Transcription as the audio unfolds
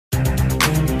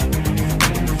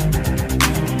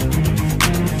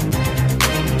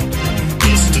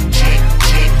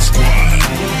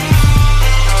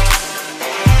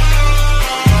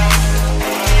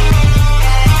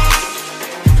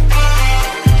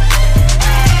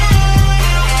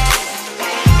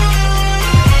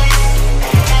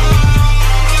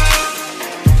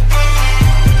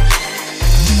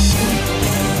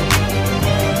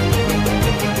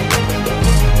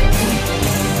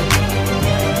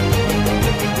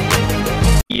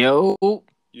Yo,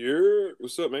 Yeah,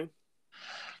 what's up, man?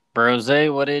 Brose,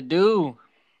 what it do?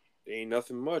 Ain't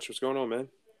nothing much. What's going on, man?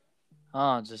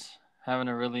 Oh, just having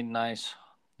a really nice,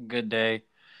 good day.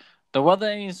 The weather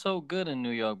ain't so good in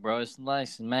New York, bro. It's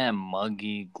nice, man,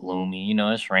 muggy, gloomy.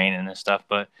 It's raining and stuff,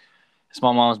 but it's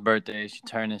my mom's birthday. She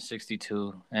turning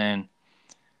 62, and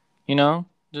you know,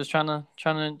 just trying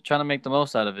to make the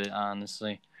most out of it.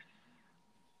 Honestly,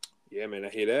 Yeah, man, I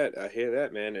hear that. I hear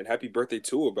that, man. And happy birthday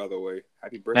to her, by the way.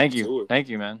 Happy birthday to her. thank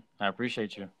you, man. I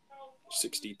appreciate you.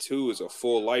 62 is a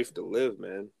full life to live,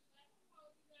 man.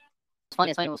 It's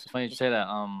funny you say that.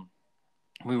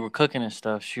 We were cooking and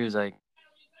stuff. She was like,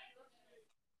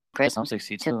 "Chris, I'm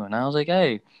 62," and I was like,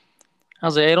 "Hey,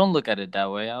 don't look at it that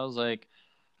way." I was like,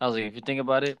 if you think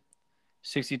about it,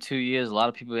 62 years, a lot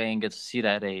of people ain't get to see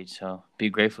that age. So be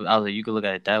grateful. I was like, you could look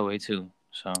at it that way too.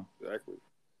 So, Exactly.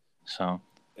 so,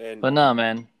 And but nah,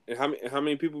 man. how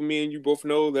many people me and you both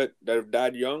know that have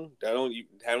died young that don't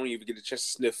even get a chance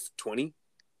to sniff 20?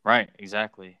 Right,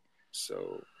 exactly.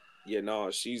 So, yeah, no,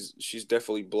 she's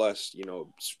definitely blessed.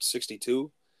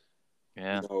 62.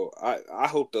 Yeah, I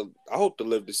hope to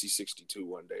live to see 62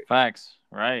 one day. facts.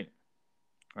 Right,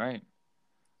 right.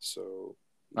 So,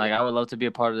 Like yeah, I would love to be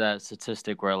a part of that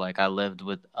statistic where like I lived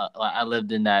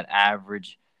in that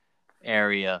average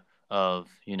area of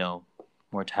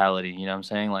mortality. You know what I'm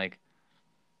saying? Like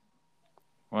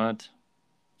what?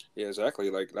 yeah, exactly.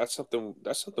 Like that's something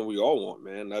we all want,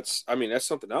 man. That's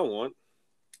something I want.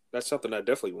 That's something I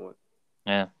definitely want.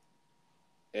 Yeah, for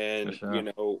And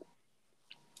sure.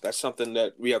 that's something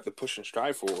that we have to push and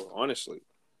strive for, honestly.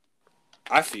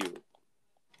 I feel.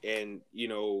 And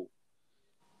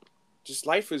just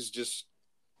life is just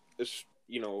it's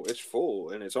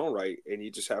full in its own right, and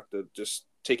you just have to just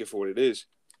take it for what it is.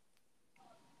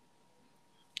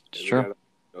 It's And we true.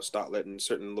 gotta stop letting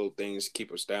certain little things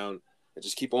keep us down and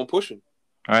just keep on pushing.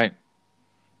 All right.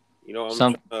 You know, I'm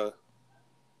Some. trying to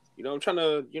I'm trying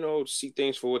to, see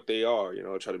things for what they are,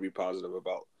 try to be positive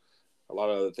about a lot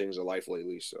of other things in life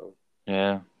lately. So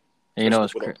Yeah. And especially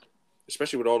it's with all,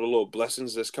 especially with all the little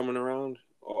blessings that's coming around,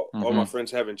 all my Mm-hmm.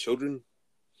 friends having children,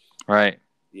 Right.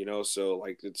 so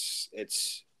like it's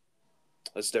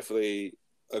definitely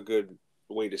a good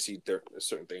way to see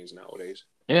certain things nowadays.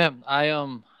 Yeah, I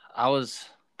was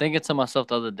thinking to myself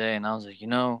the other day, and I was like,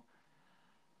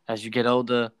 as you get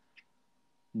older,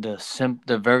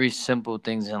 the very simple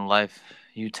things in life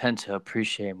you tend to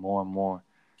appreciate more and more.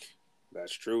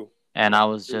 That's true. And That's I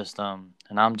was true. just and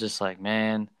I'm just like,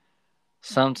 man,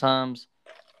 sometimes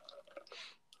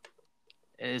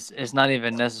it's not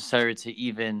even necessary to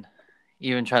even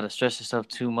try to stress yourself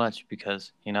too much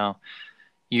because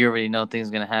you already know things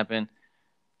gonna happen.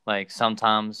 Like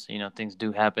sometimes things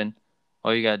do happen.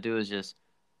 All you gotta do is just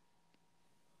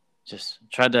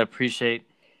try to appreciate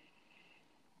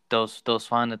those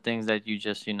finer things that you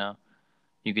just you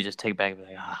could just take back and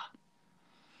be like,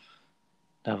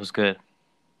 that was good.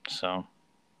 So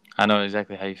I know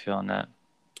exactly how you feel on that.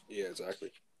 Yeah,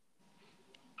 exactly.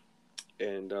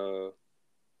 And the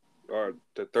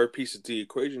third piece of the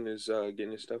equation is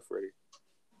getting this stuff ready.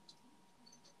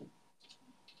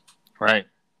 Right.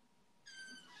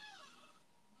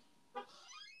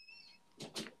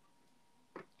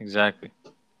 Exactly.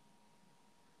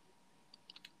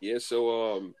 Yeah.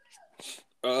 So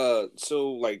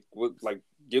like what like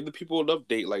give the people an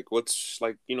update. Like what's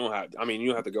like how you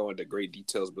don't have to go into great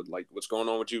details, but like what's going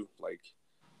on with you? Like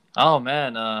Oh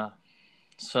man.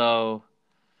 So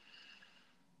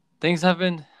things have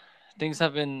been things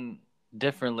have been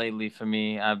different lately for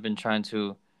me. I've been trying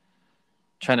to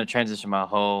transition my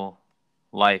whole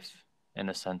life in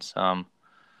a sense. I'm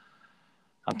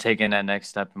taking that next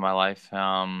step in my life.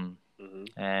 hmm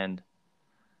And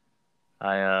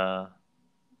I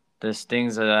there's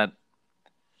things that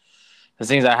there's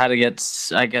things I had to get,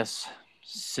 I guess,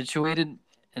 situated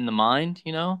in the mind,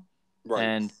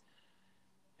 right.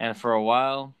 and for a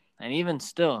while, and even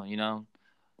still,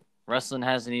 wrestling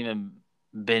hasn't even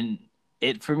been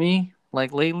it for me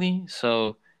like lately.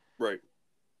 So Right.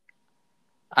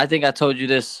 I think I told you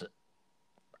this.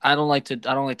 I don't like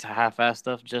to half-ass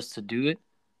stuff just to do it.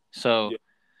 So Yeah,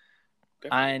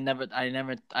 definitely.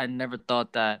 I never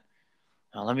thought that.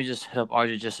 Let me just hit up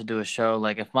RJ just to do a show.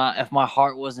 Like if my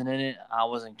heart wasn't in it, I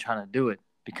wasn't trying to do it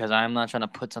because I'm not trying to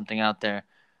put something out there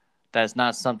that's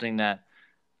not something that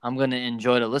I'm gonna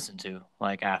enjoy to listen to.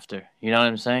 Like after, you know what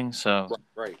I'm saying? So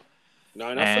Right. Right. No,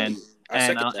 and I feel and you. I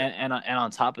second that. and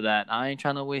on top of that, I ain't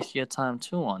trying to waste your time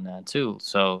too on that too.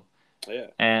 So Yeah.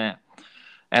 and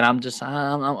and I'm just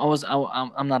I'm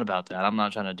not about that. I'm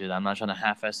not trying to do that. I'm not trying to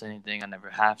half-ass anything. I never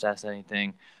half-ass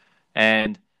anything,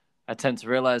 and I tend to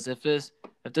realize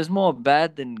if there's more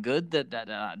bad than good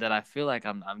that I feel like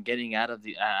I'm getting out of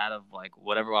like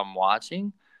whatever I'm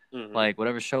watching, Mm-hmm. like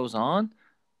whatever show's on,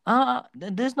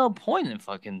 there's no point in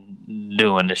fucking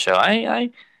doing the show. I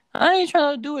ain't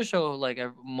trying to do a show like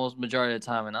most majority of the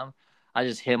time, and I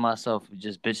just hear myself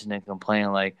just bitching and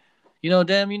complaining like,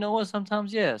 damn, you know what?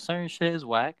 Sometimes yeah, certain shit is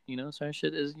whack. Certain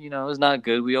shit is is not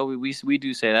good. We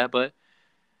do say that, but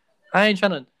I ain't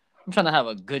trying to. I'm trying to have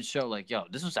a good show. Like, yo,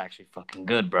 this was actually fucking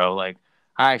good, bro. Like,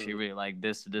 I actually Mm-hmm. really like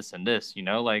this, and this.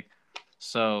 Like,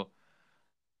 so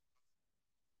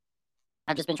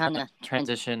I've just been trying to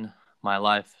transition my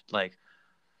life like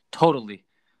totally,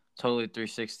 totally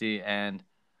 360, and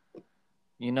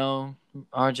you know,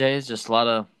 RJ is just a lot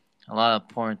of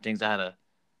important things I had to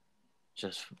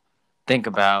just think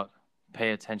about,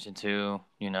 pay attention to.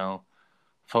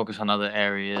 Focus on other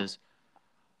areas.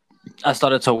 I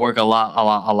started to work a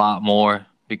lot more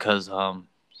because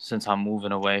since I'm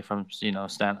moving away from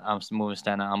I'm moving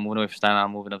Staten I'm moving away from Staten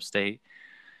I'm moving upstate.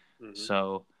 Mm-hmm.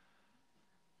 So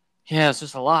yeah, it's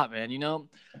just a lot, man.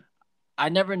 I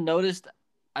never noticed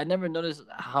I never noticed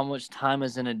how much time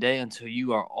is in a day until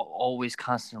you are always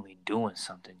constantly doing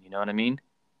something. You know what I mean?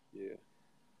 Yeah. Yeah,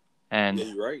 And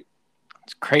you're right.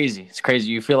 it's crazy. It's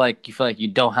crazy. You feel like you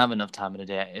don't have enough time in a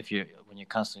day if you when you're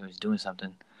constantly doing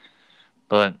something.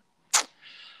 But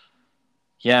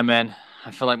yeah, man,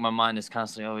 I feel like my mind is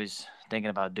constantly always thinking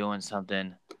about doing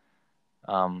something.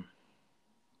 Um,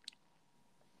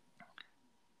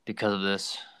 because of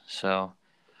this. So,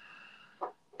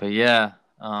 but yeah,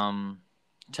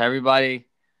 to everybody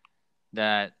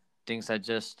that thinks I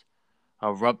just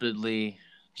abruptly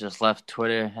just left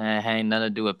Twitter and it ain't nothing to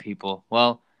do with people.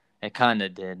 Well, it kind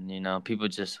of did. People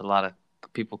a lot of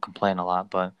people complain a lot,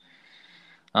 but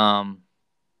um,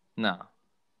 no,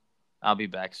 I'll be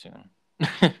back soon.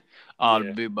 I'll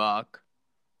Yeah. be back.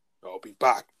 I'll be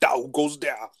back. Down goes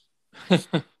down.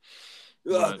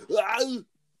 But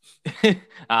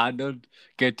I don't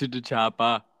get to the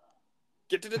chopper.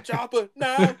 Get to the chopper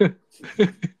now.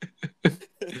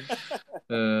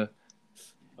 uh,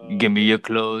 Oh give me man, your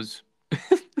clothes.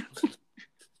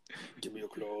 give me your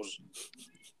clothes.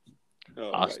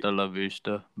 Oh my. Hasta la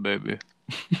vista, baby.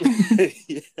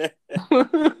 Yeah.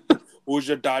 Who's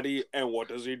your daddy and what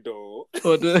does he do?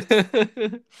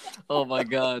 Oh my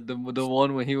god, the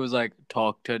one when he was like,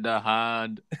 talk to the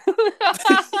hand.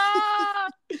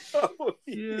 Oh,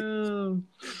 yeah. Yeah.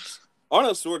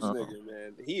 Arnold Uh, Schwarzenegger,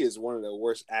 man, he is one of the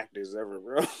worst actors ever,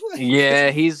 bro. yeah,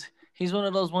 he's one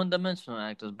of those one dimensional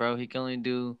actors, bro. He can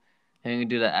do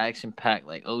the action pack,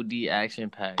 like OD action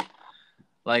pack.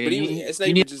 Like But even you it's not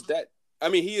you need even just that. I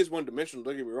mean, he is one dimensional.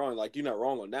 Don't get me wrong. Like you're not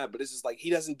wrong on that. But it's just like he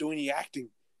doesn't do any acting.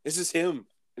 It's just him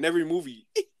in every movie.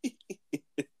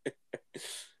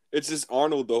 It's just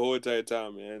Arnold the whole entire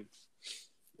time, man.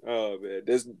 Oh man,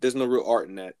 there's no real art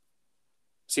in that.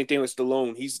 Same thing with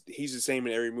Stallone. He's the same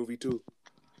in every movie too.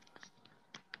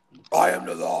 I am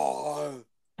the law.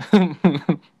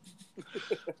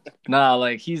 Nah,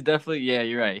 like he's definitely yeah,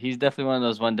 you're right. He's definitely one of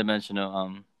those one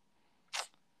dimensional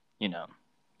you know,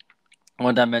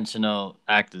 one dimensional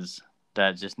actors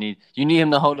that just need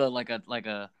him to hold like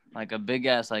a big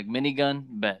ass like minigun.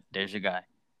 Bet there's your guy.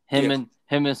 Yeah,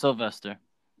 Him and Sylvester.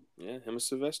 yeah, him and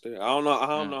Sylvester. I don't know. I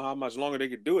don't Yeah, know how much longer they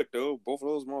could do it though. Both of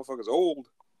those motherfuckers old.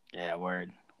 yeah,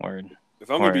 word, If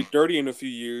I'm gonna be word. 30 in a few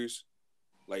years,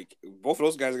 like both of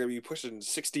those guys are gonna be pushing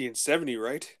 60 and 70,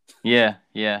 right? Yeah.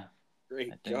 I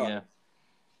Great think God. yeah.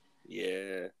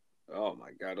 Yeah. Oh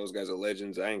my God, those guys are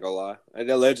legends. I ain't gonna lie.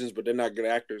 They're legends, but they're not good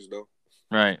actors though.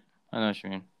 Right. I know what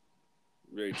you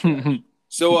Very trash. mean.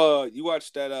 So you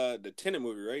watched that the Tenet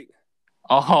movie, right?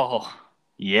 Oh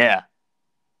yeah.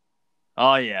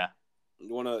 Oh yeah.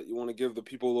 You wanna give the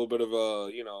people a little bit of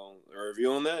a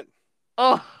review on that?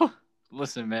 Oh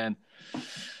listen, man.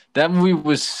 That movie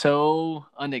was so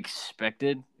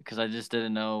unexpected because I just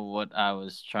didn't know what I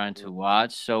was trying to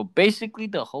watch. So basically,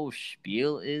 the whole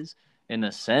spiel is, in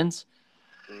a sense,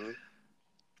 Mm-hmm.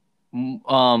 m-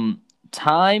 um,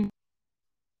 time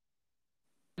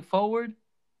forward,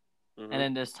 and Mm-hmm.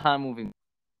 then there's time moving.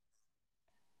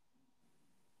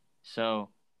 So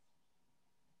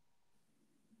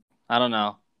I don't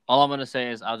know. All I'm gonna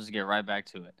say is I'll just get right back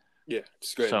to it. Yeah,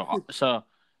 just go ahead.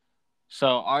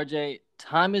 So RJ,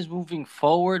 time is moving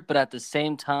forward, but at the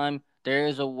same time, there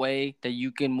is a way that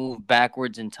you can move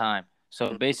backwards in time.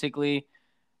 So basically,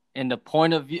 in the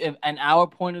point of view, in our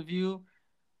point of view,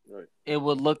 Right. it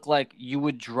would look like you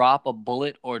would drop a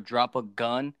bullet or drop a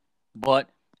gun, but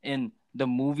in the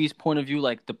movie's point of view,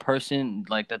 like the person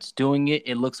like that's doing it,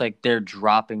 it looks like they're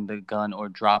dropping the gun or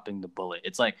dropping the bullet.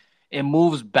 It's like it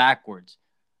moves backwards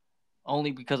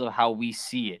only because of how we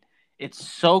see it. It's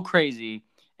so crazy,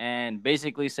 and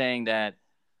basically saying that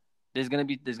there's gonna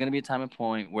be a time and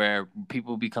point where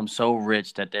people become so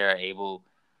rich that they're able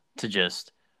to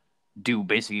just do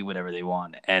basically whatever they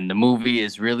want. And the movie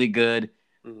is really good.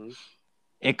 Mm-hmm.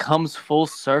 It comes full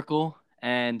circle,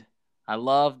 and I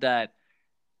love that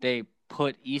they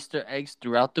put Easter eggs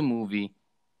throughout the movie,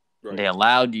 and Right. they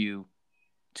allowed you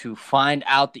to find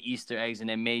out the Easter eggs, and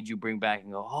it made you bring back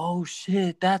and go, "Oh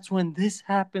shit, that's when this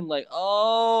happened!" Like,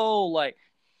 oh, like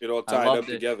It all I tied up loved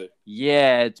it. together.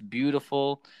 Yeah, it's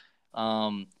beautiful.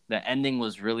 The ending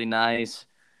was really nice.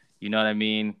 You know what I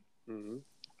mean? Mm-hmm.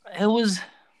 It was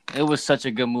it was such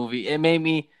a good movie. It made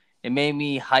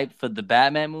me hype for the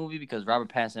Batman movie because Robert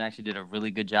Pattinson actually did a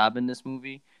really good job in this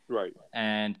movie. Right.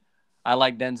 And I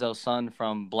like Denzel's son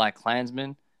from Black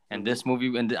Klansman and Mm-hmm. this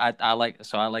movie, and I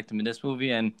liked him in this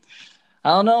movie. And I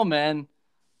don't know, man.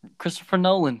 Christopher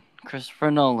Nolan,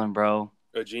 bro.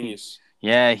 A He, genius.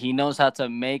 yeah, he knows how to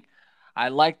make. I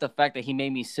like the fact that he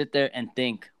made me sit there and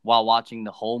think while watching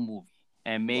the whole movie,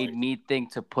 and made Right. me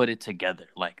think to put it together.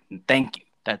 Like, thank you.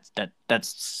 That's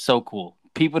so cool.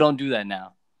 People don't do that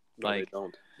now. No, they Like,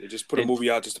 don't. They just put a they movie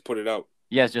out just to put it out.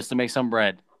 yes, just to make some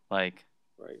bread. Like,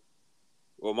 Right.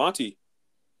 Well, Monty,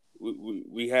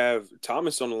 we have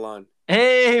Thomas on the line.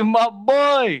 hey, my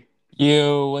boy,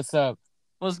 Yo, what's up?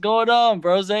 what's going on,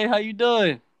 bro? Zay, how you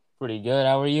doing? Pretty good.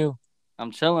 How are you?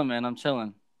 I'm chilling, man. I'm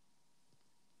chilling,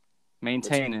 What's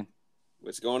maintaining.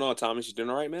 what's going on, Thomas? You doing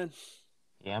all right, man?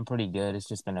 Yeah, I'm pretty good. It's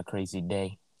just been a crazy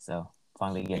day. So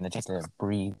finally getting the chance to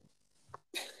breathe.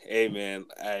 Hey, man.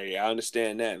 I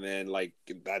understand that, man. Like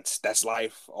that's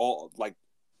life. All like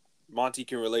Monty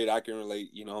can relate. I can relate.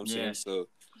 You know what I'm Yeah, saying? So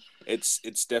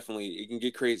it's definitely it can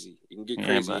get crazy. It can get yeah,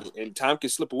 crazy, but and time can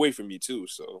slip away from you too.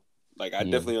 So like I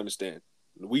Yeah. definitely understand.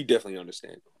 We definitely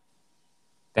understand.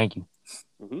 Thank you.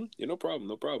 Yeah, no problem.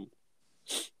 No problem.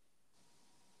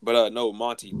 But no,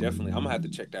 Monty, definitely. I'm gonna have to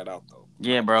check that out though.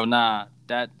 yeah, bro. Nah,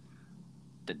 the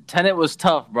Tenet was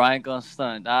tough, bro. I ain't gonna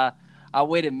stunt. I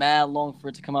waited mad long for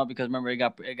it to come out because remember it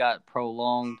got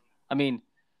prolonged. I mean,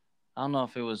 I don't know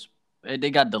if they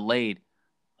got delayed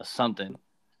or something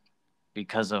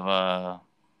because of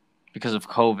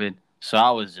COVID. So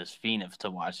I was just fiending to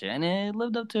watch it, and it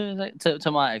lived up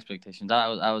to my expectations. I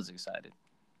was excited.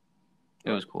 It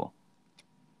Right. was cool.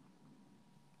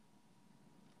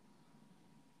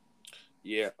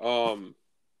 Yeah.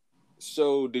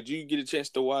 So did you get a chance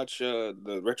to watch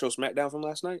the retro SmackDown from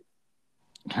last night?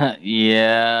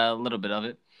 Yeah, a little bit of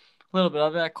it. A little bit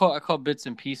of it. I caught bits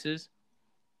and pieces.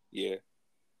 Yeah. And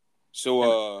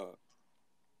So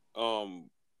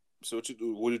so what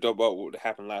you thought about what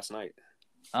happened last night?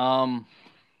 um,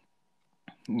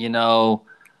 you know,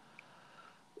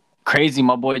 crazy.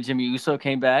 My boy Jimmy Uso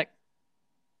came back.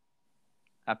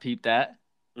 I peeped that.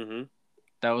 Mm-hmm.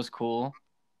 That was cool.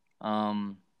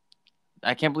 Um,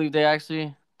 I can't believe they're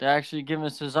actually giving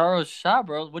Cesaro a shot,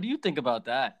 bro. What do you think about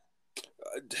that?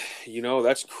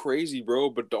 That's crazy, bro.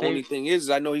 But the only They thing is,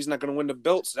 I know he's not gonna win the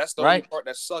belt. So that's the only right, part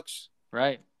that sucks.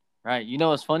 right, right. You know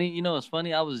what's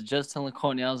funny? I was just telling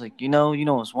Courtney. I was like,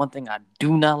 what's one thing I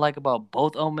do not like about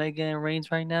both Omega and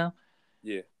Reigns right now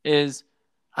Yeah. is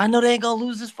I know they ain't gonna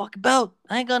lose this fucking belt.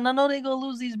 I know they ain't gonna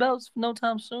lose these belts no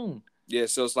time soon. Yeah.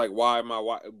 So it's like, why am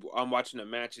I'm watching the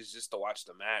matches just to watch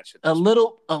the match at A this.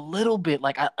 little bit.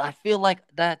 Like I feel like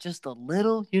that just a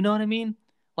little. You know what I mean?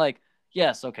 Like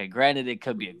yes, okay. Granted, it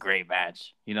could be a great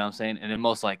match. You know what I'm saying? And it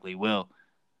most likely will.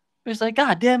 But it's like,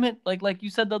 God damn it! Like you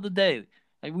said the other day,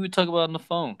 like we were talking about on the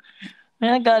phone.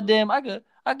 Man, goddamn, I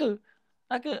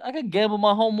could gamble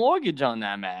my home mortgage on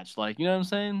that match. Like you know what I'm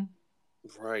saying?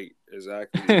 Right,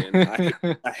 exactly.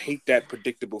 And I hate that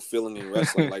predictable feeling in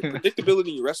wrestling. Like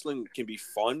predictability in wrestling can be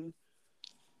fun.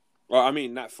 Well, I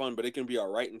mean, not fun, but it can be all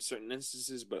right in certain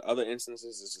instances. But other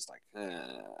instances, it's just like,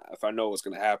 if I know what's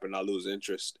gonna happen, I'll lose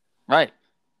interest. Right,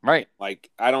 right. Like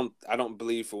I don't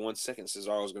believe for 1 second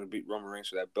Cesaro is gonna beat Roman Reigns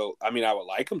for that belt. I mean, I would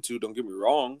like him to. Don't get me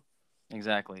wrong,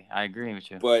 Exactly. I agree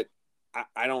with you. but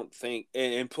I don't think.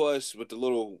 And plus, with the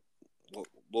little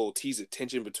tease of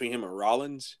tension between him and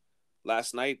Rollins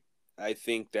last night, I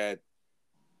think that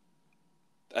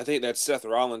Seth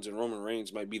Rollins and Roman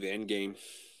Reigns might be the end game.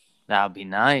 That would be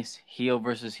nice. Heel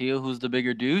versus heel. Who's the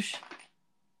bigger douche?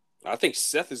 I think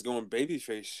Seth is going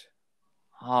babyface.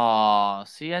 Oh,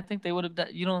 see, I think they would have.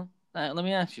 Let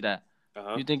me ask you that.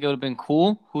 Uh-huh. You think it would have been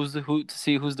cool? Who to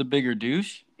see who's the bigger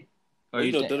douche? Or Well,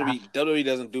 you think WWE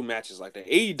doesn't do matches like that.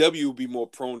 AEW would be more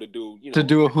prone to do, to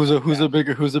do a matches like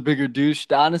that. who's a bigger douche?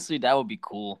 Honestly, that would be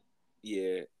cool.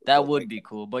 Yeah, That but would like, be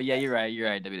cool. But yeah, you're right. You're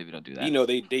right. WWE don't do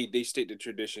that. they stick to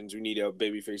traditions. We need a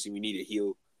babyface and we need a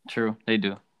heel. True, they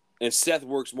do. and Seth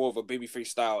works more of a babyface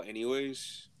style,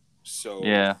 anyways. So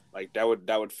Yeah, like that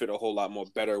would fit a whole lot more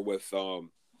better with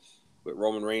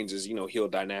Roman Reigns' heel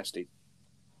dynasty.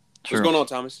 What's true. going on,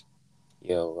 Thomas?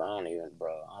 Yo, I don't even,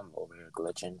 bro. I'm over here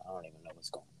glitching. I don't even know what's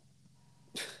going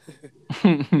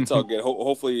It's all good.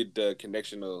 Hopefully the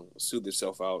connection will soothe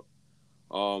itself out.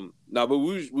 No, but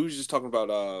we was just talking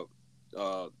about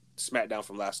SmackDown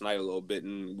from last night a little bit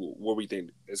and where we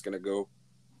think it's gonna go.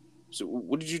 So,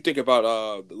 what did you think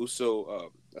about the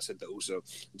Uso? I said the Uso,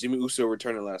 Jimmy Uso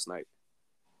returning last night.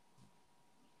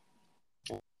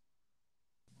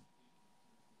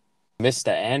 Missed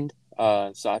the end.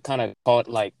 So I kind of caught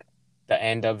like the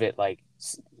end of it, like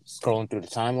scrolling through the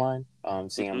timeline,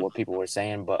 seeing what people were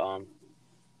saying. But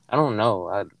I don't know.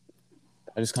 I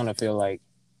just kind of feel like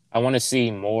I want to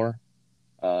see more,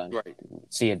 Right.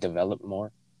 see it develop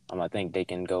more. I think they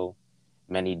can go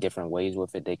many different ways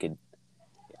with it. They could.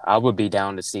 I would be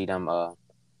down to see them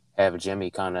have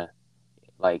Jimmy kind of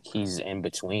like he's in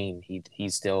between.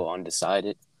 He's still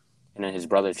undecided, and then his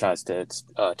brother tries to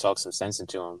talk some sense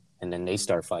into him, and then they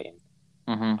start fighting.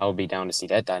 Mm-hmm. I would be down to see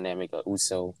that dynamic of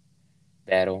Uso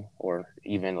battle, or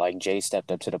even like Jay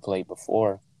stepped up to the plate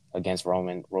before against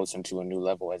Roman, rose him to a new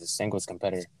level as a singles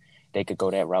competitor. They could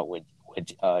go that route with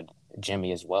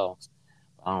Jimmy as well.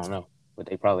 I don't know, but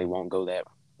they probably won't go that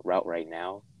route right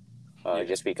now,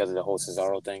 just because of the whole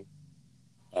Cesaro thing.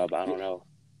 But I don't know.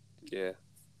 Yeah.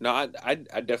 No, I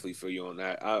definitely feel you on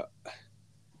that.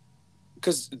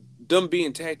 Because them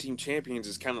being tag team champions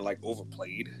is kind of like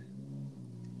overplayed.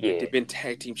 Yeah, They've been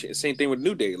tag team same thing with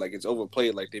New Day. Like it's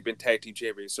overplayed. Like they've been tag team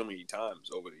champions so many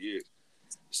times over the years.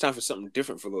 It's time for something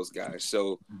different for those guys.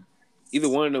 So either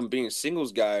one of them being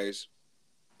singles guys,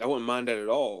 I wouldn't mind that at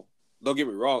all. Don't get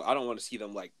me wrong. I don't want to see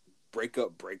them like break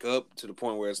up to the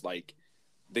point where it's like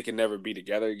they can never be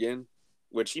together again.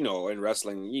 Which in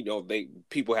wrestling,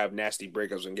 people have nasty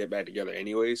breakups and get back together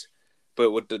anyways. But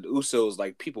with the Usos,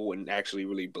 like people wouldn't actually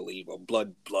really believe a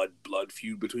blood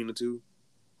feud between the two.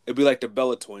 It'd be like the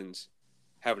Bella twins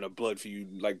having a blood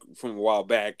feud like from a while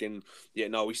back, and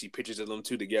no, we see pictures of them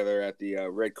two together at the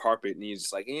red carpet, and he's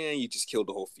just like, you just killed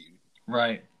the whole feud.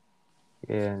 Right.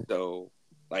 yeah. So,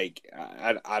 like,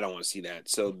 I don't want to see that.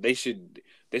 So they should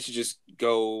just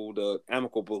go the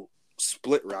amicable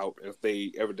split route if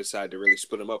they ever decide to really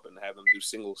split them up and have them do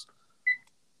singles.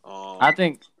 I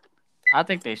think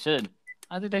they should.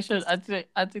 I think they should.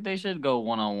 I think they should go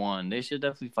 1-on-1. They should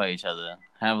definitely fight each other.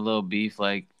 Have a little beef,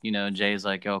 like Jay's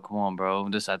like, "Yo, come on, bro.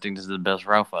 I think this is the best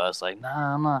route for us." Like,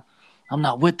 nah, I'm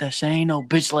not with that shit. Ain't no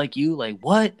bitch like you. Like,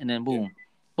 what? And then boom,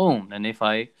 boom. Then they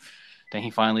fight. Then he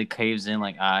finally caves in,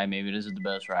 like, all right, maybe this is the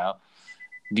best route.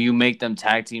 Do you make them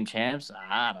tag team champs?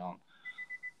 I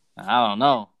don't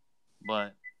know,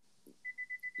 but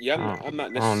Yeah, I'm not I don't know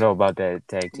necessarily. about that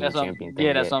tag team champion thing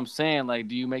that's yet. what I'm saying. Like,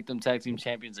 do you make them tag team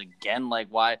champions again? Like,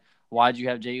 why'd you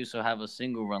have Jey Uso have a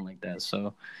single run like that?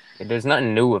 So There's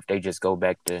nothing new if they just go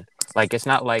back to like it's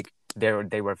not like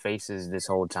they were faces this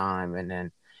whole time and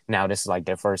then now this is like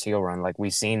their first heel run. Like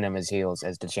we've seen them as heels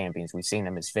as the champions. We've seen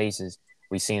them as faces.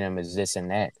 We've seen them as this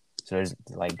and that. So there's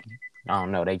like I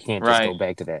don't know. They can't just go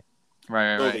back to that.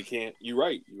 right. No, they can't. You're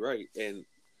right. And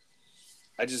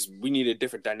we need a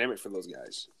different dynamic for those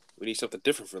guys. We need something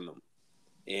different from them.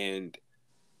 And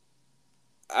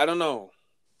I don't know.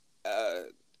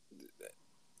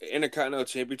 Intercontinental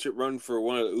Championship run for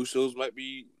one of the Usos might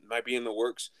be in the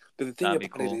works. But the thing That'd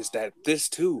about be cool. it is that this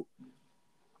too,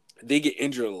 they get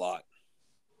injured a lot.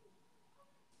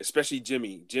 Especially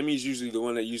Jimmy. Jimmy's usually the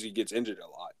one that usually gets injured a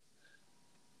lot.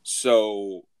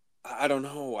 So I don't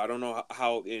know. I don't know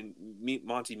how.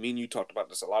 Monty, me and you talked about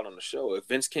this a lot on the show. If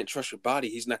Vince can't trust your body,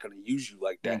 he's not going to use you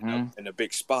like that in a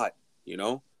big spot.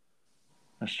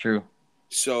 That's true.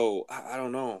 So I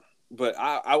don't know, but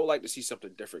I would like to see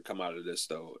something different come out of this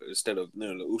though, instead of the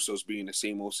Usos being the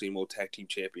same old tag team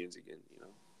champions again.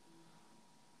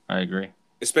 I agree.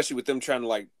 Especially with them trying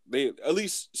to at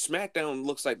least SmackDown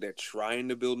looks like they're trying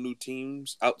to build new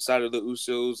teams outside of the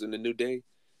Usos and the New Day.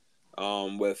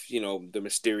 With the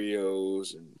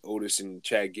Mysterios and Otis and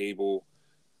Chad Gable,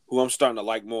 who I'm starting to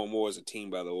like more and more as a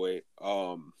team. By the way,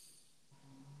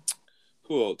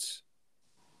 who else?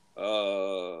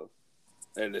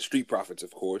 And the Street Profits,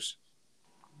 of course.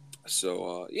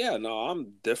 So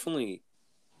I'm definitely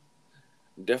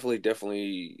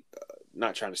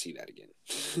not trying to see that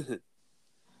again.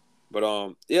 But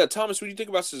Thomas, what do you think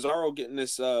about Cesaro getting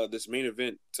this main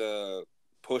event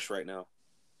push right now?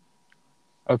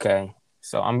 Okay,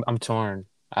 so I'm torn.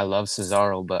 I love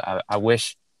Cesaro, but I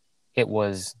wish it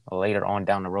was later on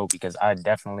down the road because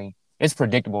it's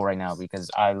predictable right now because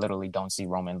I literally don't see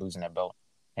Roman losing that belt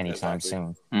anytime Exactly.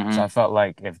 soon. Mm-hmm. So I felt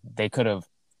like if they could have,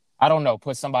 I don't know,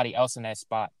 put somebody else in that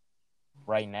spot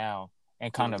right now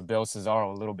and kind of build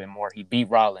Cesaro a little bit more. He beat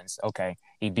Rollins. Okay.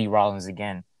 He beat Rollins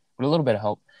again with a little bit of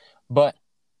help. But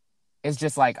it's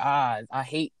just like, I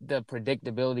hate the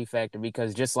predictability factor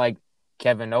because just like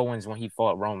Kevin Owens when he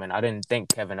fought Roman, I didn't think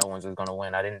Kevin Owens was going to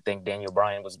win. I didn't think Daniel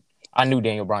Bryan was – I knew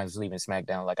Daniel Bryan was leaving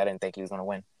SmackDown. Like, I didn't think he was going to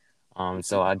win.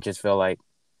 So I just feel like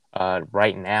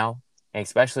right now, and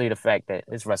especially the fact that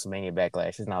it's WrestleMania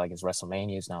Backlash. It's not like it's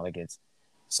WrestleMania. It's not like it's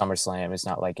SummerSlam. It's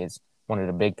not like it's one of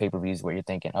the big pay-per-views where you're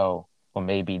thinking, oh, well,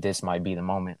 maybe this might be the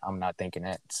moment. I'm not thinking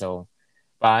that. So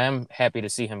but I am happy to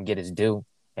see him get his due.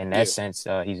 In that sense,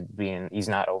 he's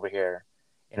not over here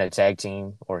in a tag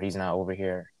team or he's not over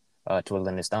here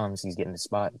twiddling his thumbs. He's getting the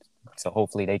spot. So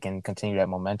hopefully they can continue that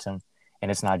momentum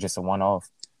and it's not just a one-off.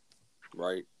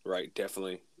 Right,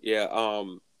 definitely. Yeah,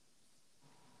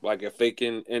 like if they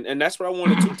can and that's what I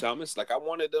wanted too, Thomas. Like I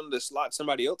wanted them to slot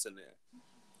somebody else in there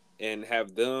and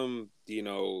have them,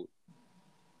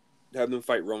 have them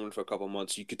fight Roman for a couple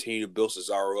months. You continue to build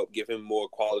Cesaro up, give him more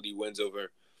quality wins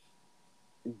over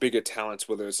bigger talents,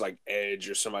 whether it's like Edge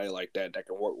or somebody like that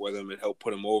can work with him and help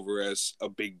put him over as a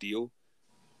big deal.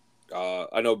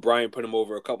 I know Brian put him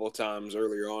over a couple of times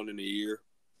earlier on in the year,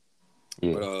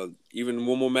 but even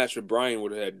one more match with Brian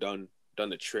would have done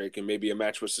the trick, and maybe a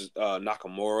match with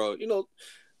Nakamura.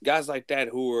 Guys like that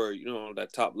who are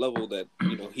that top level that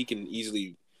he can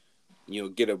easily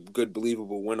get a good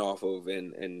believable win off of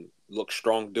and look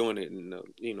strong doing it, and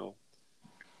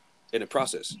in the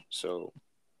process. So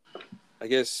I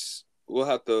guess we'll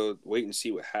have to wait and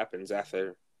see what happens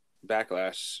after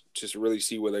Backlash, just really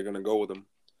see where they're gonna go with them.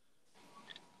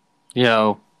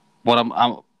 Yo, what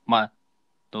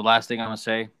the last thing I'm gonna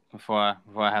say before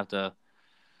I have to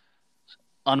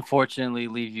unfortunately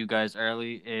leave you guys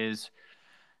early is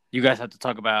you guys have to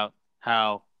talk about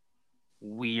how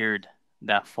weird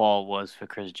that fall was for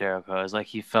Chris Jericho. It's like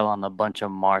he fell on a bunch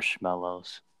of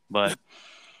marshmallows. But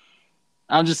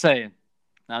I'm just saying.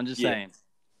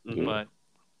 Mm-hmm. But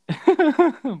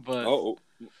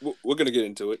we're gonna get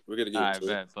into it. I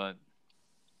bet. But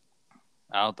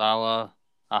I'll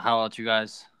howl at you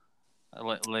guys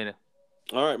later.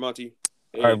 All right, Monty.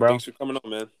 Hey, all right, bro. Thanks for coming on,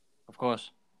 man. Of course.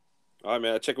 All right,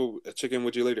 man. I'll check in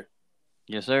with you later.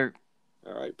 Yes, sir.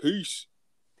 All right, peace.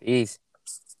 Peace.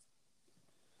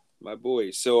 My boy.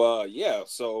 So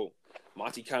so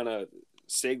Monty kind of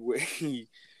segue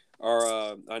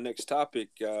our next topic.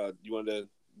 You want to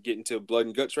get into blood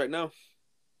and guts right now?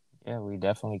 Yeah, we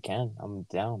definitely can. I'm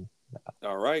down.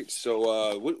 All right.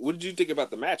 So what did you think about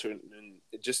the match and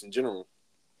just in general?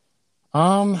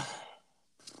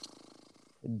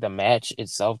 The match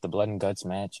itself, the blood and guts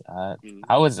match,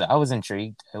 I was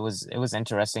intrigued. It was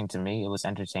interesting to me. It was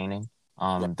entertaining.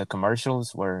 The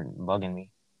commercials were bugging me.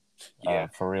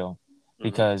 For real.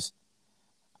 Because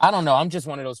I don't know, I'm just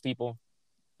one of those people.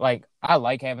 Like I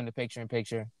like having the picture in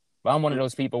picture, but I'm one of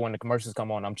those people when the commercials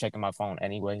come on, I'm checking my phone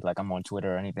anyway, like I'm on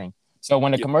Twitter or anything. So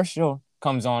when the commercial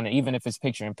comes on, even if it's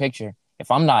picture in picture, if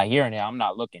I'm not hearing it, I'm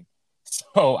not looking.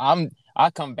 So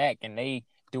I come back and they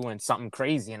doing something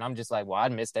crazy and I'm just like, well, I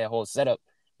missed that whole setup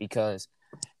because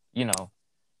it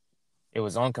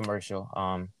was on commercial.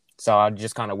 So I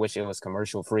just kind of wish it was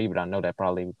commercial free, but I know that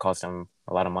probably would cost them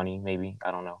a lot of money, maybe. I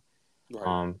don't know.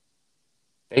 Right.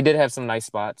 They did have some nice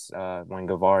spots when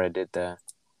Guevara did the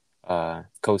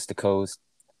coast to coast.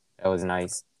 That was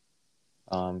nice.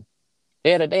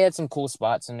 They had some cool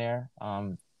spots in there.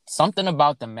 Something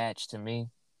about the match to me,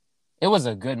 it was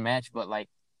a good match, but like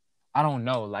I don't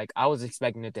know, like I was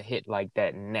expecting it to hit like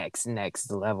that next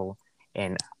level,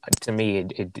 and to me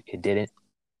it didn't.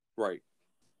 Right.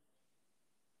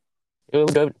 It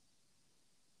was good.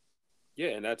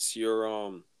 Yeah, and that's your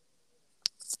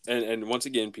and once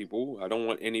again, people, I don't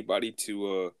want anybody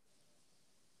to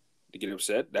get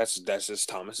upset. That's just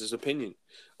Thomas's opinion.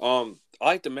 I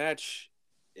like the match,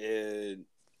 and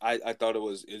I thought it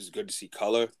was good to see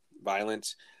color,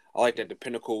 violence. I like that the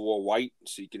Pinnacle wore white,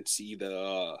 so you can see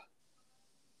the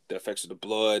effects of the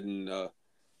blood, and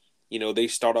they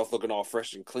start off looking all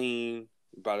fresh and clean.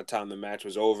 By the time the match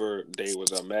was over, they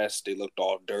was a mess. They looked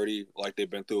all dirty, like they've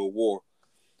been through a war.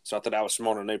 So I thought that was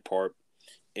smart on their part.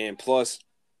 And plus,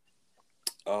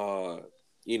 the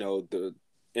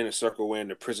Inner Circle wearing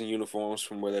the prison uniforms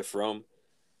from where they're from,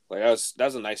 like that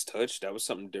was a nice touch. That was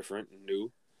something different and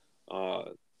new.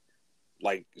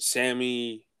 Like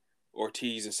Sammy,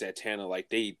 Ortiz, and Santana,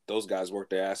 like those guys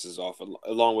worked their asses off,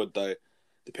 along with the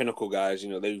Pinnacle guys.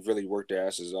 They really worked their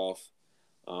asses off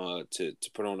to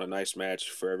put on a nice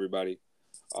match for everybody.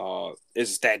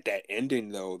 Is that ending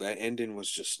though? That ending was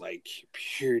just like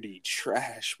purely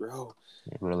trash, bro.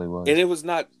 It really And was. it was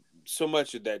not so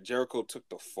much that Jericho took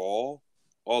the fall,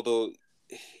 although,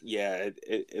 yeah,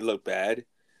 it looked bad.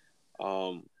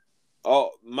 Um,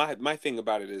 my thing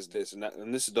about it is this,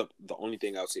 and this is the only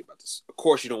thing I'll say about this. Of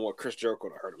course, you don't want Chris Jericho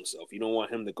to hurt himself. You don't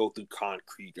want him to go through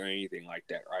concrete or anything like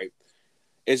that, right?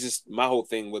 It's just my whole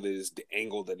thing with it is the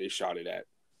angle that they shot it at.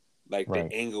 Like the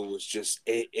Right. angle was just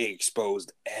it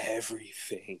exposed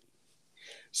everything.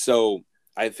 So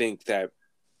I think that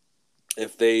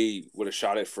if they would have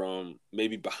shot it from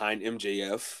maybe behind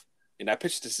MJF, and I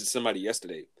pitched this to somebody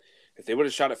yesterday, if they would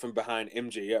have shot it from behind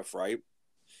MJF, right,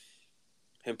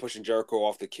 him pushing Jericho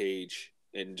off the cage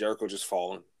and Jericho just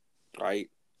falling, right,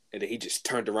 and then he just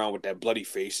turned around with that bloody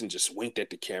face and just winked at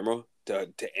the camera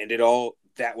to end it all,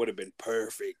 that would have been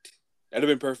perfect. That'd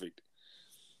have been perfect.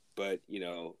 But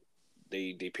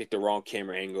they picked the wrong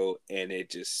camera angle and it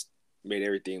just made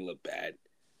everything look bad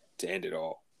to end it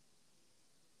all.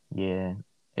 Yeah.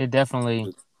 It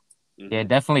definitely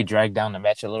Mm-hmm. dragged down the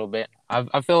match a little bit.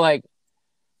 I feel like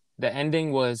the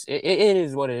ending was it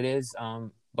is what it is.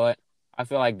 But I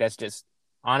feel like that's just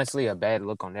honestly a bad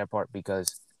look on their part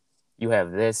because you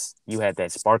have this, you had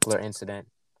that Sparkler incident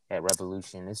at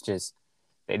Revolution. It's just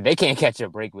they can't catch a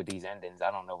break with these endings. I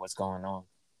don't know what's going on.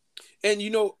 And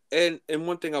and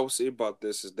one thing I will say about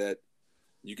this is that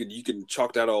you can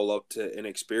chalk that all up to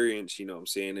inexperience. You know what I'm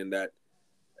saying, and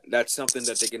that's something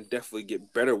that they can definitely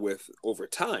get better with over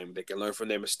time. They can learn from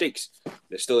their mistakes.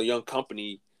 They're still a young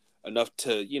company enough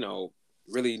to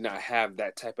really not have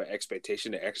that type of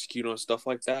expectation to execute on stuff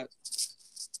like that.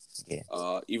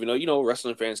 Yeah. Even though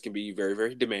wrestling fans can be very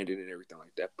very demanding and everything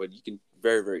like that, but you can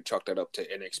very very chalk that up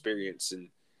to inexperience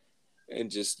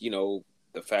and just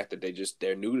the fact that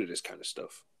they're new to this kind of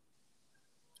stuff.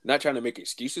 Not trying to make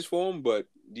excuses for them, but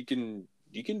you can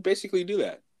basically do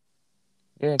that.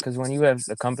 Yeah, because when you have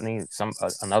a company,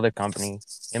 another company,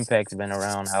 Impact's been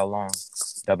around how long?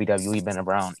 WWE been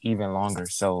around even longer,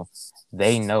 so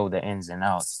they know the ins and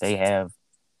outs. They have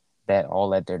that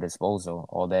all at their disposal,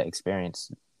 all that experience.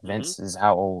 Mm-hmm. Vince is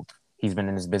how old? He's been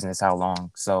in this business how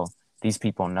long? So these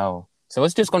people know. So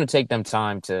it's just going to take them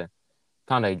time to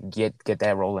kind of get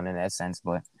that rolling in that sense,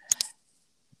 but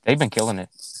they've been killing it.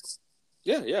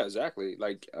 Yeah, yeah, exactly.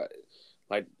 Like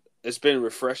it's been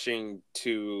refreshing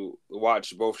to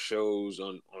watch both shows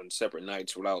on separate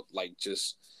nights without like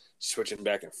just switching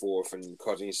back and forth and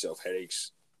causing yourself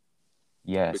headaches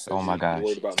Yes. Oh because my you're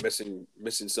worried gosh. about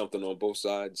missing something on both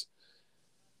sides.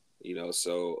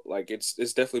 So like it's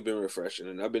definitely been refreshing,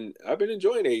 and I've been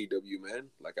enjoying AEW, man.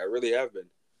 Like I really have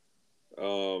been.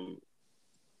 Um,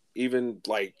 Even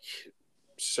like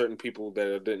certain people that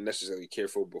I didn't necessarily care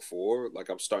for before, like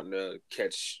I'm starting to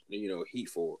catch heat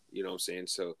for. You know what I'm saying?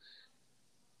 So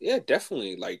yeah,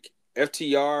 definitely. Like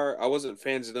FTR, I wasn't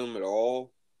fans of them at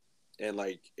all, and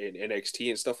like in NXT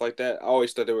and stuff like that. I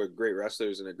always thought they were great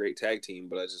wrestlers and a great tag team,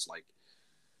 but I just like,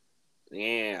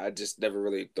 yeah, I just never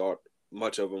really thought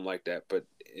much of them like that. But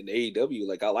in AEW,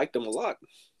 like I liked them a lot.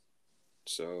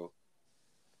 So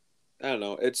I don't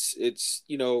know. It's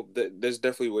there's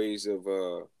definitely ways of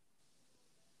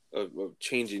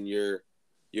changing your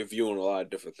view on a lot of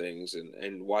different things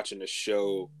and watching a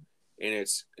show in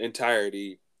its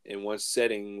entirety in one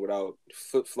setting without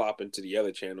flip flopping to the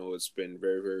other channel. It's been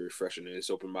very very refreshing, and it's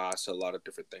opened my eyes to a lot of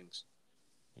different things.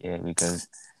 Yeah, because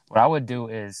what I would do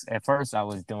is at first I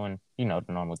was doing, the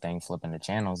normal thing, flipping the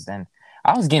channels. Then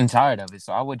I was getting tired of it,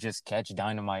 so I would just catch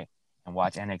Dynamite and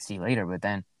watch NXT later. But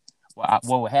then what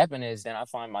would happen is then I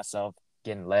find myself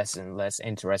getting less and less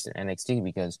interested in NXT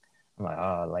because I'm like,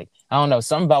 oh, like I don't know,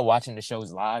 something about watching the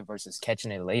shows live versus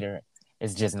catching it later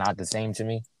is just not the same to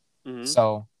me. Mm-hmm.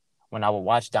 So when I would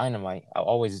watch Dynamite, I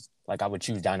would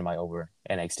choose Dynamite over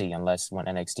NXT unless when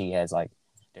NXT has like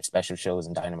their special shows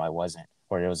and Dynamite wasn't,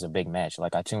 or there was a big match.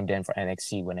 Like I tuned in for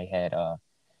NXT when they had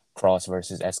Cross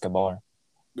versus Escobar.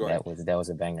 Right. That was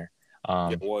a banger.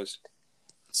 Yeah, it was.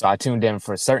 So I tuned in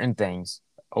for certain things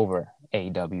over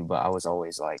AEW, but I was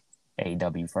always like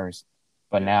AEW first.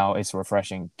 But Yeah. now it's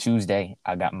refreshing. Tuesday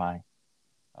I got my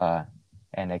uh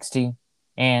NXT,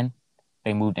 and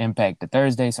they moved Impact to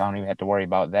Thursday, so I don't even have to worry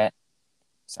about that.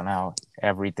 So now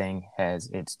everything has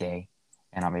its day,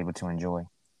 and I'm able to enjoy.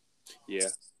 Yeah.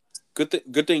 Good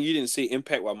thing you didn't see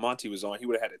Impact while Monty was on. He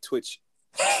would have had a twitch.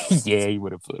 Yeah, he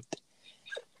would have flipped.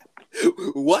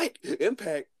 What?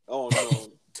 Impact? Oh no,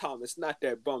 Thomas, not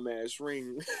that bum ass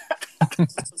ring.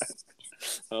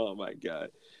 Oh my god.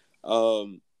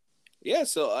 Um Yeah,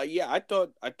 so yeah, I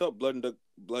thought Blood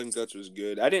and Guts was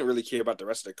good. I didn't really care about the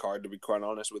rest of the card, to be quite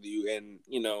honest with you, and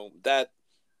that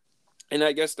And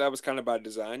I guess that was kind of by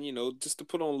design, just to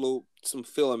put on some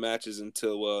filler matches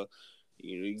until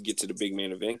you get to the big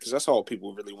main event, because that's all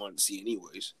people really wanted to see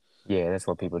anyways. Yeah, that's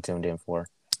what people tuned in for.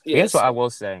 Here's Yes. what I will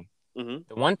say. Mm-hmm.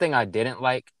 The one thing I didn't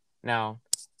like, now,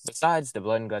 besides the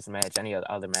Blood and Guts match, any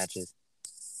other matches,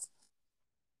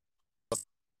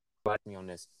 me on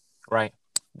this, right?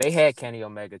 They had Kenny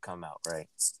Omega come out, right?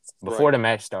 Before the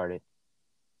match started,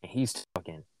 and he's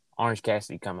talking. Orange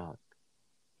Cassidy come out.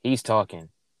 He's talking.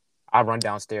 I run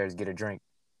downstairs, get a drink.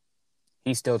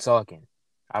 He's still talking.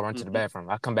 I run to the bathroom.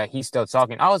 I come back. He's still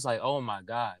talking. I was like, oh my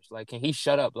gosh. Like, can he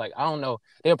shut up? Like, I don't know.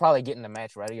 They were probably getting the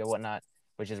match ready or whatnot,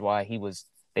 which is why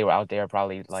they were out there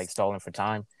probably like stalling for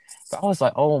time. But I was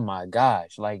like, oh my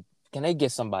gosh. Like, can they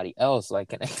get somebody else? Like,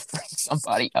 can they bring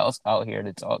somebody else out here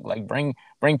to talk? Like, bring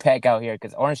Pac out here,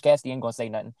 because Orange Cassidy ain't gonna say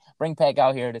nothing. Bring Pac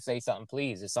out here to say something,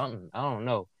 please, or something. I don't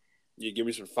know. Yeah, give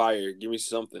me some fire. Give me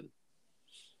something.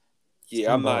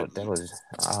 Yeah, I'm not. I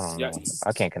don't know.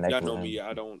 I can't connect with know him. Me.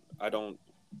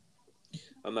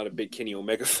 I'm not a big Kenny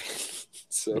Omega fan.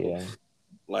 So, yeah.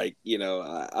 Like,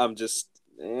 I'm just.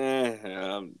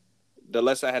 The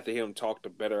less I have to hear him talk, the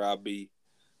better I'll be.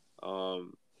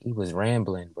 He was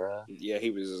rambling, bro. Yeah, he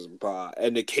was.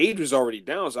 And the cage was already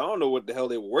down, so I don't know what the hell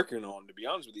they were working on, to be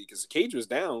honest with you, because the cage was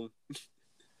down.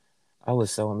 I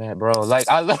was so mad, bro. Like,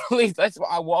 I literally, that's why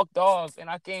I walked off and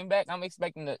I came back. I'm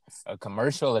expecting a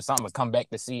commercial or something to come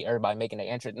back to see everybody making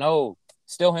their entrance. No,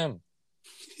 still him.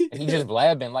 And he just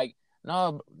blabbing. Like,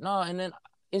 no. And then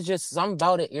it's just something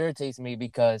about it irritates me,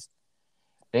 because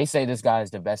they say this guy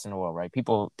is the best in the world, right?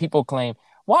 People claim.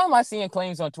 Why am I seeing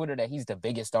claims on Twitter that he's the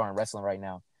biggest star in wrestling right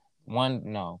now?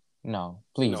 No,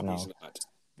 please, no. He's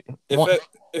not.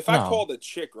 If I call the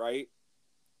chick, right,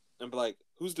 and be like,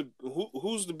 who's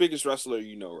the biggest wrestler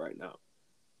you know right now?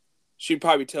 She'd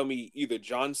probably tell me either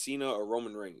John Cena or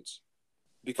Roman Reigns,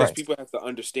 because people have to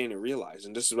understand and realize,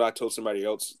 and this is what I told somebody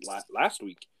else last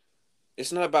week.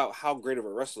 It's not about how great of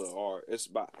a wrestler you are. It's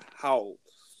about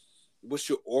what's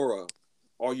your aura.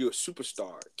 Are you a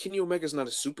superstar? Kenny Omega's not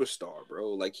a superstar,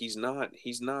 bro. Like, he's not. No,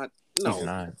 he's not.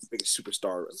 Biggest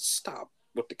superstar. Stop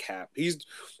with the cap. He's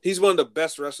one of the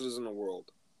best wrestlers in the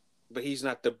world, but he's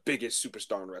not the biggest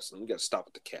superstar in wrestling. We got to stop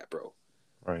with the cap, bro.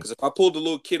 Right. Because if I pulled the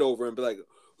little kid over and be like,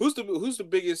 who's the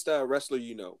biggest wrestler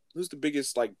you know? Who's the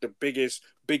biggest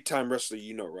big time wrestler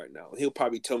you know right now? He'll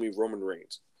probably tell me Roman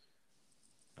Reigns.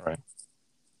 Right.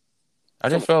 I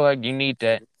just feel like you need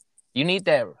that. You need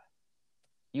that.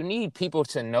 You need people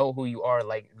to know who you are.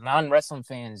 Like, non-wrestling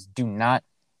fans do not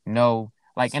know.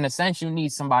 Like, in a sense, you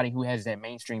need somebody who has that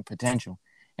mainstream potential.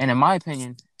 And in my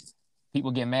opinion,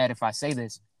 people get mad if I say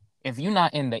this. If you're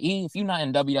not in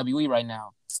WWE right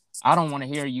now, I don't want to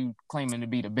hear you claiming to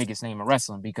be the biggest name in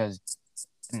wrestling, because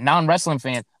non-wrestling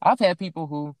fans, I've had people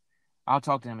who I'll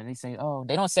talk to them and they say, oh,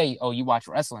 they don't say, oh, you watch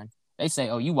wrestling. They say,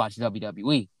 oh, you watch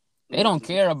WWE. They don't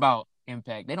care about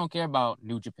Impact. They don't care about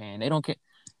New Japan. They don't care.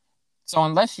 So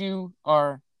unless you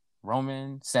are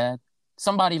Roman, Seth,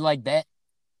 somebody like that,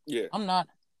 I'm not.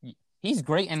 He's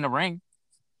great in the ring.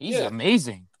 He's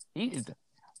amazing. He is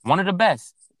one of the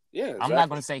best. Yeah, exactly. I'm not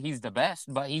going to say he's the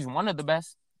best, but he's one of the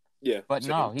best. Yeah. But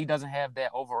no, he doesn't have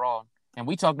that overall. And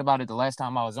we talked about it the last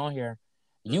time I was on here.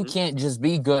 You can't just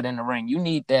be good in the ring. You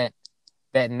need that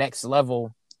next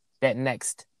level, that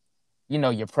next,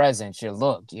 your presence, your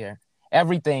look,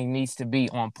 everything needs to be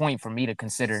on point for me to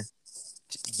consider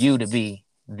you to be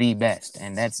the best.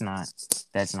 And that's not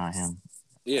him.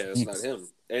 Yeah, that's not him.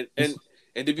 And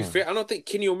to be fair, I don't think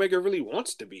Kenny Omega really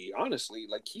wants to be, honestly.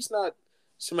 Like, he's not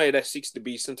somebody that seeks to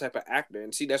be some type of actor.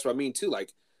 And see, that's what I mean too.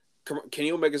 Like,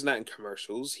 Kenny Omega's not in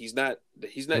commercials. He's not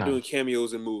doing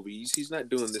cameos in movies. He's not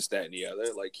doing this, that, and the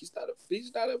other. Like, he's not the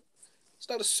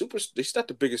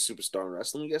biggest superstar in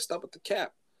wrestling. You gotta stop at the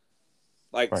cap.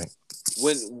 Like,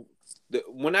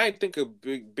 when I think of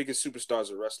biggest superstars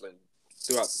of wrestling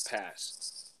throughout the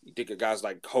past, you think of guys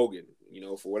like Hogan.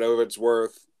 For whatever it's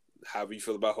worth, however you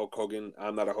feel about Hulk Hogan,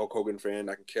 I'm not a Hulk Hogan fan.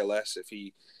 I can care less. If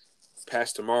he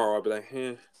passed tomorrow, I'll be like,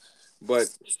 But,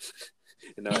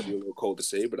 and that might be a little cold to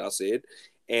say, but I'll say it.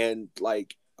 And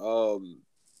like, John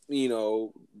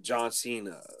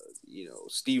Cena,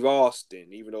 Steve Austin,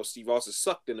 even though Steve Austin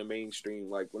sucked in the mainstream,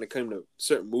 like when it came to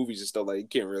certain movies and stuff, like he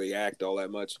can't really act all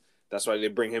that much. That's why they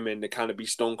bring him in to kind of be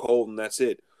Stone Cold, and that's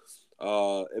it.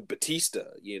 Batista,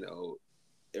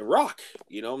 and Rock,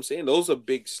 what I'm saying? Those are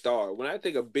big stars. When I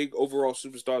think of big overall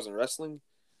superstars in wrestling,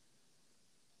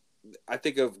 I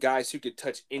think of guys who could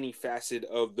touch any facet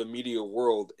of the media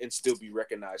world and still be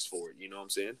recognized for it. You know what I'm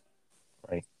saying?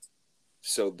 Right.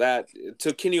 So that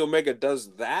until Kenny Omega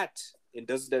does that and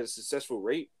does it at a successful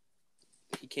rate,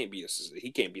 he can't be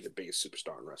the biggest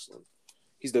superstar in wrestling.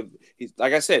 He's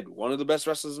like I said, one of the best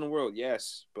wrestlers in the world.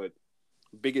 Yes, but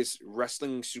biggest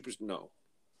wrestling super. No,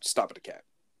 stop at the cap.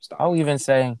 Stop. I'll even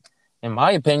say, in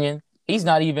my opinion, he's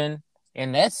not even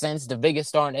in that sense the biggest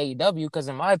star in AEW because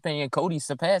in my opinion, Cody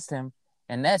surpassed him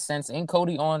in that sense. And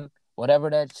Cody on whatever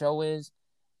that show is,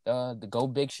 the Go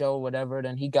Big Show, whatever.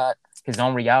 Then he got his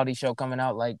own reality show coming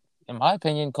out. Like in my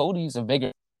opinion, Cody's a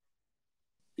bigger.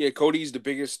 Yeah, Cody's the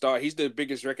biggest star. He's the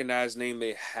biggest recognized name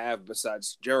they have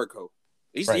besides Jericho.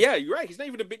 Right. Yeah, you're right. He's not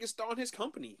even the biggest star in his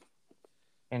company.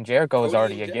 And Jericho is Cody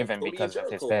already a and given Cody because and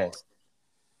of his Jericho are. past.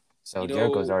 So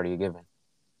Jericho's already a given.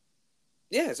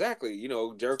 Yeah, exactly.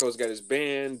 Jericho's got his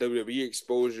band, WWE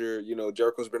exposure.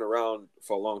 Jericho's been around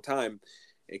for a long time.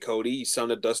 And Cody,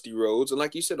 son of Dusty Rhodes. And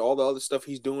like you said, all the other stuff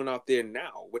he's doing out there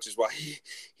now, which is why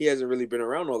he hasn't really been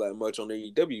around all that much on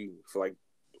AEW for like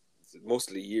most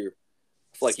of the year.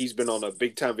 I feel like he's been on a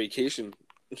big time vacation.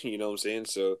 You know what I'm saying?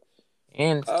 So,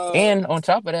 and on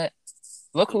top of that,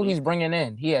 look who he's bringing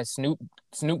in. He has Snoop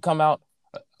come out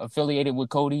affiliated with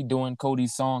Cody doing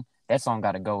Cody's song. That song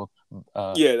got to go.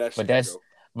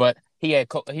 But he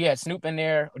had Snoop in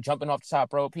there jumping off the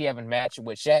top rope. He having a match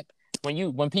with Shaq.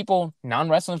 When people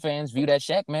non-wrestling fans view that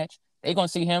Shaq match, they gonna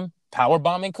see him power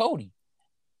bombing Cody.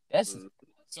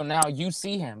 So now you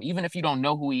see him, even if you don't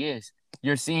know who he is,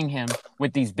 you're seeing him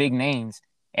with these big names,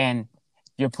 and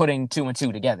you're putting 2 and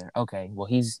 2 together. Okay, well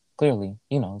he's clearly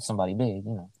somebody big,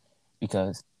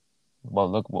 because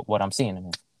look what I'm seeing him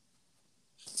in.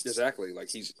 Exactly,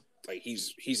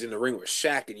 he's in the ring with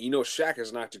Shaq, and Shaq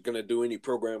is not gonna do any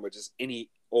program with just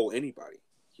anybody.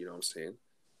 You know what I'm saying?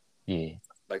 Yeah.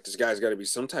 Like this guy's got to be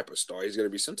some type of star. He's got to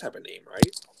be some type of name,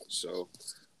 right? So,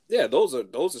 yeah, those are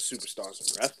superstars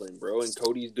in wrestling, bro. And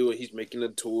he's making the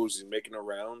tours, he's making the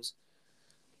rounds.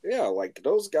 Yeah, like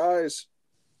those guys,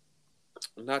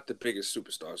 not the biggest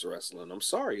superstars in wrestling. I'm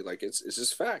sorry, like it's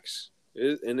just facts,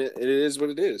 it is what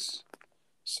it is.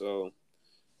 So,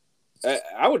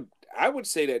 I would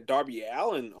say that Darby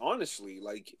Allin, honestly,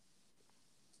 like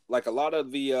a lot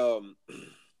of the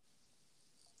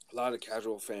a lot of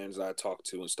casual fans I talk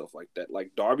to and stuff like that,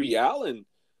 like Darby Allin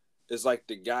is like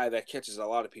the guy that catches a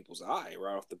lot of people's eye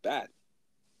right off the bat.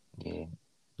 Yeah,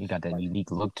 he got that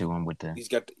unique look to him with the. He's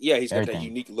got that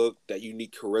unique look, that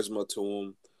unique charisma to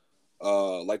him.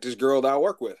 Like this girl that I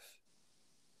work with.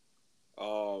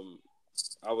 I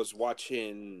was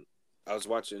watching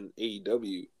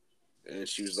AEW, and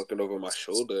she was looking over my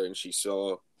shoulder, and she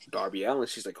saw Darby Allin.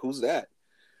 She's like, "Who's that?"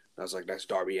 And I was like, "That's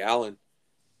Darby Allin."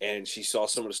 And she saw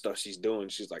some of the stuff she's doing.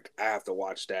 She's like, I have to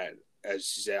watch that. As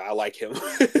she said, I like him.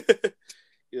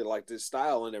 Like this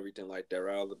style and everything like that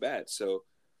right out of the bat. So,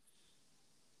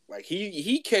 like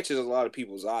he catches a lot of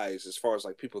people's eyes as far as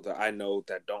like people that I know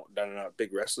that are not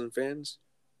big wrestling fans.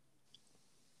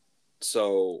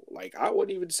 So, like I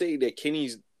wouldn't even say that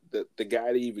Kenny's the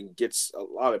guy that even gets a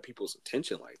lot of people's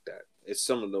attention like that. It's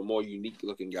some of the more unique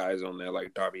looking guys on there,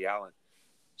 like Darby Allin.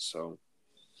 So.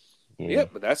 Yeah,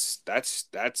 but that's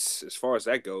as far as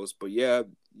that goes. But yeah,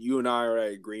 you and I are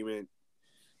in agreement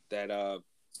that the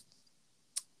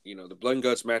Blood and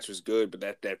Guts match was good, but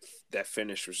that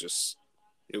finish was just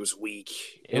it was weak.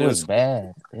 It was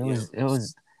bad. It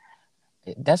was.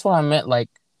 That's what I meant. Like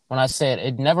when I said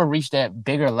it never reached that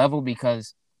bigger level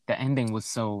because the ending was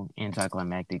so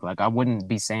anticlimactic. Like I wouldn't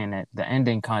be saying that the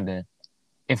ending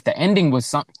if the ending was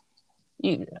something.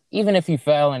 Even if he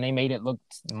fell and they made it look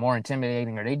more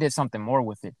intimidating or they did something more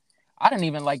with it, I didn't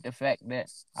even like the fact that,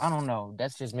 I don't know,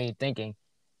 that's just me thinking.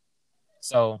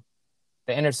 So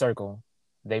the Inner Circle,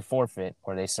 they forfeit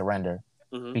or they surrender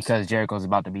because Jericho's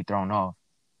about to be thrown off.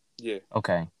 Yeah.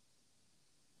 Okay.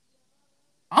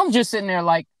 I'm just sitting there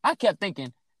like, I kept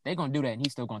thinking they're going to do that and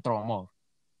he's still going to throw him off.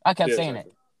 I kept saying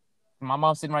it. My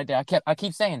mom's sitting right there. I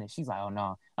keep saying it. She's like, oh,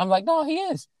 no. I'm like, no, he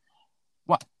is.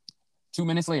 What? 2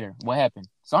 minutes later, what happened?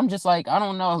 So I'm just like, I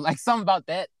don't know, like something about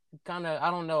that kind of, I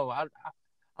don't know.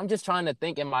 I'm just trying to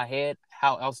think in my head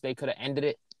how else they could have ended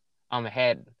it.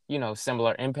 Had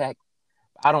similar impact.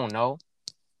 I don't know,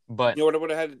 but you know what I would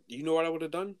have had. You know what I would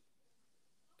have done,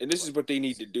 and this is what they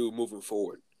need to do moving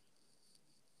forward.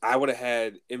 I would have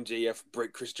had MJF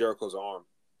break Chris Jericho's arm.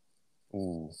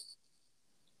 Ooh.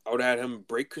 I would have had him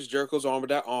break Chris Jericho's arm with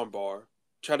that arm bar.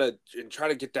 Try to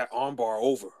get that arm bar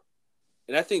over.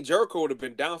 And I think Jericho would have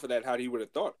been down for that. How he would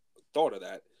have thought of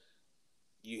that.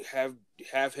 You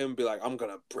have him be like, I'm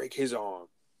gonna break his arm.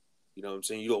 You know what I'm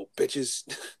saying? You little bitches.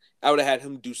 I would have had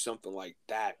him do something like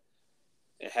that,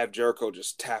 and have Jericho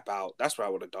just tap out. That's what I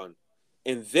would have done.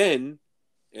 And then,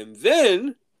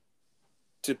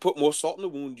 to put more salt in the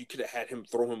wound, you could have had him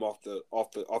throw him off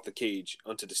the cage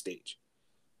onto the stage.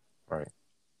 Right.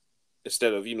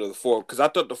 instead of the four. Because I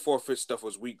thought the forfeit stuff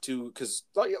was weak too. Because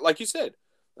like you said,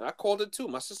 I called it too.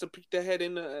 My sister peeked her head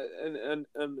in the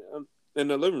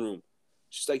living room.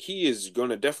 She's like, he is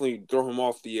gonna definitely throw him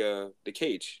off the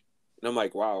cage, and I'm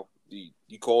like, wow,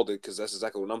 you called it because that's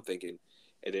exactly what I'm thinking.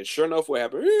 And then sure enough, what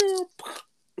happened?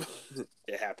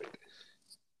 It happened.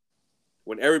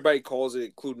 When everybody calls it,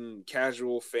 including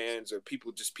casual fans or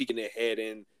people just peeking their head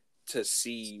in to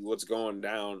see what's going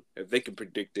down, if they can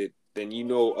predict it, then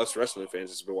us wrestling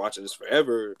fans that's been watching this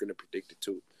forever are gonna predict it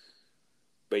too.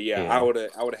 But yeah, Yeah. I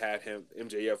would have had him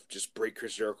MJF just break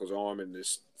Chris Jericho's arm and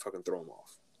just fucking throw him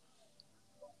off.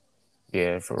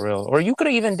 Yeah, for real. Or you could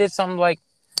have even did something like,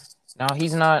 no,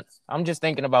 he's not. I'm just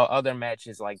thinking about other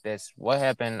matches like this. What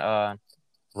happened?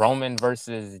 Roman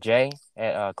versus Jay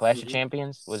at Clash of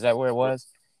Champions. Was that where it was?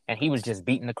 And he was just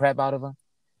beating the crap out of him.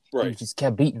 Right. He just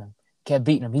kept beating him.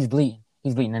 He's bleeding.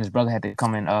 And his brother had to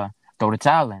come and throw the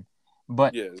towel in.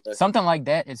 But something like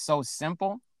that is so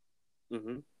simple,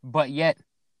 but yet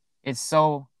it's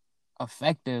so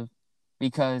effective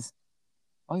because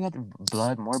you got the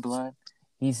blood, more blood.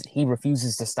 He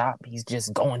refuses to stop. He's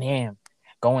just going ham.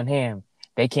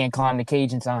 They can't climb the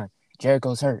cage in time.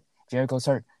 Jericho's hurt.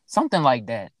 Something like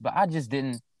that. But I just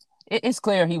didn't. It's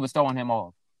clear he was throwing him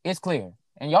off. It's clear.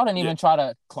 And y'all didn't even try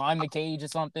to climb the cage or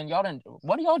something. Y'all didn't.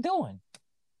 What are y'all doing?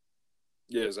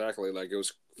 Yeah, exactly. Like, it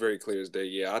was very clear as day.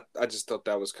 Yeah, I just thought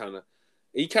that was kind of.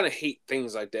 You kind of hate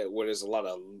things like that where there's a lot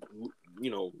of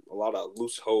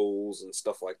loose holes and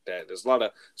stuff like that. There's a lot of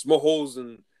small holes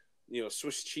in,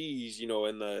 Swiss cheese,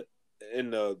 in the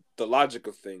logic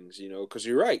of things, because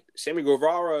you're right. Sammy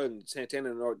Guevara and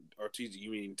Santana and Ortiz,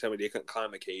 you mean tell me they couldn't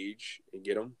climb a cage and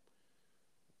get them?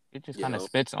 It just kind of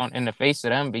spits in the face of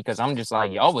them because I'm just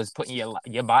like, y'all was putting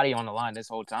your body on the line this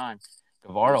whole time.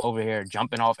 Guevara over here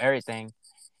jumping off everything,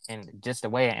 and just the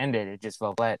way it ended, it just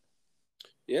fell flat.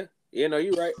 Yeah, no,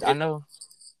 you're right. I know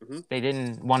they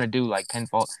didn't want to do like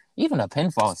pinfall, even a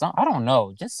pinfall. I don't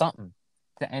know, just something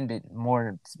to end it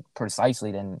more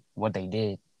precisely than what they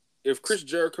did. If Chris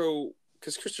Jericho's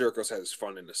had his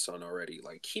fun in the sun already,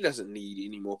 like he doesn't need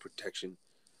any more protection.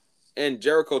 And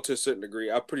Jericho, to a certain degree,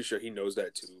 I'm pretty sure he knows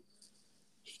that too.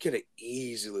 He could have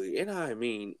easily, and I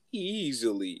mean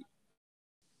easily,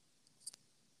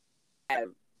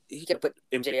 he could put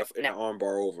MJF in an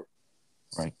armbar over.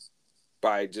 Right.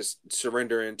 By just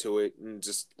surrendering to it and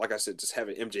just, like I said, just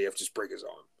having MJF just break his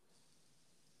arm.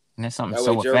 And that's something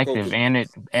so effective, and it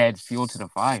adds fuel to the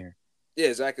fire. Yeah,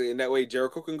 exactly. And that way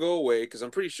Jericho can go away, because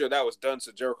I'm pretty sure that was done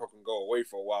so Jericho can go away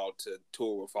for a while to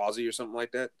tour with Fozzy or something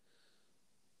like that.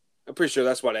 I'm pretty sure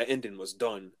that's why that ending was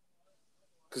done.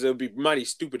 Because it would be mighty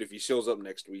stupid if he shows up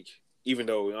next week, even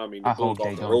though, I mean, I hope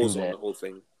they don't do that. The whole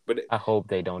thing. But I hope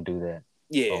they don't do that.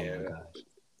 Yeah. Oh,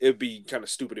 it'd be kind of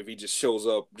stupid if he just shows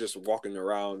up, just walking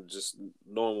around, just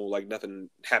normal, like nothing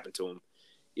happened to him.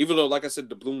 Even though, like I said,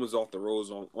 the bloom was off the rose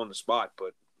on the spot,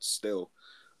 but still.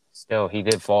 Still, he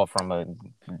did fall from a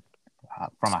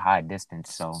high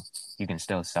distance, so you can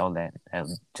still sell that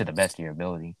to the best of your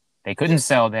ability. They couldn't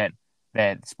sell that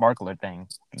sparkler thing.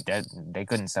 They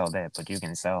couldn't sell that, but you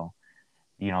can sell.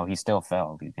 He still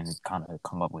fell. You can kind of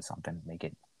come up with something, make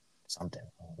it something.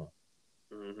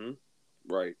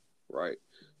 Right.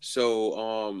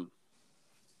 So,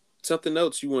 something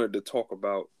else you wanted to talk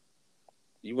about.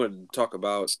 You wanted to talk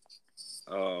about,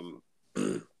 who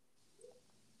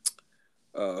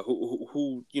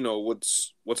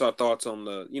what's our thoughts on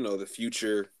the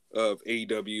future of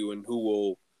AEW and who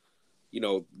will,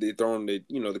 dethrone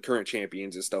the current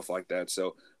champions and stuff like that.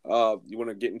 So, you want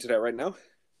to get into that right now?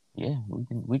 Yeah, we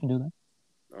can do that.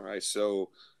 All right.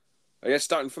 So, I guess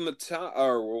starting from the top,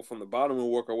 or from the bottom, we'll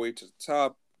work our way to the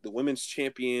top. The women's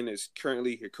champion is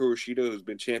currently Hikaru Shida, who's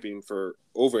been champion for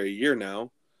over a year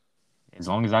now. As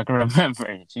long as I can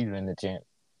remember, she's been the champ.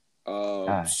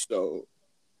 So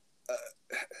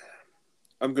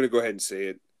I'm gonna go ahead and say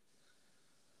it.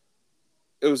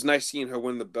 It was nice seeing her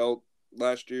win the belt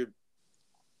last year,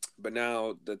 but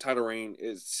now the title reign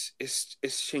is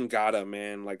Shingata,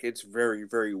 man. Like, it's very,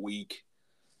 very weak.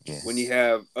 Yes. When you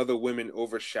have other women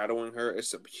overshadowing her,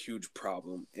 it's a huge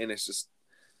problem, and it's just.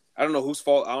 I don't know whose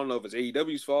fault. I don't know if it's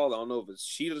AEW's fault. I don't know if it's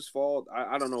Shida's fault.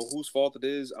 I don't know whose fault it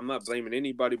is. I'm not blaming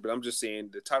anybody, but I'm just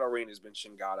saying the title reign has been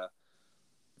Shingata.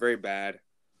 Very bad.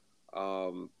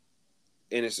 And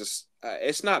it's just,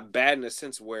 it's not bad in the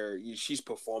sense where she's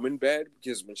performing bad,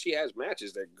 because when she has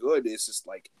matches, they're good. It's just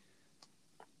like,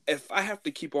 if I have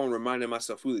to keep on reminding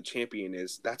myself who the champion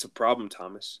is, that's a problem,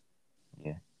 Thomas.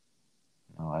 Yeah.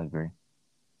 No, I agree.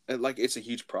 And, like, it's a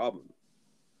huge problem.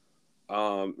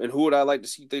 And who would I like to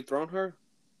see dethrone her?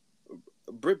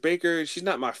 Britt Baker. She's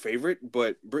not my favorite,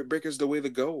 but Britt Baker's the way to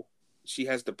go. She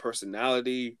has the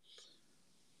personality.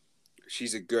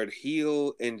 She's a good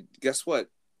heel, and guess what?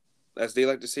 As they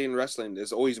like to say in wrestling,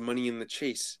 there's always money in the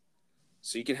chase.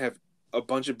 So you can have a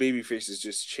bunch of baby faces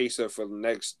just chase her for the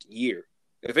next year.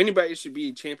 If anybody should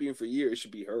be champion for a year, it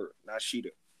should be her, not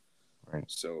Sheeta. Right.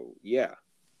 So yeah.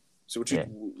 So what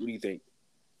do you think?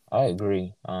 I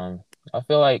agree. I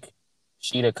feel like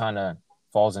Sheeta kind of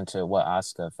falls into what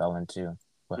Asuka fell into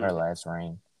with her last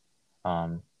reign.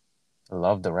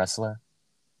 Love the wrestler.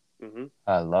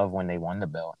 Love when they won the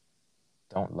belt.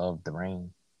 Don't love the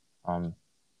reign. And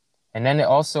then it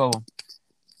also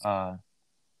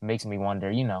makes me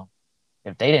wonder,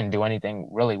 if they didn't do anything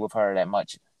really with her that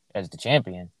much as the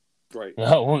champion, right?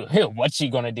 What's she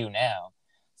gonna do now?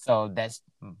 So that's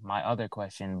my other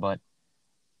question. But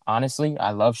honestly,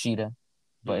 I love Sheeta,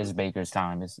 but it's Baker's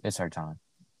time. It's her time.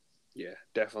 Yeah,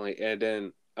 definitely. And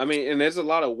then and there's a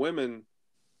lot of women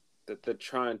that they're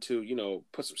trying to,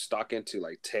 put some stock into,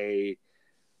 like Tay,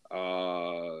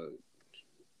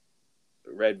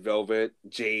 Red Velvet,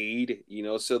 Jade,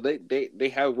 so they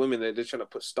have women that they're trying to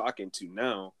put stock into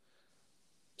now,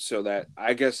 so that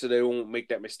I guess so they won't make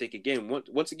that mistake again.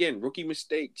 Once again, rookie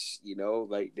mistakes,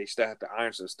 like they still have to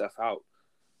iron some stuff out.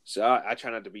 So I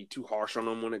try not to be too harsh on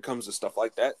them when it comes to stuff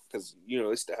like that, because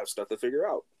they still have stuff to figure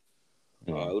out.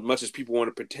 As much as people want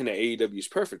to pretend that AEW is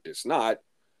perfect, it's not.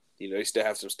 They still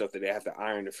have some stuff that they have to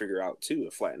iron to figure out too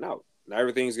and flatten out. Not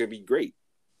everything's gonna be great.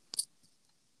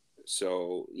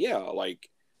 So yeah, like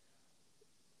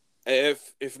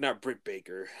if not Britt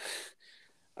Baker,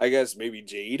 I guess maybe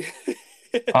Jade.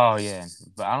 Oh yeah,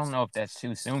 but I don't know if that's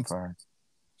too soon for her.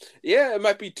 Yeah, it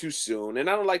might be too soon, and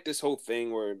I don't like this whole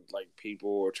thing where like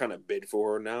people are trying to bid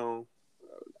for her now.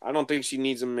 I don't think she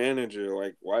needs a manager.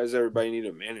 Like, why does everybody need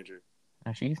a manager?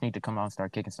 She just need to come out and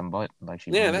start kicking some butt, like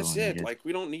she's that's doing. it. Just... Like,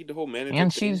 we don't need the whole manager.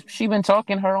 And she's been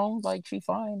talking her own, like she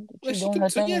fine. Like, she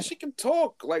can she can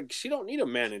talk. Like, she don't need a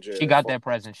manager. She got that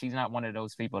presence. She's not one of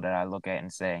those people that I look at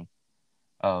and say,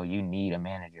 "Oh, you need a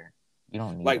manager." You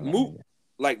don't need a manager.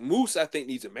 Like Moose, I think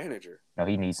needs a manager. No,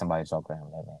 he needs somebody to talk to him.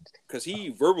 Because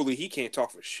verbally he can't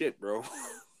talk for shit, bro.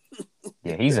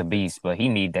 Yeah, he's a beast, but he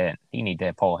need that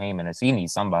Paul Heyman, or he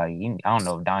needs somebody. I don't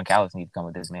know if Don Callis needs to come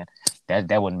with this, man.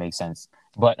 That wouldn't make sense.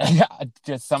 But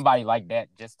just somebody like that,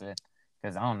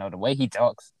 because I don't know, the way he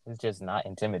talks is just not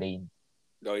intimidating.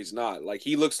 No, he's not. Like,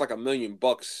 he looks like $1 million,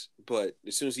 but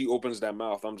as soon as he opens that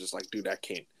mouth, I'm just like, dude, I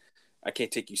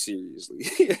can't take you seriously.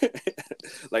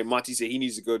 Like Monty said, he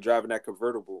needs to go drive in that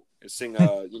convertible and sing,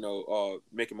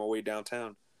 Making My Way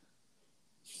Downtown.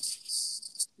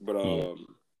 But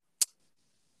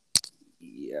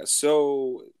yeah.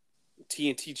 So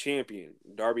TNT champion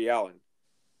Darby Allin,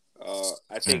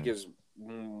 I think is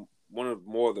one of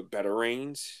more of the better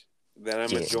reigns that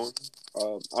I'm enjoying.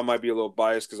 I might be a little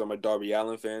biased because I'm a Darby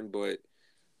Allin fan, but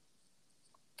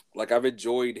like, I've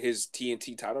enjoyed his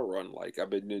TNT title run. Like, I've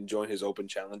been enjoying his open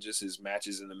challenges, his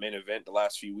matches in the main event. The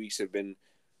last few weeks have been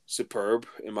superb,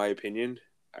 in my opinion.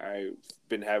 I've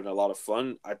been having a lot of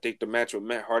fun. I think the match with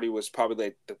Matt Hardy was probably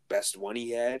like the best one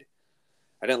he had.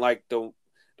 I didn't like the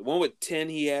one with 10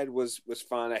 he had was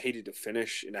fine. I hated the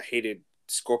finish, and I hated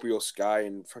Scorpio Sky,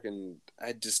 and fucking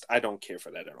I don't care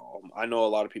for that at all. I know a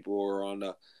lot of people are on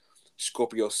the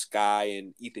Scorpio Sky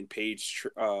and Ethan Page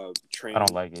train. I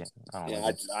don't like it.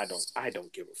 I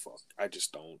don't give a fuck. I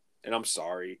just don't, and I'm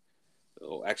sorry.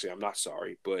 Oh, actually, I'm not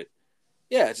sorry, but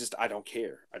yeah, it's just I don't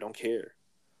care.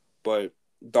 But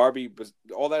Darby, but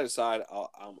all that aside,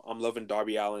 I'm loving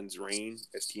Darby Allin's reign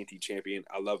as TNT champion.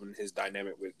 I love his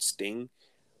dynamic with Sting.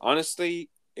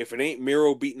 Honestly, if it ain't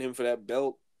Miro beating him for that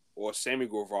belt, or Sammy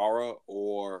Guevara,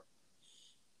 or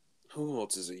who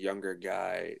else is a younger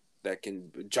guy that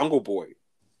can Jungle Boy.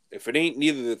 If it ain't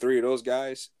neither of the three of those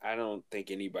guys, I don't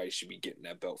think anybody should be getting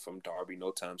that belt from Darby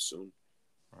no time soon.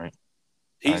 Right.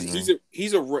 His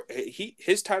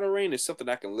title reign is something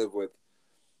I can live with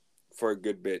for a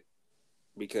good bit,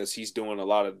 because he's doing a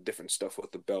lot of different stuff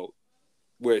with the belt.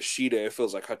 Whereas Sheeta, it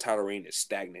feels like her title reign is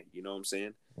stagnant. You know what I'm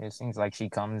saying? It seems like she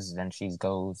comes, then she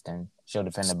goes, then she'll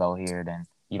defend the belt here, then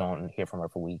you don't hear from her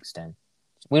for weeks. Then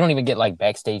we don't even get like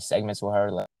backstage segments with her.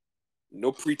 Like,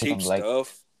 no pre-tape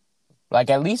stuff. Like,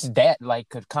 at least that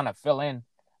could kind of fill in.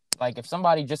 Like, if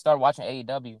somebody just started watching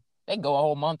AEW, they go a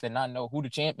whole month and not know who the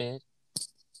champ is.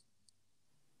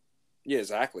 Yeah,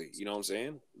 exactly. You know what I'm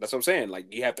saying? That's what I'm saying.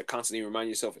 Like, you have to constantly remind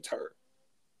yourself it's her.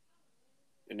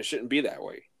 And it shouldn't be that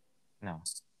way. No.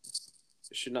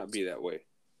 It should not be that way.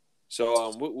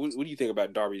 So, what do you think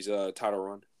about Darby's title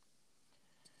run?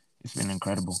 It's been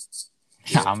incredible.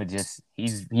 Yeah.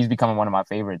 He's becoming one of my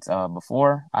favorites.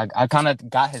 Before, I kind of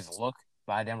got his look,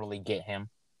 but I didn't really get him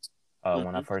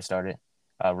when I first started.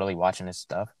 really watching his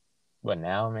stuff. But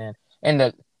now, man,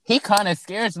 he kind of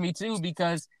scares me too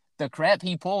because the crap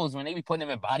he pulls when they be putting him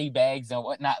in body bags and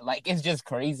whatnot, like it's just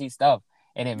crazy stuff,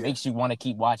 and it makes you want to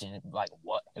keep watching it. Like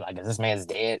what? Like is this man's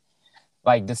dead?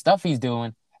 Like the stuff he's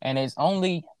doing, and it's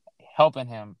only helping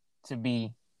him to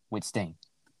be with Sting.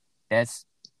 That's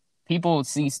people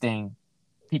see Sting.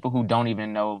 People who don't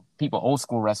even know, people old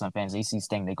school wrestling fans, they see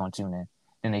Sting, they gonna tune in.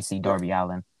 Then they see Darby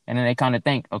Allin, and then they kind of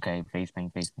think, okay, face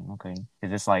paint. Okay, is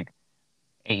this like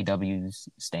AEW's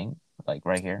Sting, like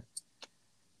right here?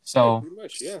 So pretty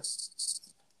much, yeah.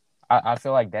 I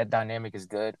feel like that dynamic is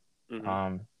good.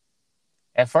 Mm-hmm.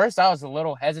 At first, I was a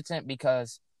little hesitant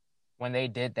because when they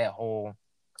did that whole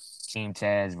Team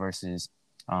Taz versus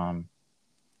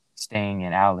Sting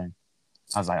and Allin,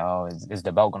 I was like, oh, is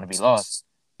the belt going to be lost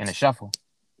in the shuffle?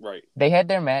 Right. They had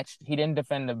their match. He didn't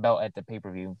defend the belt at the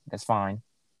pay-per-view. That's fine.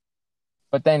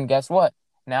 But then guess what?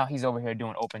 Now he's over here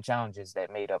doing open challenges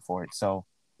that made up for it. So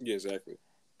yeah, exactly.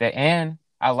 And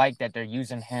I like that they're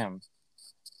using him.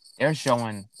 They're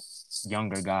showing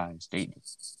younger guys. The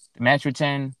match with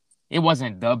 10, it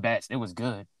wasn't the best. It was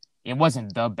good. It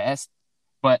wasn't the best,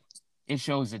 but it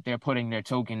shows that they're putting their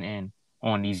token in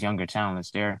on these younger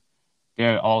talents. They're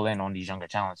all in on these younger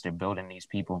talents. They're building these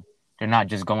people. They're not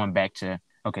just going back to,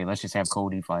 okay, let's just have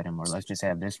Cody fight him, or let's just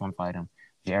have this one fight him,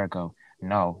 Jericho.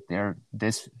 No, they're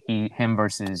him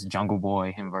versus Jungle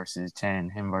Boy, him versus 10,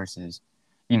 him versus,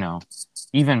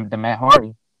 even the Matt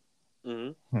Hardy.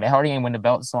 Mm-hmm. Matt Hardy ain't win the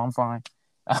belt, so I'm fine.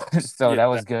 So that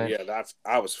was good. Yeah,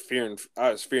 I was fearing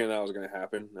that was going to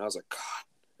happen. I was like, God,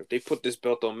 if they put this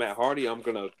belt on Matt Hardy, I'm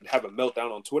gonna have a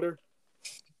meltdown on Twitter.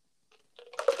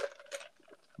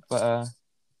 But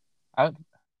the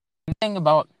thing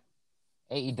about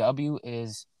AEW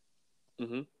is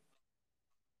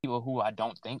people who I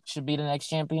don't think should be the next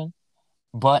champion,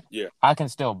 but I can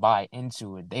still buy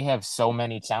into it. They have so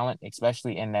many talent,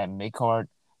 especially in that mid card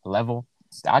level.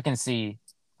 I can see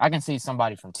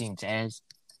somebody from Team Taz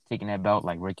taking that belt,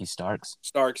 like Ricky Starks.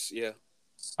 Yeah.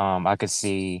 I could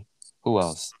see who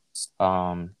else.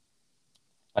 Like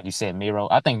you said, Miro.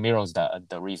 I think Miro's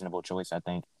the reasonable choice. I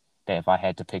think that if I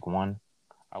had to pick one,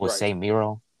 I would say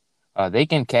Miro. They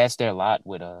can cast their lot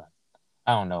with I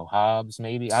don't know, Hobbs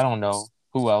maybe. I don't know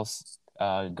who else.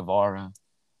 Guevara,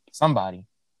 somebody.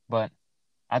 But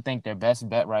I think their best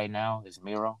bet right now is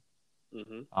Miro.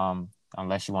 Mm-hmm.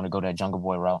 Unless you want to go that Jungle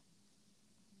Boy route.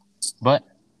 But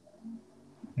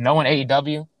knowing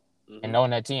AEW and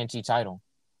knowing that TNT title,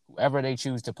 whoever they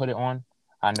choose to put it on,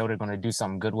 I know they're going to do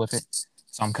something good with it.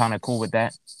 So I'm kind of cool with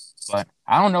that. But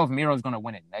I don't know if Miro's going to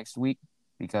win it next week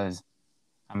because,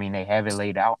 they have it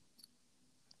laid out.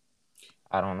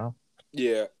 I don't know.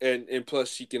 Yeah, and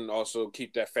plus you can also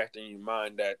keep that fact in your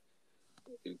mind that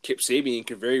Kip Sabian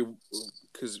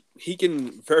he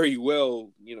can very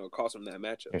well, cost him that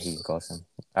matchup. Yeah, he can cost him.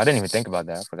 I didn't even think about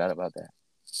that. I forgot about that.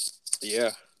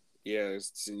 Yeah.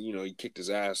 He kicked his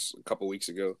ass a couple weeks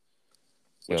ago,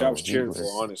 which I was cheering for,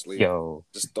 honestly.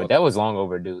 But that was long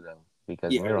overdue though,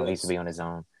 because Miro needs to be on his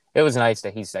own. It was nice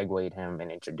that he segued him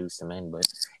and introduced him in, but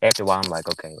after a while, I'm like,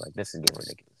 okay, like this is getting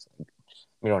ridiculous. Like,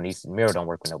 Miro don't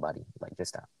work with nobody. Like, just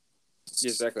stop.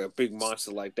 Exactly, a big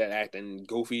monster like that acting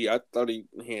goofy. I thought it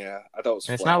was.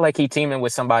 And it's not like he teaming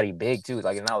with somebody big too.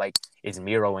 Like it's not like it's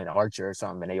Miro and Archer or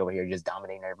something, and they over here just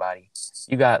dominating everybody.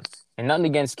 You got and nothing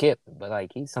against Kip, but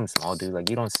like he's some small dude. Like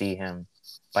you don't see him.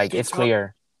 Like it's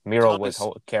clear Miro was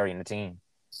carrying the team.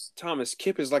 Thomas,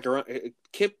 Kip is like around.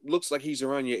 Kip looks like he's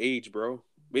around your age, bro.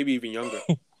 Maybe even younger.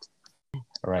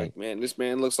 Right, like, man. This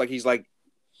man looks like he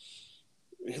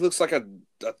looks like a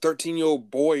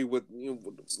 13-year-old boy with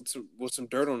with some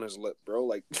dirt on his lip, bro.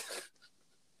 Like,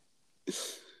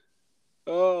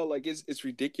 oh, like it's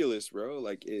ridiculous, bro.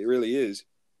 Like it really is.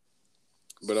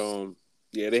 But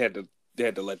they had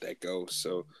to let that go.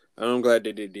 So I'm glad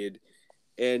that they did.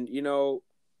 And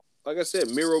like I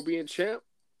said, Miro being champ,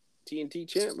 TNT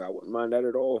champ, I wouldn't mind that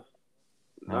at all.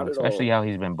 Not at all. Especially how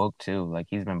he's been booked too. Like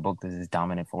he's been booked as this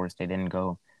dominant force. They didn't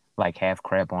go like half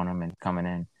crap on him and coming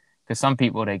in. Because some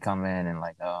people, they come in and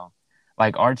like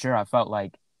Archer, I felt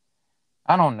like,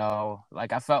 I don't know.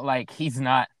 Like, I felt like he's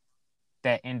not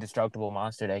that indestructible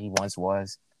monster that he once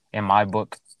was in my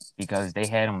book because they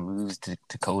had him lose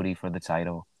to Cody for the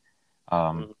title.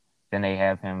 Then they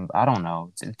have him, I don't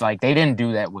know. It's like they didn't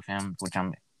do that with him, which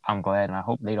I'm glad. And I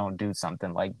hope they don't do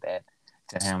something like that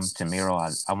to him, to Miro.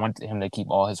 I want him to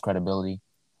keep all his credibility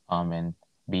and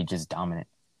be just dominant.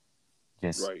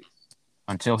 Just right.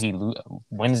 Until he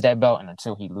wins that belt and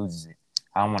until he loses it.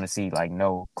 I don't want to see like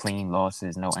no clean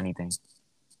losses, no anything.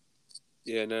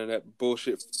 Yeah, none of that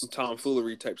bullshit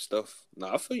tomfoolery type stuff. No,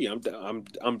 I feel you.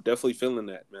 I'm definitely feeling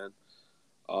that, man.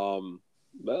 Well,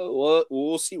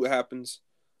 we'll see what happens.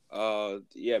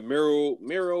 Yeah,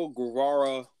 Miro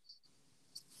Guevara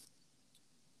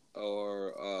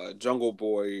or Jungle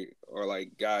Boy or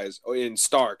like guys, or in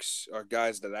Starks are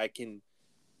guys that I can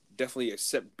definitely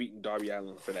accept beating Darby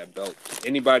Allin for that belt.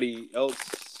 Anybody else?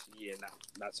 Yeah,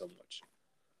 not so much.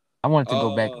 I wanted to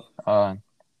go back Uh,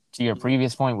 to your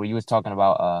previous point where you was talking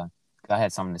about 'cause I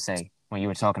had something to say when you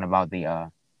were talking about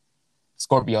the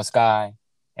Scorpio Sky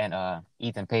and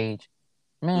Ethan Page.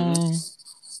 Man,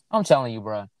 mm-hmm. I'm telling you,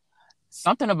 bro,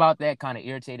 something about that kind of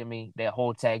irritated me, that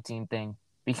whole tag team thing,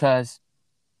 because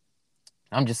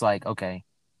I'm just like, okay,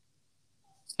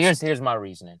 here's my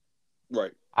reasoning.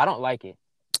 Right. I don't like it.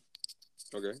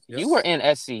 Okay. You Yes. were in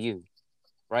SCU,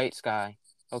 right, Sky?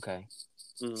 Okay.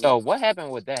 Mm-hmm. So what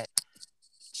happened with that?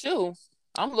 Two,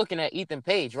 I'm looking at Ethan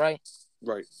Page, right?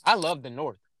 Right. I love the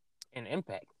North and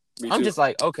Impact. Me I'm too. just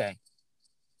like, okay,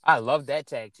 I love that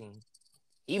tag team.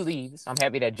 He leaves. I'm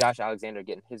happy that Josh Alexander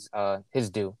getting his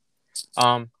due.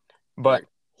 But Right.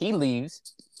 he leaves.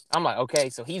 I'm like, okay,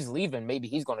 so he's leaving. Maybe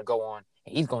he's gonna go on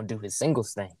and he's gonna do his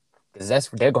singles thing because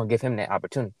they're gonna give him that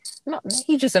opportunity. No,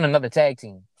 he's just in another tag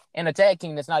team and a tag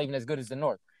team that's not even as good as the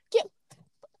North. Get,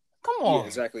 come Yeah, on.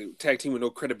 exactly. Tag team with no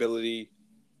credibility,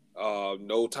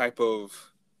 no type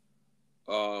of,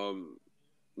 um,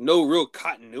 no real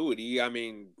continuity. I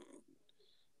mean,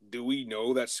 do we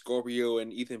know that Scorpio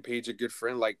and Ethan Page are good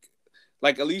friends? Like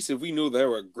at least if we knew they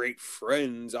were great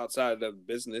friends outside of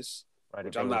business, Right, if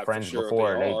which they I'm were not for friends sure if they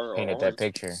before, they are painted or that aren't.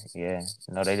 picture. Yeah,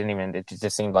 no, they didn't even. It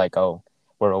just seemed like, oh,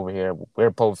 we're over here. We're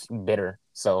both bitter.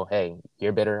 So hey,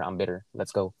 you're bitter. I'm bitter.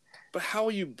 Let's go. But how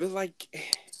are you? But I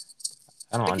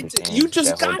don't you understand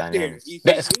just that whole got there, dynamic. Ethan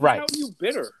That's Page. How right. are you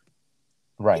bitter?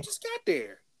 You Right. just got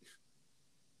there.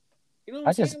 You know what I'm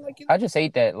I just saying? I just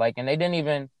hate that. Like, and they didn't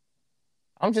even.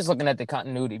 I'm just looking at the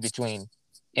continuity between mm-hmm.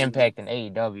 Impact and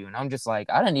AEW, and I'm just like,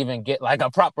 I didn't even get like a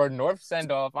proper North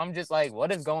send off. I'm just like,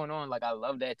 what is going on? Like, I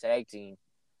love that tag team,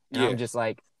 and Yeah. I'm just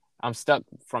like, I'm stuck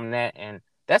from that, and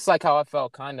that's like how I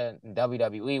felt kind of in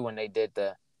WWE when they did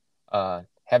the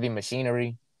Heavy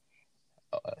Machinery.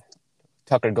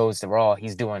 Tucker goes to Raw.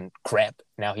 He's doing crap.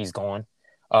 Now he's gone.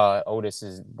 Otis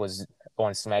was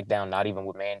on SmackDown, not even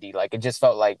with Mandy. Like, it just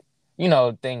felt like,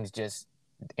 things just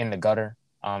in the gutter.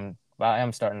 But I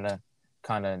am starting to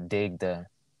kind of dig the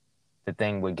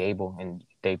thing with Gable, and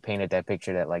they painted that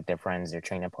picture that like they're friends, they're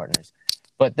training partners.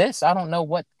 But this, I don't know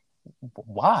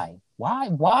why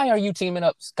are you teaming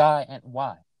up Sky and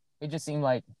why? It just seemed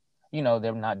like,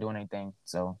 they're not doing anything.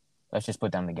 So let's just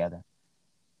put them together.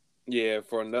 Yeah,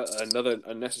 for another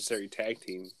unnecessary tag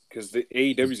team because the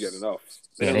AEW's got enough.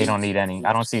 They Yeah, don't they need. don't need any.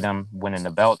 I don't see them winning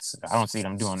the belts. I don't see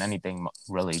them doing anything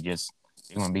really. Just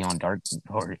they're gonna be on Dark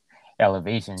or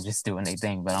Elevation, just doing their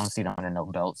thing. But I don't see them winning no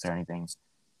belts or anything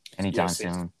Yeah, anytime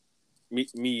same. soon. Me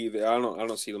either. I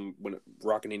don't see them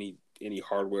rocking any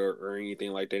hardware or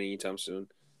anything like that anytime soon.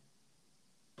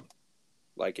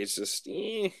 Like it's just, I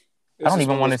it's don't just one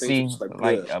even of want those to things. see Which is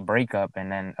like, like bleh. a breakup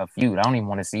and then a feud. I don't even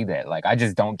want to see that. Like, I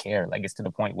just don't care. Like, it's to the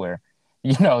point where,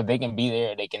 they can be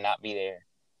there, they cannot be there,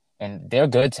 and they're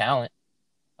good talent.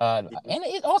 And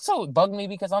it also bugged me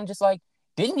because I'm just like,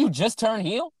 didn't you just turn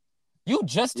heel? You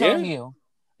just turned Yeah, heel.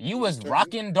 You you was just turned.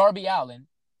 rocking Darby Allin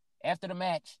after the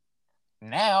match.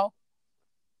 Now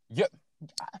you,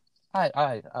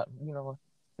 you know what?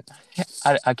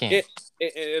 I can't. Yeah,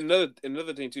 and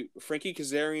another thing too. Frankie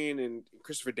Kazarian and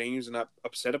Christopher Daniels are not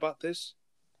upset about this.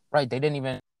 Right? They didn't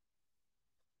even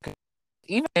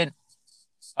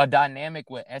a dynamic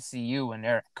with SCU and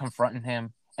they're confronting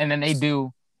him, and then they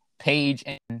do Page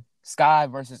and Sky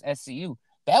versus SCU.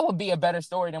 That would be a better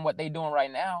story than what they're doing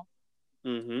right now.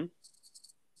 Mm-hmm.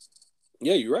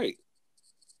 Yeah, you're right.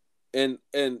 And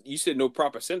you said no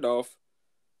proper send off.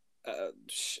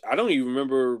 I don't even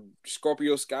remember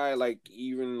Scorpio Sky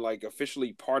even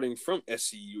officially parting from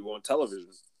SCU on television.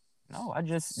 No,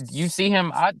 you see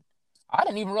him. I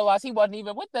didn't even realize he wasn't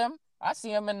even with them. I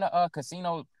see him in the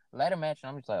casino ladder match, and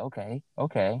I'm just like, okay.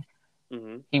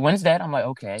 Mm-hmm. He wins that. I'm like,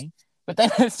 okay, but then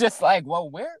it's just like, well,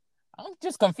 where? I'm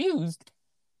just confused.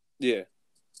 Yeah,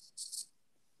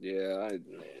 yeah.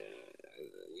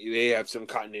 They have some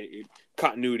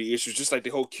continuity issues, just like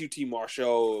the whole QT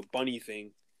Marshall Bunny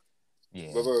thing. Yeah.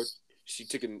 Remember,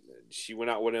 she went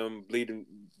out with him,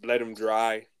 bled him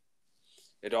dry,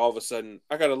 and all of a sudden,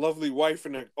 I got a lovely wife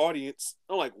in the audience.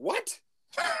 I'm like, what?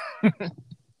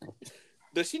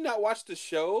 Does she not watch the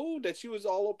show that she was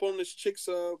all up on this chick's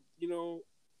all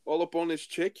up on this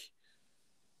chick?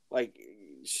 Like,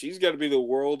 she's got to be the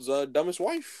world's dumbest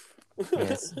wife.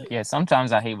 Yes. Yeah.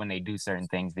 Sometimes I hate when they do certain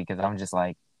things because I'm just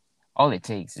like, all it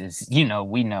takes is,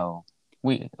 we know.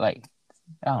 We like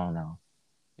I don't know.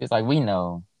 It's like we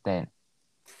know that.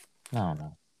 I don't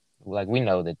know. Like we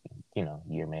know that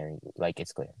you're married. Like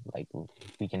it's clear. Like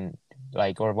we can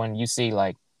or when you see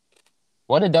like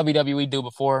what did WWE do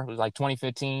before? It was like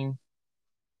 2015.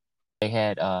 They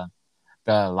had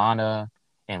the Lana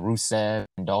and Rusev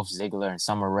and Dolph Ziggler and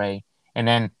Summer Rae, and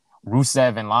then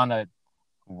Rusev and Lana.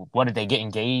 What did they get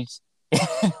engaged?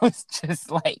 It was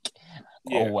just like,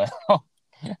 oh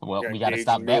Yeah, well, got we got to engaged in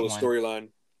stop the middle that of the one. storyline.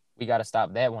 We got to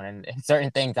stop that one. And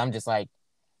certain things, I'm just like,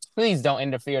 please don't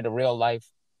interfere the real life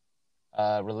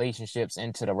relationships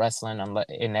into the wrestling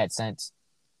in that sense.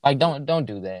 Like don't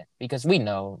do that because we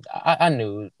know I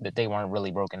knew that they weren't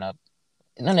really broken up.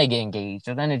 And then they get engaged,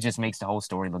 and then it just makes the whole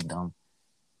story look dumb.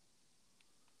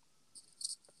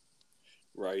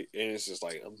 Right, and it's just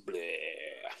like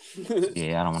bleh.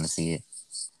 Yeah, I don't want to see it.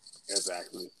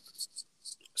 Exactly.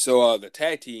 So the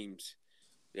tag teams,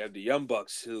 you have the Young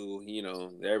Bucks, who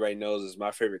everybody knows is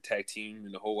my favorite tag team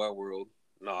in the whole wide world.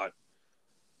 Not,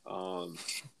 um,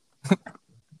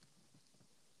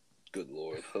 good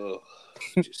lord,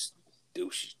 just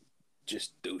douchey,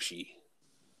 just douchey,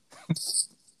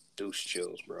 douche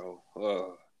chills, bro.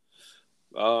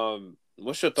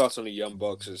 What's your thoughts on the Young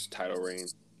Bucks' title reign?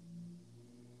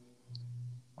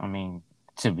 I mean,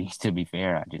 to be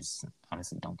fair, I just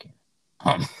honestly don't care.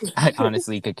 I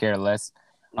honestly could care less.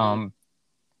 Mm-hmm. Um,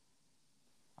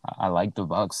 I like the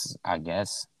Bucks. I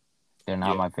guess they're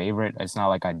not Yeah, my favorite. It's not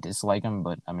like I dislike them,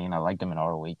 but I mean, I like them in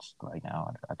ROH right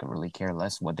now. I could really care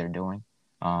less what they're doing.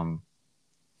 Um,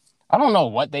 I don't know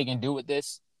what they can do with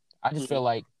this. I just mm-hmm. feel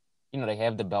like, they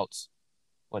have the belts.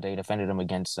 What they defended them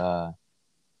against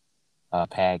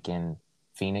Pac and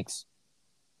Phoenix.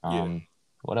 Yeah,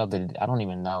 What else I don't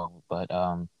even know, but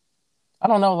I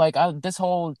don't know. Like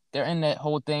they're in that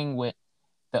whole thing with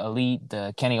the Elite,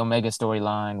 the Kenny Omega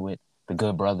storyline with the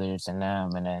Good Brothers and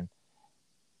them, and then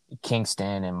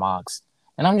Kingston and Mox.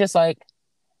 And I'm just like,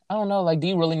 I don't know. Like, do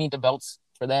you really need the belts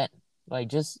for that? Like,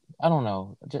 just I don't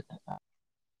know.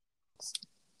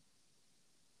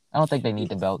 I don't think they need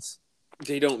the belts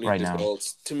they don't need right the now.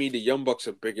 belts. To me, the Young Bucks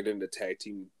are bigger than the tag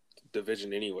team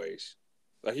division, anyways.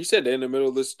 Like you said, they're in the middle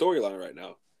of this storyline right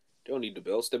now. They don't need the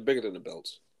belts. They're bigger than the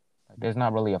belts. There's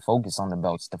not really a focus on the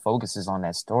belts. The focus is on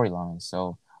that storyline.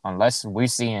 So unless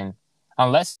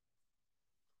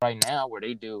right now where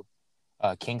they do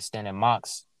Kingston and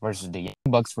Mox versus the Young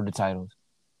Bucks for the titles,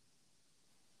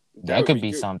 That that would could be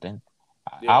be good. something.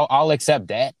 Yeah. I'll accept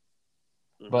that.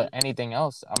 Mm-hmm. But anything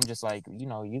else, I'm just like,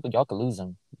 y'all could lose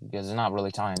them because it's not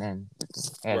really tying in. It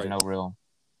has Right. no real.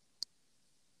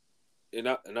 And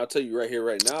I'll tell you right here,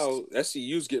 right now,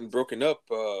 SCU's getting broken up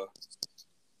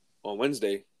on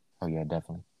Wednesday, Oh yeah,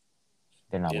 definitely.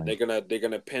 They're not and winning. they're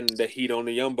gonna pin the heat on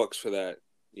the Young Bucks for that.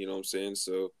 You know what I'm saying?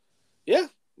 So, yeah,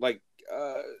 like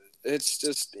it's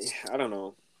just I don't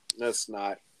know. That's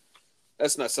not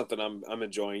something I'm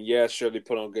enjoying. Yeah, sure they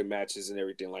put on good matches and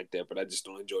everything like that, but I just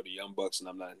don't enjoy the Young Bucks, and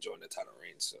I'm not enjoying the title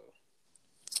reign. So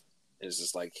it's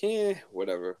just like,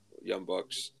 whatever. Young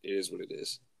Bucks, it is what it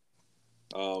is.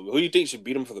 Who do you think should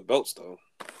beat them for the belts, though?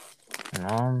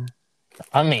 Um,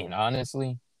 I mean,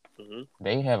 honestly, Mm-hmm.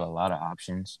 they have a lot of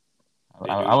options. They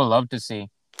I do. would love to see.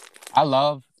 I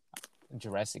love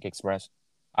Jurassic Express.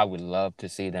 I would love to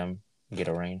see them get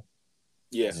a reign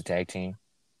Yeah. as a tag team.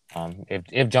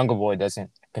 If Jungle Boy doesn't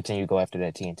continue to go after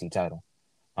that TNT title,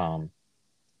 um,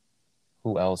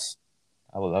 who else?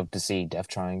 I would love to see Death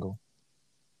Triangle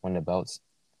win the belts.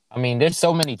 I mean, there's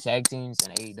so many tag teams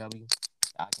in AEW.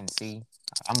 I can see.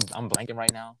 I'm blanking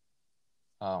right now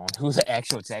on who the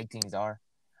actual tag teams are.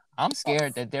 I'm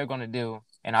scared that they're gonna do,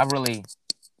 and I really,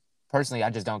 personally, I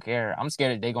just don't care. I'm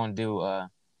scared that they're gonna do.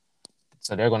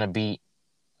 So they're gonna beat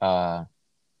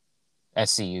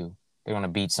SCU. They're gonna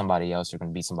beat somebody else. They're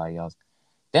gonna beat somebody else.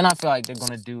 Then I feel like they're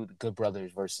gonna do the Good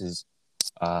Brothers versus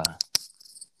uh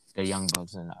the Young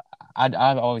Bucks, and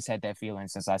I've always had that feeling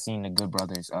since I seen the Good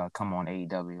Brothers come on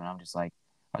AEW, and I'm just like,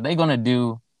 are they gonna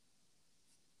do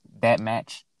that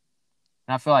match?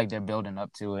 And I feel like they're building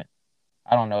up to it.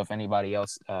 I don't know if anybody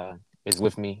else is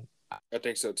with me. I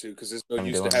think so too, because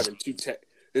I'm doing it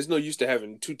there's no use to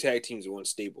having two tag teams in one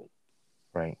stable.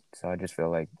 right, so I just feel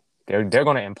like they're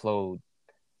gonna implode. Yeah,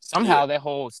 Somehow that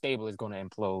whole stable is gonna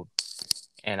implode,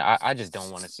 and I just don't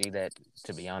want to see that.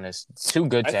 To be honest, two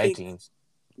good I tag think. teams.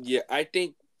 Yeah, I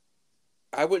think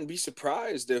I wouldn't be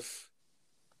surprised if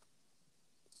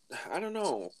I don't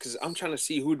know, because I'm trying to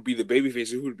see who would be the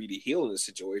babyface and who would be the heel in this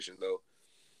situation, though.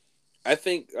 I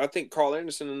think Carl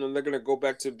Anderson and them, they're gonna go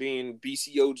back to being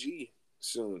BCOG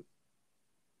soon,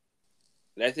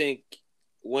 and I think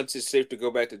once it's safe to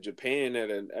go back to Japan at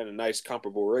a nice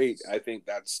comparable rate, I think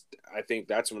that's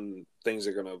when things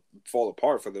are gonna fall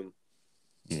apart for them.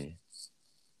 Yeah.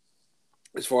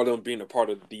 As far as them being a part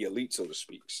of the elite, so to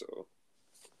speak. So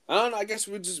I don't know. I guess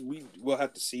we'll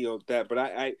have to see on that. But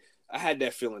I had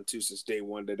that feeling too since day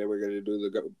one that they were going to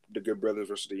do the Good Brothers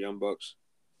versus the Young Bucks.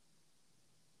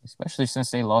 Especially since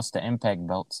they lost the Impact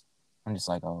belts. I'm just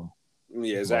like, oh.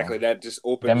 Yeah, exactly. Well, that just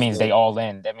opened. That means they all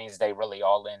in. That means they really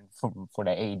all in for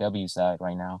the AEW side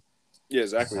right now. Yeah,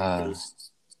 exactly.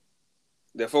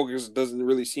 Their focus doesn't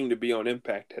really seem to be on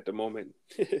Impact at the moment.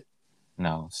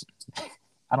 No.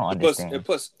 I don't understand.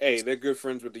 Plus, hey, they're good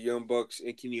friends with the Young Bucks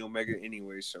and Kenny Omega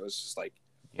anyway, so it's just like,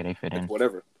 yeah, they fit in.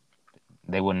 Whatever.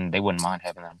 They wouldn't mind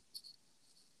having them.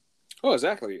 Oh,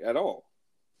 exactly, at all.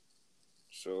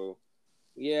 So,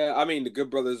 yeah, I mean, the Good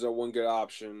Brothers are one good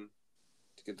option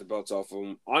to get the belts off of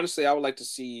them. Honestly, I would like to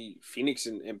see Phoenix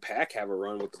and Pac have a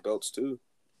run with the belts too.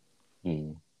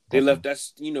 Yeah, they left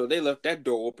that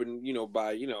door open,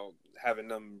 by having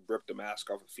them rip the mask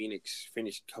off of Phoenix.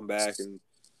 Phoenix come back and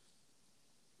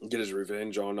get his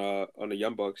revenge on the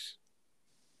Young Bucks.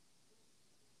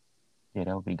 Yeah,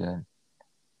 that would be good.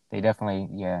 They definitely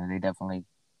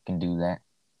can do that.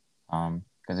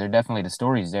 Because they're definitely, the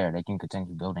story's there. They can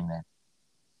continue building that.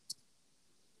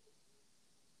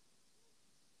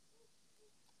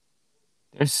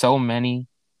 There's so many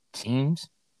teams.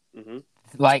 Mm-hmm.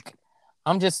 Like,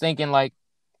 I'm just thinking, like,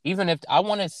 even if I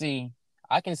want to see,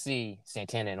 I can see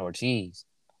Santana and Ortiz.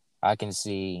 I can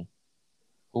see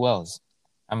who else?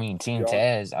 I mean, Team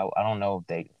Taz. I don't know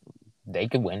if they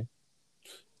could win.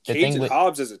 Cage and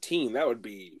Hobbs as a team, that would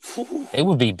be. They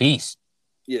would be beasts.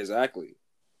 Yeah, exactly.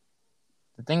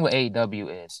 The thing with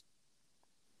AEW is,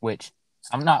 which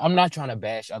I'm not trying to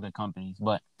bash other companies,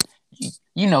 but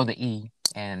you know the E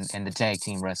and the tag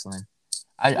team wrestling.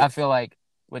 I feel like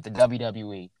with the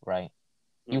WWE, right?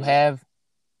 Mm-hmm. You have,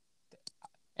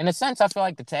 in a sense, I feel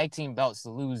like the tag team belts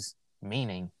lose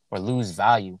meaning or lose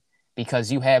value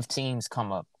because you have teams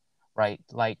come up, right?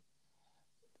 Like,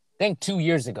 think 2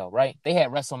 years ago, right? They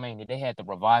had WrestleMania. They had the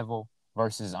Revival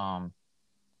versus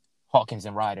Hawkins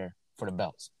and Ryder for the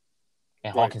belts.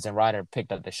 And right. Hawkins and Ryder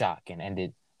picked up the shock and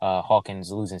ended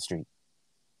Hawkins' losing streak.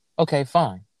 Okay,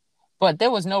 fine. But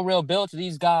there was no real build to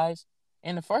these guys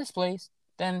in the first place.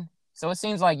 So it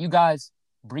seems like you guys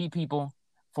breed people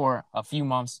for a few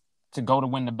months to go to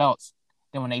win the belts.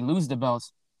 Then when they lose the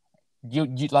belts, you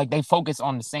like they focus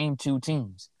on the same two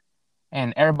teams.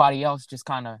 And everybody else just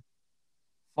kind of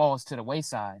falls to the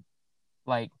wayside.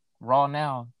 Like Raw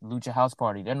now, Lucha House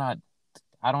Party,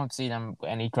 I don't see them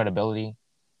any credibility.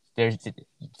 There's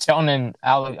Shelton and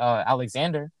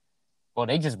Alexander. Well,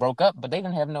 they just broke up, but they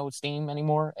didn't have no steam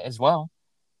anymore as well.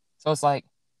 So it's like,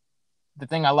 the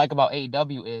thing I like about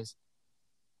AEW is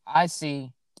I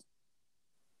see,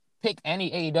 pick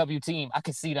any AEW team, I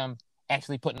could see them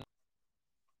actually putting.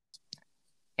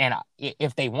 And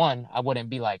if they won, I wouldn't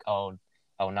be like, oh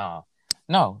no.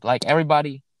 No, like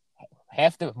everybody,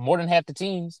 more than half the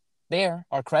teams there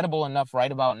are credible enough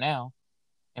right about now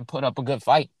and put up a good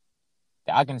fight.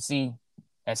 I can see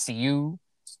SCU,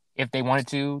 if they wanted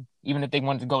to, even if they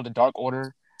wanted to go to Dark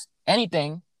Order,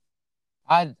 anything,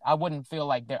 I wouldn't feel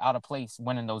like they're out of place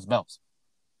winning those belts.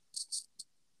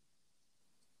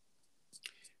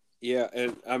 Yeah,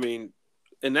 and I mean,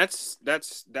 and that's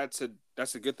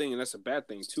a good thing and that's a bad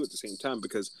thing too at the same time,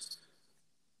 because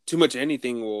too much of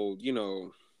anything will,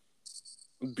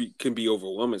 can be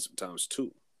overwhelming sometimes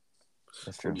too.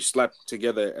 That's true. When you slap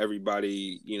together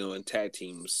everybody, in tag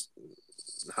teams,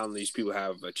 how many of these people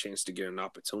have a chance to get an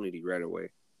opportunity right away,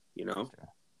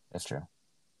 That's true.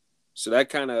 So that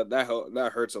kind of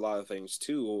that hurts a lot of things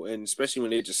too, and especially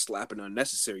when they're just slapping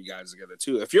unnecessary guys together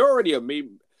too. If you're already a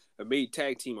made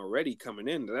tag team already coming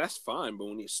in, that's fine. But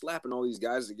when you're slapping all these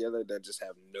guys together that just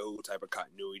have no type of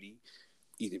continuity,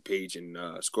 Ethan Page and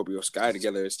Scorpio Sky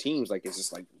together as teams, like it's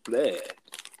just like bleh.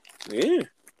 Yeah.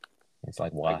 It's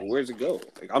like, why? Like, where's it go?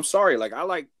 Like, I'm sorry. Like,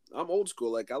 I'm old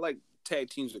school. Like, I like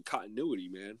tag teams with continuity,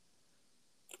 man.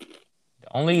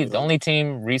 The only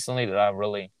team recently that I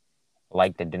really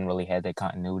liked that didn't really have that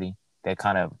continuity, that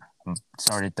kind of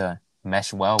started to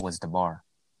mesh well, was The Bar.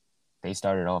 They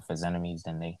started off as enemies,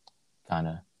 then they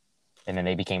and then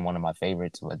they became one of my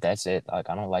favorites. But that's it. Like,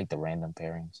 I don't like the random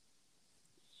pairings.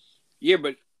 Yeah,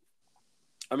 but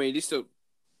I mean,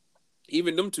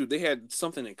 even them two, they had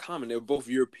something in common. They were both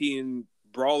European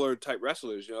brawler type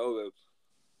wrestlers,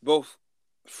 both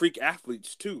freak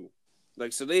athletes too.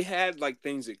 Like, so they had like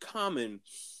things in common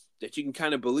that you can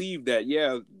kind of believe that,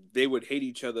 yeah, they would hate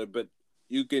each other, but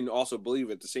you can also believe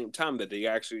at the same time that they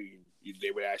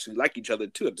would actually like each other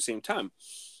too at the same time.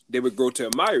 they would grow to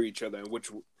admire each other,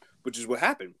 which is what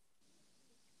happened.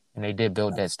 And they did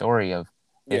build that story of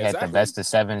they Yeah, had the exactly. best of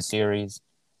 7 series,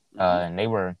 and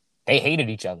they hated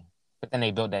each other. But then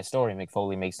they built that story. Mick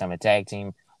Foley makes them a tag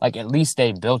team. Like, at least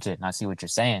they built it. And I see what you're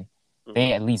saying.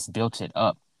 They at least built it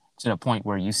up to the point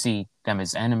where you see them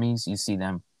as enemies. You see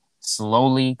them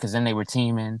slowly, because then they were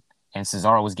teaming, and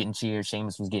Cesaro was getting cheered,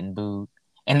 Sheamus was getting booed,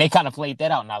 and they kind of played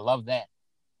that out, and I love that.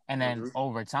 And then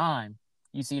over time,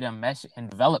 you see them mesh and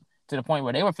develop to the point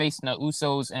where they were facing the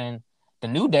Usos and the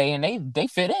New Day, and they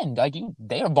fit in. Like,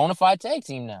 they are a bona fide tag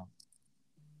team now.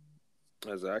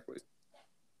 Exactly.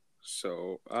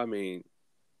 So, I mean,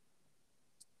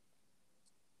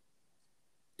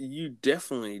 you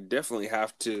definitely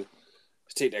have to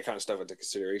take that kind of stuff into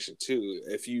consideration too.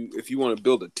 If you want to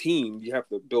build a team, you have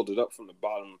to build it up from the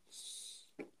bottom.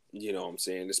 You know what I'm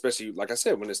saying? Especially, like I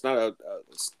said, when it's not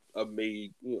a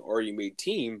made, already made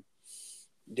team,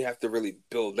 you have to really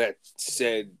build that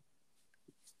said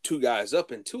 2 guys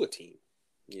up into a team.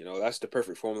 That's the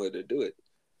perfect formula to do it.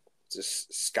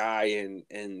 Just Sky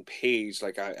and Paige,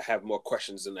 like, I have more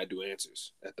questions than I do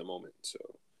answers at the moment. So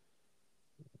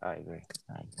I agree.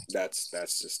 That's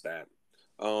just that.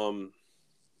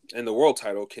 And the world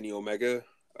title, Kenny Omega,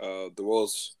 the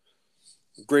world's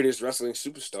greatest wrestling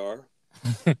superstar.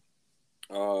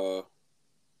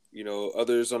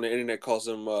 Others on the internet calls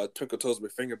him Twinkle Toes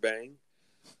with Finger Bang.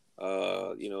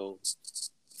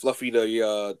 Fluffy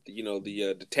the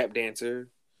tap dancer,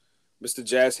 Mr.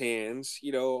 Jazz Hands,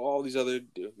 all these other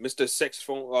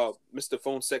Mr.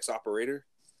 Phone Sex Operator.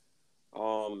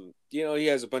 He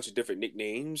has a bunch of different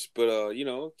nicknames, but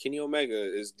Kenny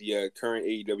Omega is the current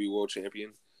AEW World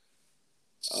Champion.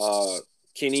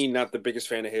 Kenny, not the biggest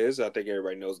fan of his. I think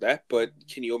everybody knows that. But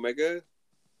Kenny Omega,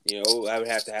 I would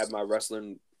have to have my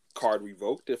wrestling card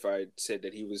revoked if I said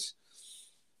that he was,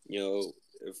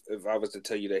 if I was to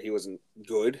tell you that he wasn't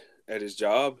good at his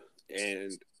job.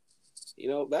 And,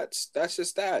 that's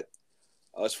just that.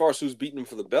 As far as who's beating him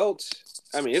for the belts,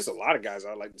 I mean, there's a lot of guys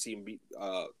I'd like to see him beat.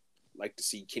 Like to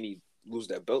see Kenny lose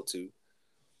that belt to.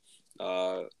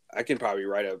 I can probably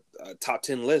write a top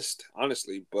 10 list,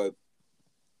 honestly, but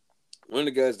one of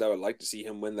the guys that I would like to see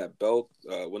him win the belt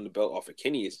off of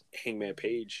Kenny is Hangman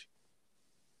Page.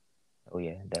 Oh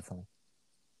yeah, definitely.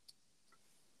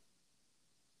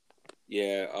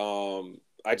 Yeah,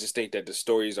 I just think that the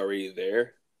story is already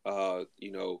there.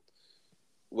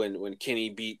 When Kenny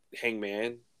beat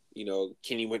Hangman,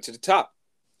 Kenny went to the top.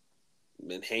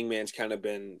 And Hangman's kind of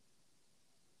been,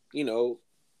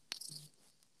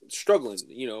 struggling,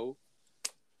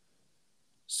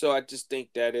 So I just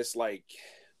think that it's like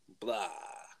blah,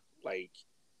 like,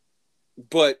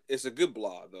 but it's a good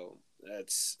blah though.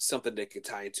 That's something that could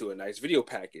tie into a nice video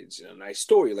package and a nice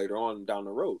story later on down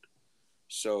the road.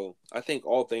 So I think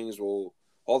all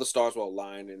the stars will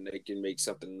align and they can make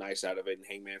something nice out of it. And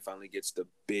Hangman finally gets the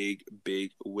big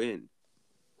win.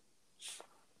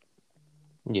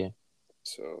 Yeah.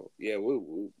 So yeah,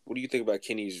 what do you think about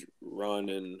Kenny's run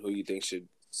and who you think should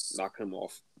knock him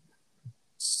off?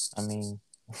 I mean,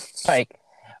 like,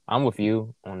 I'm with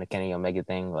you on the Kenny Omega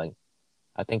thing. Like,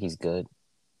 I think he's good.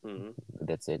 Mm-hmm.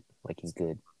 That's it. Like, he's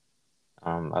good.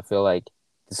 I feel like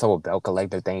this whole belt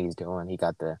collector thing he's doing. He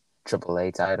got the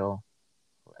AAA title.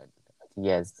 He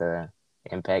has the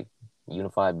Impact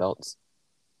Unified belts.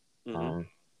 Mm-hmm.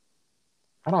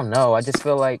 I don't know. I just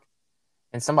feel like,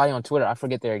 and somebody on Twitter, I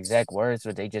forget their exact words,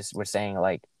 but they just were saying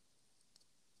like,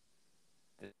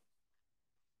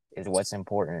 is what's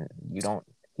important.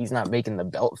 He's not making the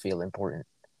belt feel important.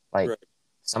 Like, right.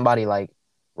 Somebody like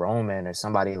Roman or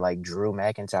somebody like Drew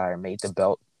McIntyre made the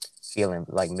belt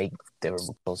make their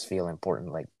belts feel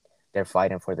important. Like, they're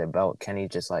fighting for their belt. Kenny's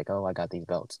just like, oh, I got these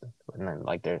belts. And then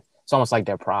like it's almost like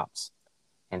they're props.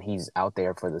 And he's out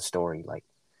there for the story. Like,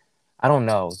 I don't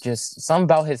know. Just something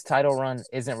about his title run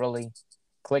isn't really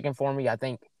clicking for me. I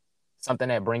think something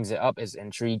that brings it up is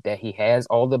intrigue that he has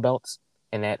all the belts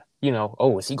and that,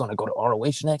 is he going to go to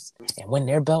ROH next and win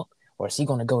their belt? Or is he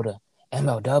going to go to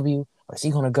MLW? Or is he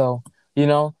going to go,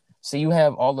 So you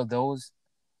have all of those,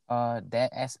 that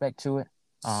aspect to it.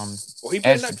 Well, he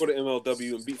better not go to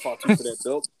MLW and beat Fatu for that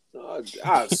belt.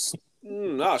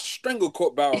 I'll strangle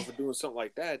Court Bauer for doing something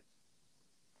like that.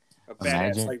 A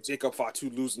badass like Jacob Fatu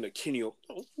losing to Kenny. Now,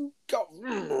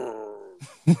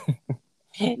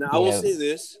 I will say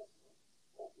this.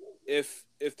 If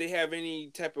they have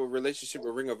any type of relationship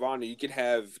with Ring of Honor, you could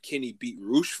have Kenny beat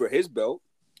Roosh for his belt.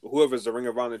 Whoever's the Ring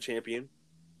of Honor champion.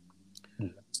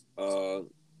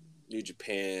 New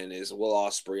Japan is Will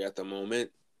Ospreay at the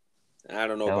moment. I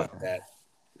don't know about that.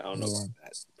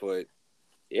 But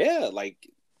yeah, like,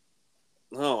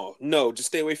 Oh no, just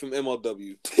stay away from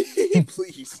MLW,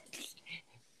 please.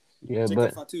 Yeah, Jacob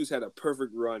but Fatu's had a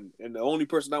perfect run, and the only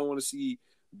person I want to see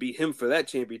beat him for that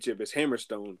championship is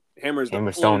Hammerstone.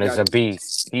 Hammerstone is a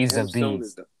beast. He's a Hammerstone is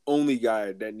beast. the only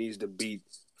guy that needs to beat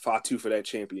Fatu for that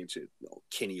championship. No,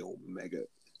 Kenny Omega.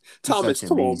 He's Thomas, such a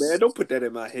come on, beast. man. Don't put that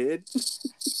in my head.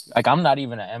 Like, I'm not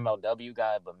even an MLW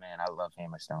guy, but man, I love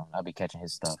Hammerstone. I'll be catching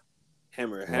his stuff. Love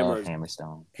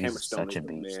Hammerstone. He's such a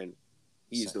beast. Man.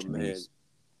 He's Such the a man. beast.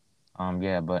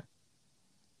 Yeah, but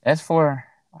as for,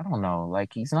 I don't know,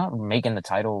 like, he's not making the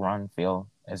title run feel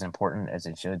as important as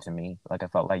it should to me. Like, I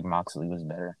felt like Moxley was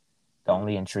better. The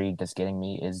only intrigue that's getting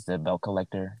me is the belt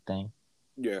collector thing.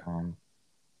 Yeah. I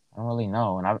don't really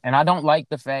know, and I don't like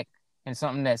the fact, and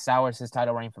something that sours his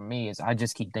title reign for me is I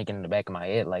just keep thinking in the back of my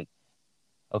head, like,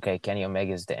 okay, Kenny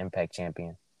Omega is the Impact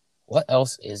champion. What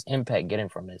else is Impact getting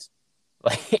from this?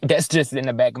 Like, that's just in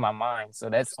the back of my mind. So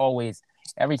that's always,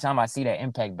 every time I see that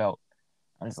Impact belt,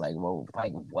 I'm just like, whoa,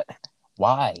 like, what?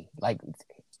 Why? Like,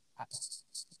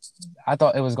 I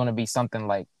thought it was going to be something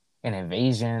like an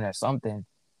invasion or something,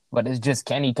 but it's just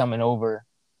Kenny coming over,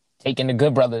 taking the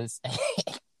Good Brothers,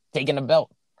 taking the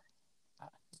belt.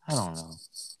 I don't know.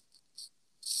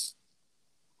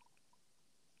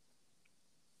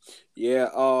 Yeah,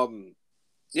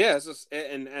 yeah, it's just,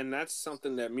 and that's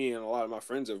something that me and a lot of my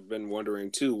friends have been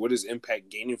wondering too. What is Impact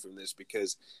gaining from this?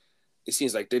 Because it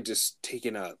seems like they're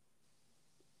taking a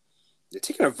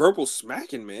verbal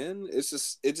smacking, man. It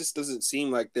just doesn't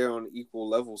seem like they're on equal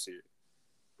levels here.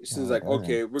 It seems like,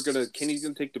 okay, Kenny's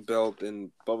gonna take the belt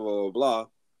and blah blah blah blah.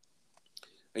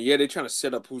 And yeah, they're trying to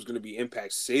set up who's gonna be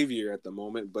Impact's savior at the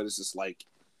moment, but it's just like,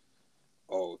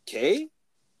 okay.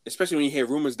 Especially when you hear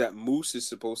rumors that Moose is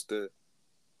supposed to.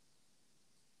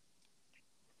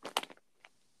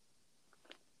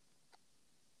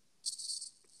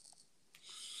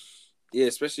 Yeah,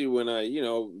 especially when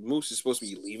Moose is supposed to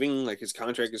be leaving, like his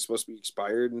contract is supposed to be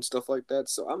expired and stuff like that.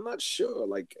 So I'm not sure.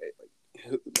 Like,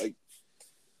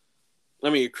 I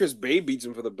mean, if Chris Bay beats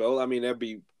him for the belt, I mean that'd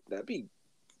be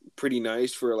pretty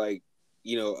nice for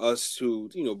us who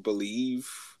believe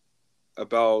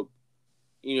about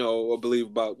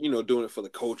doing it for the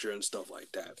culture and stuff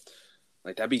like that.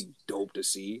 Like, that'd be dope to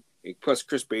see. And plus,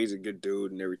 Chris Bay's a good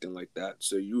dude and everything like that.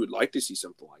 So you would like to see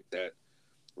something like that.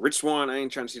 Rich Swann, I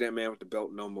ain't trying to see that man with the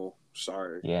belt no more.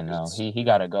 Sorry. Yeah, no, he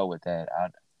got to go with that.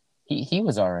 He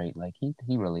was all right. Like, he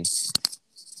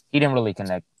didn't really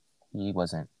connect. He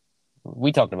wasn't.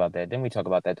 We talked about that. Didn't we talk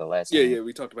about that the last time? Yeah,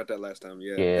 we talked about that last time.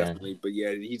 Yeah, definitely. But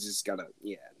yeah, he just gotta.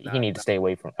 Yeah, he needs to stay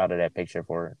away from out of that picture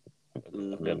for a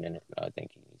good minute. I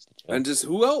think he needs to chill. And just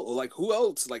who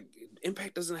else? Like,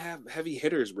 Impact doesn't have heavy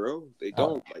hitters, bro. They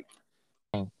don't.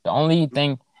 The only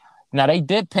thing. Now, they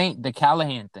did paint the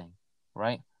Callahan thing,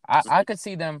 right? I could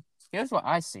see them. Here's what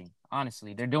I see.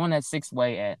 Honestly, they're doing that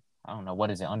 6-way at, I don't know, what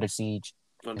is it? Under Siege.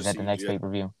 Is that the next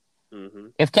pay-per-view? Mm-hmm.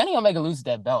 If Kenny Omega loses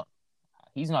that belt,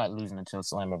 he's not losing until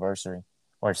Slammiversary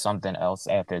or something else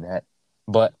after that.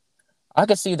 But I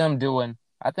could see them doing.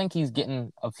 I think he's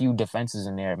getting a few defenses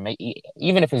in there,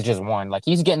 even if it's just one. Like,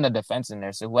 he's getting the defense in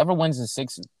there. So whoever wins the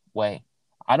 6-way,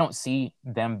 I don't see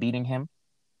them beating him.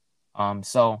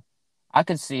 So I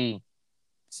could see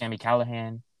Sami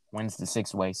Callihan wins the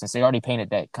 6-way, since they already painted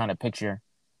that kind of picture,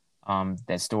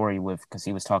 that story because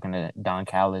he was talking to Don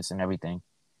Callis and everything.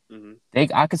 Mm-hmm.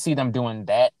 I could see them doing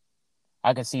that.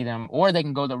 I could see them, or they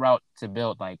can go the route to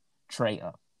build like Trey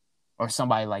up or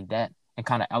somebody like that and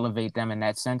kind of elevate them in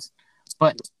that sense.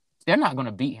 But they're not going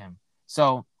to beat him.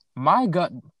 So my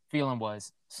gut feeling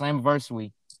was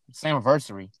Slammiversary,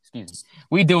 excuse me.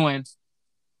 We doing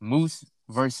Moose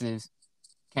versus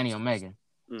Kenny Omega.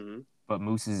 Mm-hmm. But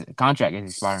Moose's contract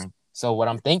is expiring. So what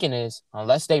I'm thinking is,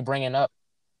 unless they bring it up,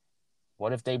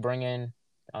 what if they bring in,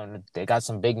 they got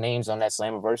some big names on that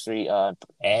Slammiversary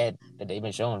ad that they've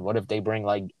been showing. What if they bring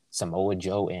like Samoa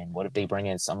Joe in? What if they bring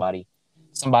in somebody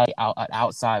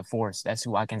outside force? That's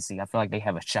who I can see. I feel like they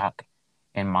have a shock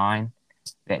in mind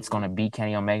that's going to beat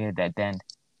Kenny Omega, that then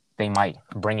they might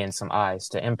bring in some eyes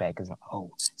to Impact. Because,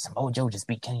 Samoa Joe just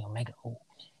beat Kenny Omega. Oh,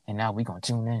 and now we're going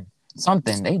to tune in.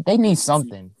 Something. They need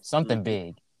something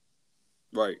big.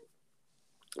 Right.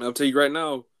 I'll tell you right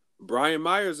now, Brian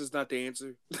Myers is not the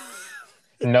answer.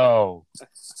 No.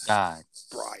 God.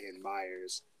 Brian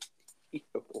Myers.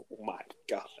 Oh my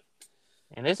God.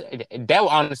 And that will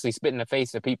honestly spit in the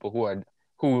face of people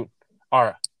who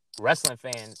are wrestling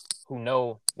fans who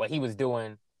know what he was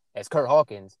doing as Kurt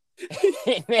Hawkins.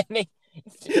 And then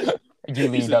you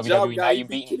leave WWE, now you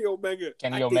beat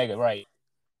Kenny Omega, right?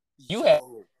 You have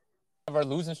a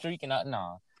losing streak, and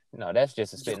no, that's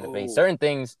just a spit in the face. Certain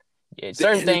things Yeah, The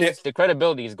certain internet. things, the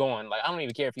credibility is gone. Like, I don't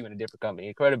even care if you're in a different company.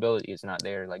 The credibility is not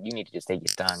there. Like, you need to just take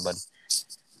your time. But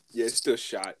Yeah, it's still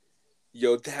shot.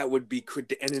 Yo, that would be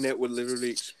the internet would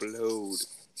literally explode.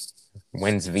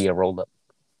 wins via roll up.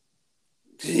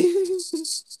 he,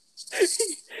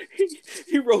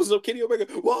 he rolls up Kenny Omega.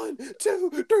 1, 2, 3.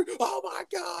 Oh my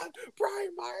God!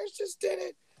 Brian Myers just did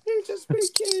it. He just beat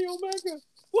Kenny Omega.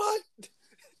 What?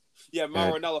 Yeah,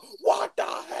 Mauro Ranallo. What the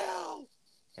hell?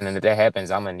 And then if that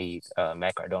happens, I'm gonna need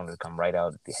Matt Cardona to come right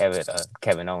out, have it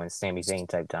Kevin Owens, Sami Zayn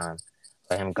type time.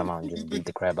 Let him come out and just beat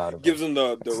the crap out of him. Gives him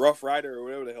the Rough Rider or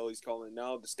whatever the hell he's calling it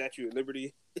now, the Statue of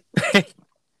Liberty. I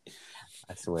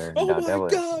swear. Oh my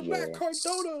God, yeah. Matt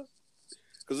Cardona.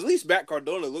 Because at least Matt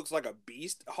Cardona looks like a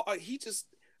beast.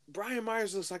 Brian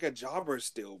Myers looks like a jobber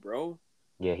still, bro.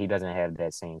 Yeah, he doesn't have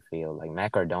that same feel. Like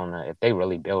Matt Cardona, if they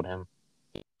really build him,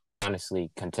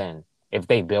 honestly contend. If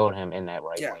they build him in that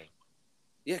right way.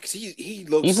 Yeah, because he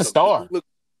looks... He's a star. He looks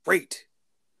great.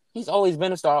 He's always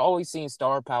been a star. I've always seen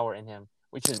star power in him,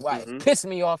 which is why it pissed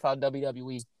me off how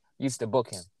WWE used to book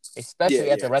him.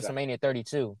 Especially after WrestleMania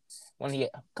 32. When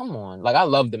come on. Like, I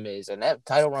love The Miz, and that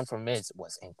title run for Miz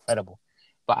was incredible.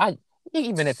 But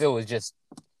even if it was just,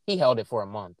 he held it for a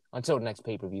month until the next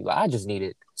pay-per-view. Like, I just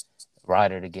needed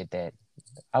Ryder to get that.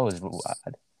 I was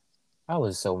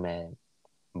so mad.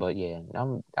 But yeah,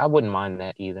 I wouldn't mind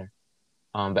that either.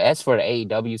 But as for the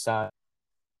AEW side,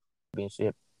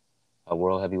 championship, a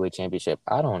World Heavyweight Championship,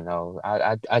 I don't know.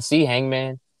 I see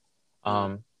Hangman,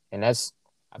 and I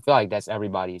feel like that's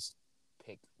everybody's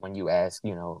pick when you ask,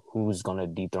 who's gonna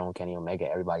dethrone Kenny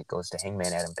Omega. Everybody goes to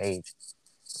Hangman Adam Page,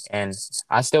 and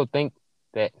I still think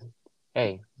that,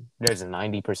 hey, there's a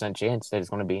 90% chance that it's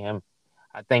gonna be him.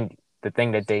 I think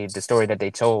the story that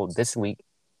they told this week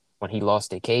when he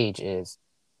lost to Cage is,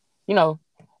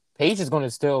 Page is gonna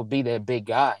still be that big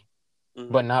guy,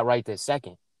 but not right this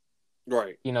second.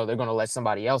 Right. They're going to let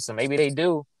somebody else. So maybe they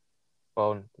do.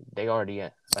 Well, they already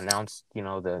announced,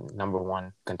 the number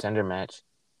one contender match.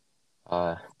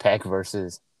 Pac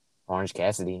versus Orange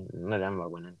Cassidy. None of them are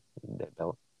winning that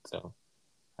belt. So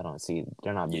I don't see,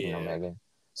 they're not beating Omega.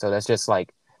 So that's just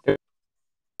like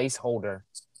placeholder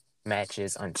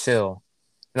matches until,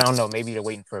 I don't know, maybe they're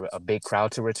waiting for a big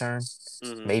crowd to return.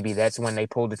 Maybe that's when they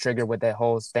pull the trigger with that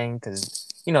whole thing. Because,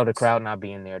 the crowd not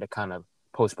being there to kind of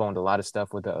postponed a lot of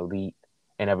stuff with the Elite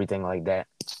and everything like that.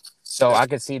 So I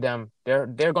could see them. They're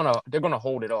gonna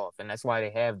hold it off, and that's why they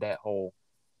have that whole.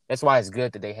 That's why it's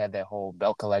good that they have that whole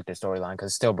belt collector storyline, because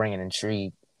it's still bringing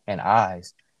intrigue and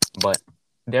eyes. But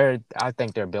I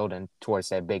think they're building towards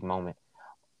that big moment.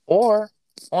 Or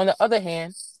on the other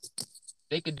hand,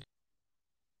 they could.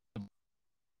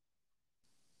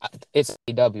 It's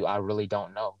AEW. I really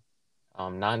don't know.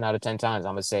 9 out of 10 times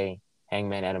I'm gonna say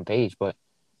Hangman Adam Page, but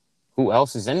who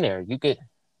else is in there? You could.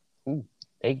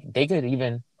 They could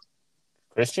even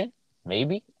Christian,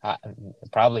 maybe,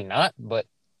 probably not, but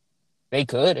they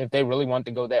could if they really want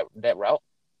to go that route.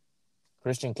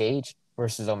 Christian Cage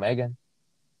versus Omega.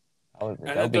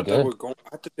 That would be good.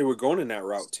 I thought they were going in that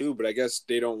route too, but I guess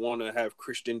they don't want to have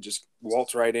Christian just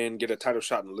waltz right in, get a title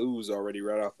shot, and lose already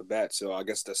right off the bat. So I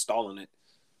guess they're stalling it.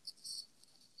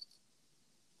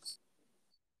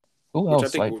 Who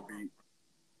else?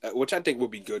 Which I think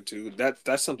would be good too.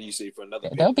 That's something you say for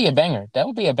another. That would be a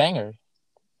banger.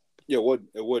 Yeah,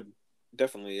 it would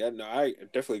definitely. I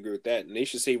definitely agree with that. And they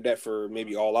should save that for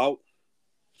maybe All Out.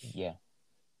 Yeah,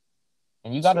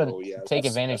 and you got to take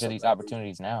advantage of these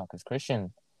opportunities now, because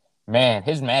Christian, man,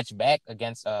 his match back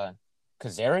against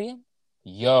Kazarian,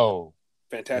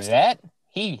 fantastic. That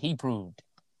he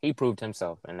proved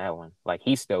himself in that one. Like,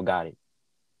 he still got it.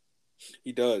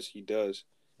 He does.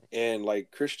 And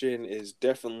like, Christian is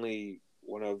definitely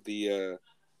one of the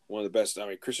best. I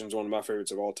mean, Christian's one of my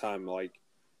favorites of all time. Like,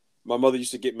 my mother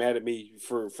used to get mad at me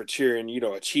for cheering,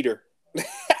 a cheater.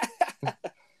 And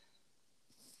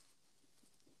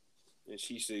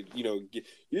she said,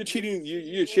 you're cheating.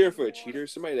 You're cheering for a cheater,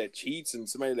 somebody that cheats, and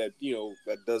somebody that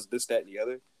that does this, that, and the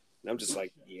other. And I'm just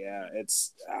like, yeah,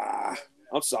 it's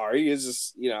I'm sorry. It's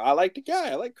just I like the guy.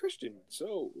 I like Christian.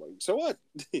 So what?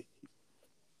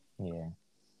 Yeah.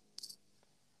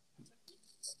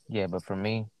 Yeah, but for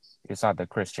me, it's either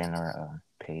Christian or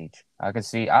Page.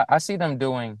 I see them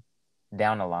doing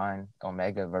down the line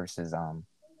Omega versus I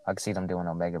could see them doing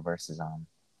Omega versus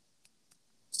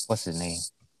what's his name?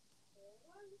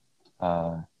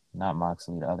 Not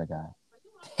Moxley, the other guy.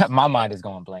 My mind is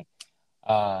going blank.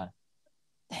 Dang,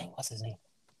 what's his name?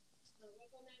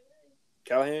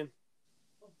 Callahan?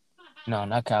 No,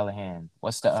 not Callahan.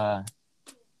 What's the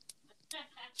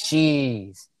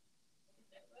Jeez.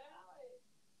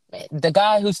 The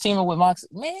guy who's teaming with Mox,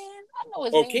 man, I know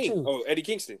his Oh, name King. too. Oh, Eddie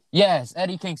Kingston. Yes,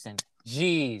 Eddie Kingston.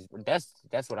 Jeez,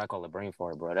 that's what I call a brain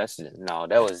fart, bro.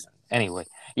 That was anyway.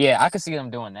 Yeah, I could see them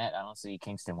doing that. I don't see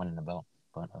Kingston winning the belt,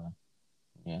 but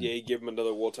yeah, Yeah, he give him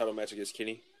another world title match against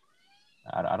Kenny.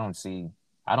 I don't see.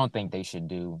 I don't think they should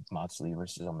do Moxley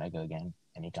versus Omega again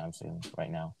anytime soon.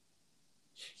 Right now,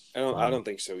 I don't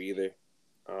think so either.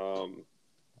 I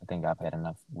think I've had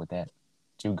enough with that.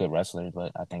 Two good wrestlers,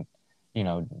 but I think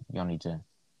you'll need to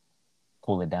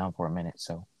cool it down for a minute.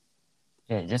 So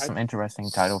yeah, just some interesting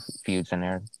title feuds in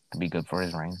there to be good for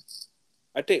his reign.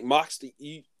 I think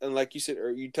Moxley, and like you said,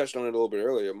 or you touched on it a little bit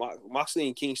earlier, Moxley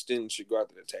and Kingston should go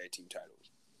after the tag team titles.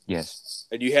 Yes.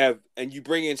 And you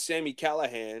bring in Sami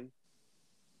Callihan,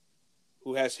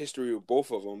 who has history with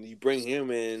both of them. You bring him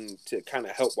in to kind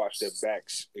of help watch their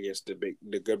backs against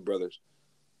the Good Brothers.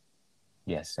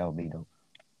 Yes, that would be dope.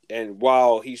 And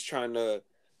while he's trying to,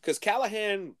 because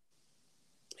Callihan,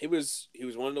 he was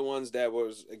one of the ones that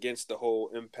was against the whole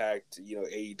Impact,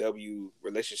 AEW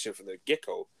relationship from the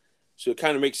get-go. So it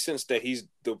kind of makes sense that he's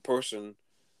the person,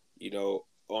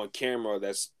 on camera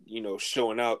that's,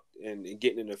 showing out and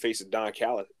getting in the face of Don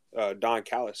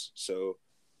Callis. So,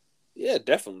 yeah,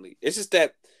 definitely. It's just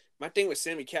that my thing with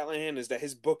Sami Callihan is that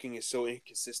his booking is so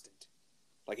inconsistent.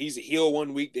 Like, he's a heel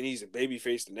one week, then he's a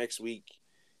babyface the next week.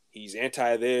 He's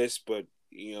anti this, but,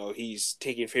 he's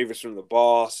taking favors from the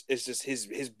boss. It's just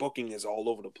his booking is all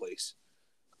over the place.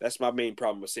 That's my main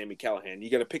problem with Sami Callihan. You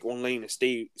got to pick one lane and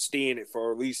stay in it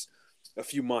for at least a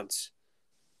few months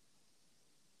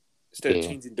instead of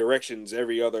changing directions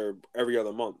every other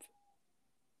month.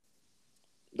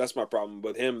 That's my problem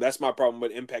with him. That's my problem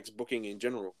with Impact's booking in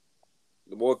general.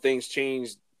 The more things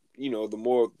change, the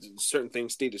more certain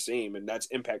things stay the same, and that's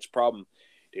Impact's problem.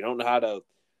 They don't know how to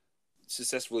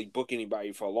successfully book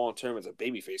anybody for a long term as a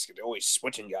babyface because they're always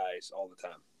switching guys all the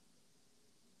time.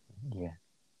 Yeah,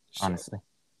 honestly.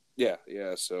 Yeah.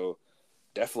 So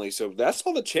definitely. So that's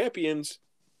all the champions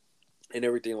and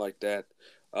everything like that.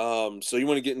 So you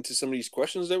want to get into some of these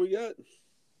questions that we got?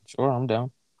 Sure, I'm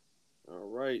down. All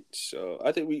right. So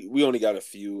I think we only got a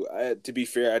few. To be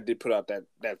fair, I did put out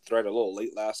that thread a little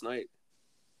late last night.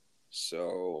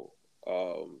 So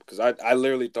because I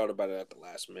literally thought about it at the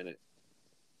last minute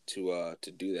to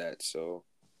do that. So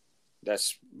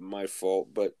that's my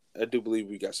fault. But I do believe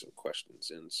we got some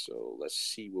questions in. So let's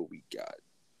see what we got.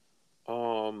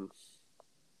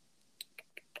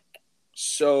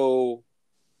 So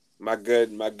my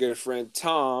good friend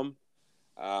Tom,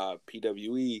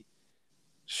 PWE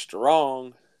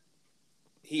Strong,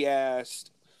 he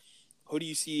asked, who do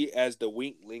you see as the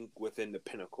weak link within the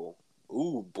Pinnacle?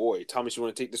 Ooh, boy. Thomas, you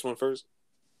want to take this one first?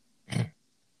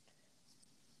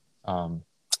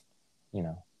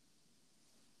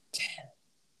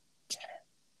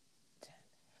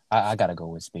 I gotta go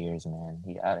with Spears, man.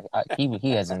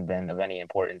 He hasn't been of any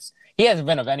importance. He hasn't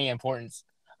been of any importance.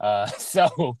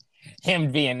 So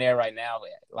him being there right now,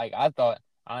 like I thought,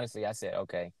 honestly, I said,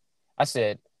 okay. I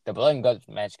said the blood and guts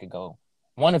match could go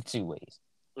one of two ways.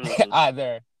 Mm-hmm.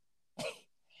 Either,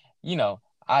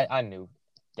 I knew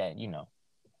that,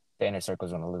 the Inner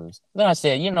Circle's gonna lose. Then I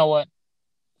said, you know what?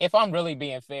 If I'm really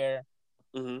being fair,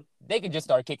 they could just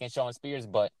start kicking Shawn Spears'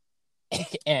 butt,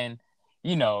 and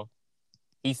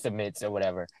he submits or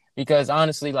whatever. Because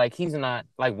honestly, like he's not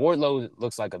like Wardlow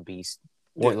looks like a beast.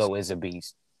 Wardlow is a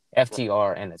beast.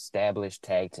 FTR, an established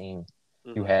tag team.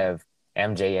 Mm-hmm. You have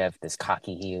MJF, this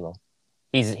cocky heel.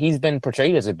 He's been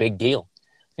portrayed as a big deal.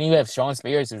 And you have Shawn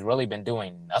Spears, who's really been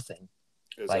doing nothing.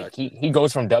 Exactly. Like he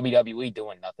goes from WWE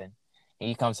doing nothing.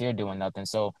 He comes here doing nothing.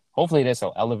 So hopefully this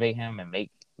will elevate him and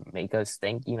make us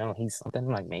think, he's something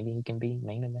like maybe he can be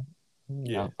main event.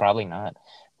 No, probably not.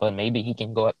 But maybe he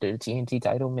can go up to the TNT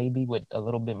title, maybe with a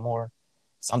little bit more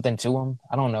something to him.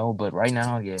 I don't know. But right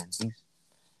now, yeah,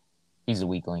 he's a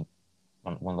weak link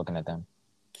when looking at them.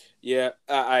 Yeah,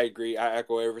 I agree. I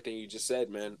echo everything you just said,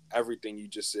 man. Everything you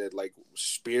just said. Like,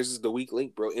 Spears is the weak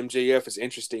link, bro. MJF is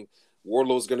interesting.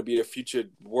 Wardlow's going to be a future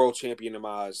world champion in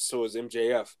my eyes. So is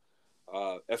MJF.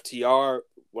 FTR,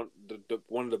 one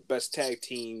of the best tag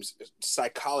teams,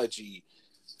 psychology,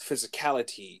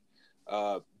 physicality,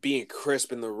 being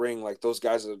crisp in the ring. Like, those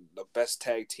guys are the best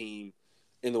tag team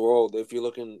in the world if you're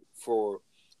looking for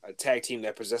a tag team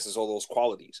that possesses all those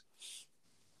qualities.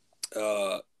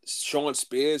 Shawn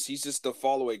Spears, he's just the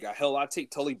follow-away guy. Hell, I'd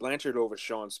take Tully Blanchard over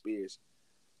Shawn Spears.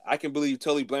 I can believe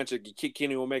Tully Blanchard could kick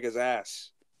Kenny Omega's ass.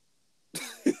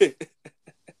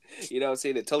 You know what I'm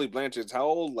saying? That Tully Blanchard's how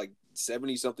old? Like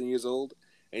 70-something years old?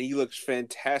 And he looks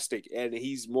fantastic. And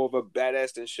he's more of a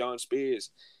badass than Shawn Spears.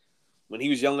 When he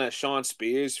was yelling at Shawn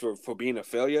Spears for being a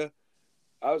failure,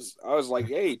 I was like,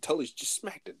 hey, Tully's just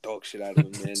smack the dog shit out of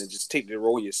him, man, and just take the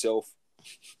role yourself.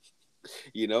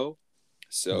 You know?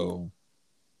 So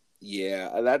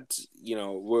yeah, that's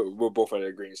we're both at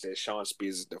agreement that Sean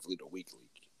Spears is definitely the weak link.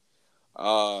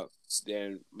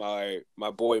 Then my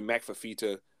boy Mac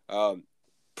Fafita,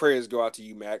 prayers go out to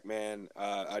you, Mac, man.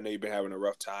 I know you've been having a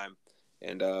rough time,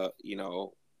 and yeah,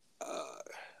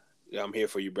 I'm here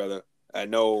for you, brother. I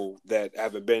know that I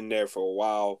haven't been there for a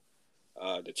while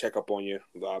to check up on you.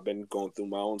 I've been going through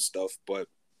my own stuff, but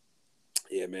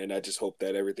yeah, man, I just hope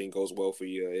that everything goes well for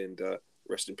you, and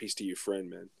rest in peace to your friend,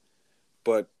 man.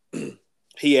 But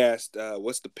he asked,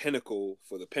 what's the pinnacle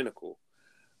for the pinnacle?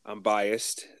 I'm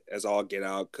biased as all get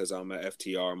out because I'm a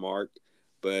FTR mark.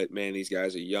 But, man, these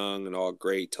guys are young and all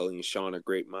great. Tully and Sean are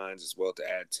great minds as well to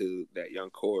add to that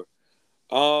young core.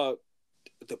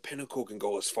 The pinnacle can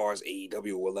go as far as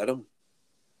AEW will let them.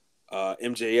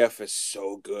 MJF is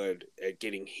so good at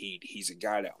getting heat. He's a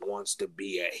guy that wants to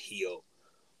be a heel.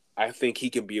 I think he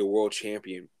can be a world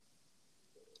champion.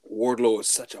 Wardlow is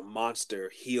such a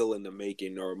monster heel in the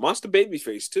making, or monster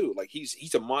babyface too. Like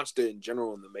he's a monster in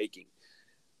general in the making.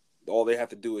 All they have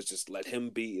to do is just let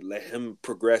him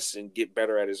progress and get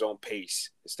better at his own pace.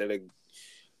 Instead of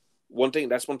one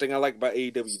thing I like about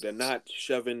AEW, they're not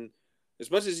shoving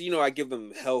as much as I give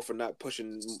them hell for not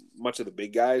pushing much of the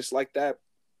big guys like that.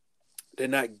 They're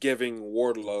not giving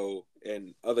Wardlow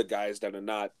and other guys that are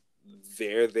not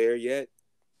there yet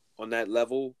on that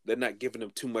level. They're not giving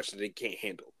them too much that they can't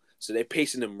handle. So they're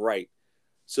pacing him right.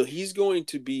 So he's going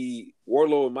to be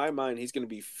Wardlow in my mind. He's going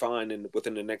to be fine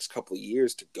within the next couple of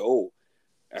years to go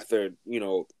after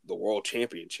the world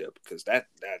championship, because that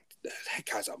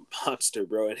guy's a monster,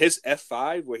 bro. And his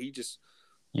F5 where he just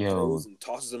throws and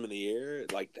tosses him in the air,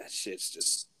 like that shit's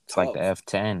just it's tough. like the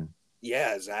F10.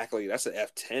 Yeah, exactly. That's an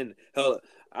F10. Hell,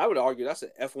 I would argue that's an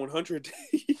F100.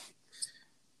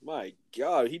 My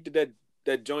God, he did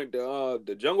that joint,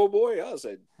 the Jungle Boy. I was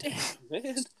like, damn,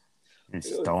 man.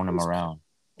 Just throwing him around.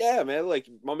 Yeah, man. Like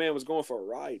my man was going for a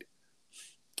ride.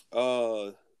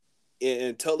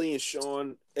 And Tully and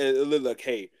Sean, look,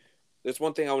 hey, there's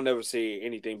one thing I will never say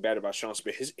anything bad about Sean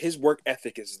Spears. His work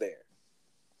ethic is there.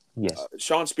 Yes.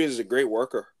 Sean Spears is a great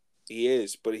worker. He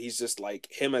is, but he's just like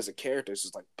him as a character. It's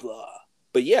just like blah.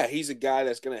 But yeah, he's a guy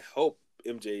that's gonna help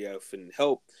MJF and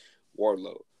help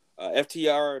Wardlow.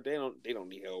 FTR, they don't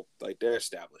need help. Like they're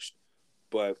established.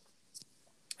 But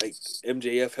like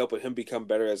MJF helping him become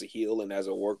better as a heel and as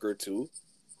a worker too,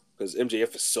 because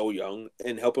MJF is so young,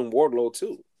 and helping Wardlow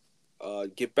too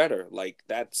get better. Like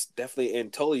that's definitely,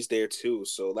 and Tully's there too.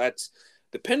 So that's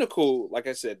the pinnacle. Like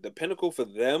I said, the pinnacle for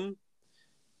them.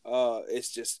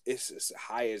 It's as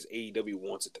high as AEW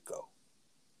wants it to go,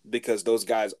 because those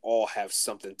guys all have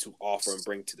something to offer and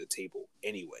bring to the table,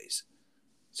 anyways.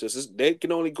 So they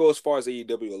can only go as far as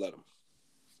AEW will let them.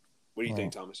 What do you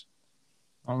think, Thomas?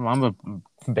 I'm gonna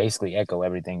basically echo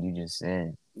everything you just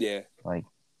said. Yeah, like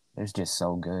it's just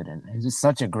so good, and it's just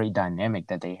such a great dynamic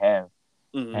that they have.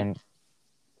 Mm-hmm.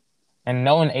 And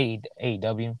knowing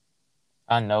AEW,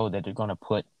 I know that they're gonna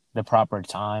put the proper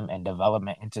time and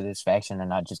development into this faction. They're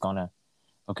not just gonna,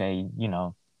 okay,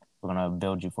 we're gonna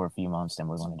build you for a few months, then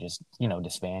we're gonna just,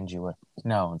 disband you. Or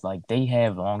no, like they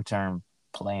have long-term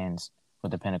plans for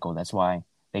the Pinnacle. That's why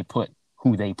they put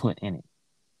who they put in it.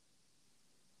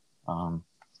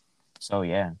 So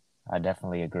yeah, I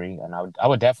definitely agree, and I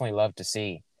would definitely love to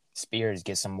see Spears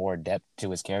get some more depth to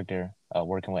his character,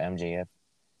 working with MJF.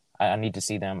 I need to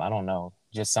see them. I don't know,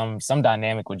 just some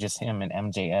dynamic with just him and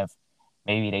MJF.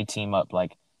 Maybe they team up,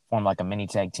 like form like a mini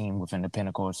tag team within the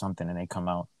Pinnacle or something, and they come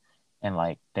out and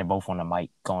like they're both on the mic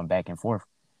going back and forth,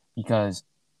 because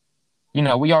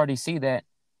we already see that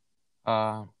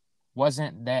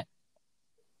wasn't that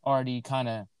already kind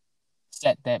of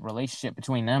set that relationship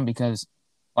between them, because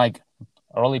like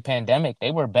early pandemic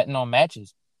they were betting on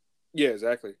matches. Yeah,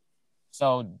 exactly.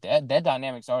 So that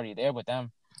dynamic's already there with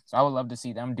them. So I would love to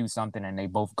see them do something and they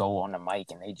both go on the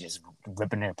mic and they just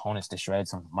ripping their opponents to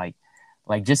shreds on the mic.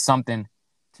 Like just something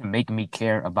to make me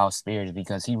care about Spears,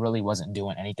 because he really wasn't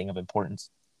doing anything of importance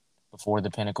before the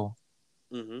Pinnacle.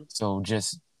 Mm-hmm. So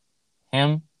just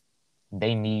him,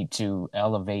 they need to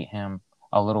elevate him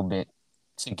a little bit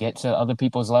to get to other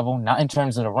people's level, not in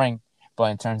terms of the ring,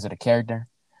 but in terms of the character.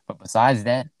 But besides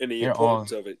that, and the they're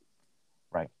importance all of it.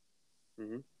 right.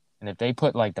 Mm-hmm. And if they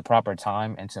put like the proper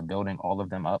time into building all of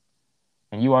them up,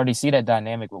 and you already see that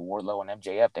dynamic with Wardlow and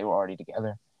MJF, they were already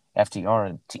together.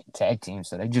 FTR tag team,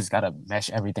 so they just gotta mesh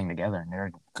everything together,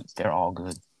 and they're all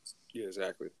good. Yeah,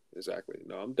 exactly.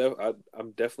 No,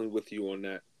 I'm definitely with you on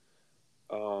that.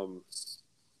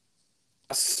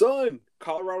 Son,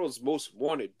 Colorado's most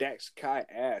wanted, Dax Kai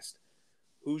asked,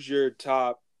 who's your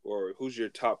top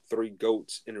three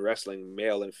goats in wrestling,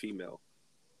 male and female?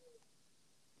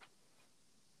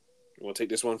 You want to take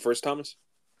this one first, Thomas?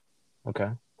 Okay.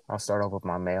 I'll start off with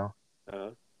my male.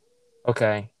 Uh-huh.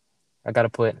 Okay. I got to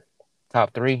put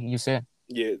top three, you said?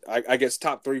 Yeah, I guess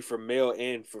top three for male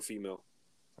and for female.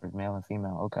 For male and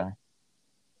female. Okay.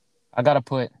 I got to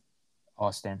put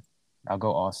Austin. I'll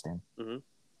go Austin. Mm-hmm.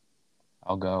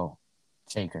 I'll go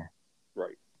Taker.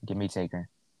 Right. Give me Taker.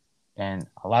 And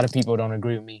a lot of people don't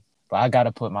agree with me, but I got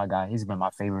to put my guy. He's been my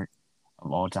favorite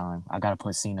of all time. I got to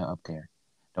put Cena up there.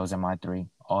 Those are my three.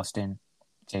 Austin,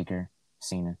 Taker,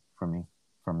 Cena for me,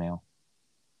 for male.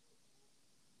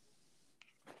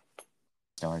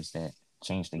 Stars that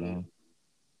changed the game.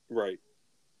 Right.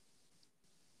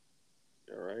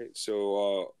 All right.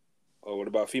 So, what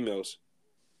about females?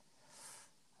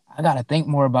 I got to think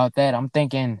more about that. I'm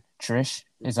thinking Trish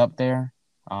is up there.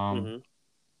 Mm-hmm.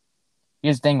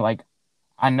 Here's the thing, like,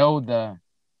 I know the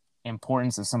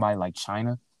importance of somebody like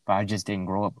China, but I just didn't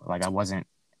grow up. Like, I wasn't,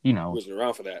 Wasn't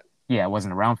around for that. Yeah, I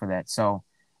wasn't around for that. So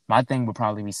my thing would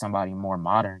probably be somebody more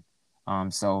modern.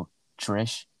 So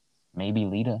Trish, maybe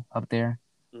Lita up there.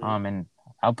 Mm-hmm. And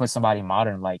I'll put somebody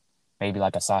modern, like maybe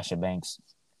like a Sasha Banks,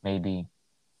 maybe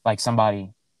like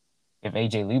somebody. If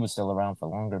AJ Lee was still around for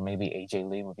longer, maybe AJ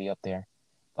Lee would be up there.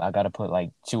 But I got to put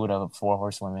like two of the four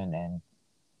horsewomen and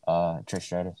Trish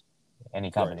Stratus.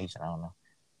 Any combination, I don't know.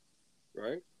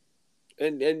 Right.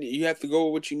 And you have to go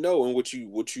with what you know and what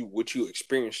you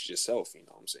experienced yourself. You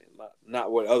know what I'm saying?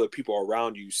 Not what other people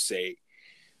around you say.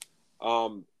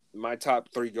 My top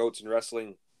three goats in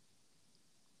wrestling.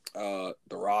 The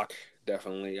Rock,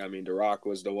 definitely. I mean, The Rock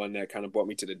was the one that kind of brought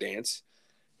me to the dance.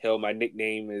 Hell, my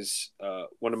nickname is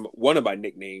one of my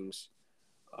nicknames.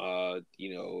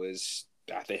 Is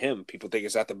after him. People think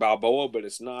it's after Balboa, but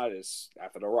it's not. It's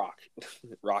after The Rock,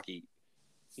 Rocky.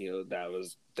 That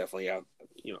was definitely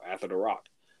after The Rock.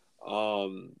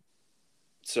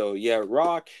 So yeah,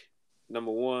 Rock,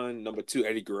 number one. Number two,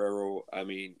 Eddie Guerrero. I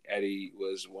mean, Eddie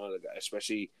was one of the guys,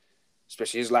 especially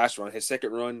his last run, his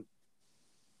second run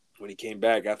when he came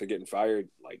back after getting fired.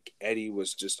 Like, Eddie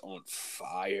was just on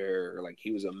fire. Like,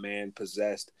 he was a man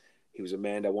possessed. He was a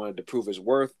man that wanted to prove his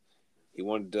worth. He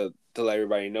wanted to let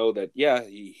everybody know that, yeah,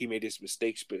 he made his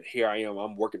mistakes, but here I am.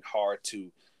 I'm working hard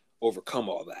to overcome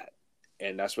all that.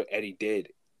 And that's what Eddie did.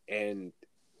 And,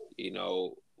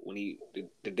 when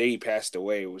the day he passed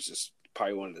away, it was just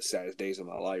probably one of the saddest days of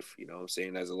my life. You know what I'm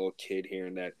saying? As a little kid,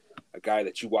 hearing that a guy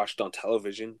that you watched on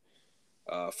television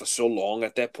for so long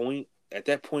at that point. At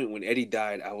that point, when Eddie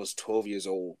died, I was 12 years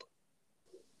old.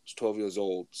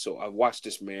 So I watched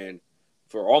this man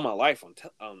for all my life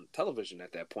on television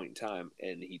at that point in time,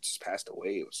 and he just passed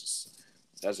away.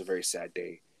 That was a very sad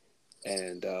day.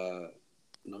 And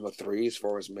number three, as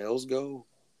far as males go,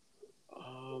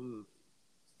 I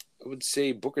would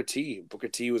say Booker T. Booker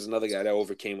T was another guy that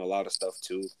overcame a lot of stuff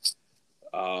too.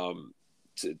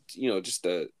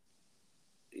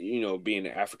 Being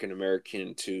an African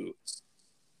American to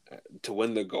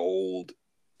win the gold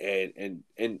and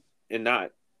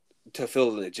not to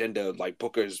fill an agenda. Like,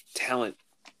 Booker's talent,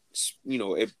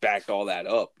 it backed all that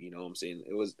up. You know what I'm saying?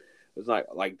 It was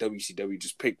not like WCW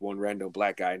just picked one random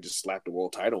black guy and just slapped the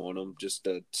world title on him, just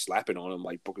to slap it on him.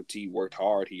 Like, Booker T worked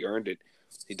hard. He earned it.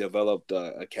 He developed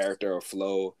a character, a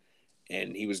flow,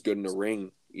 and he was good in the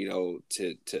ring, to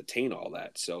attain all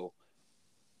that. So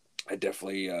I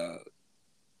definitely,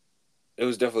 it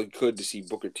was definitely good to see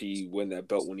Booker T win that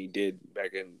belt when he did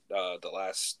back in the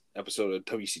last episode of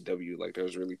WCW. Like, that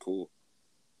was really cool.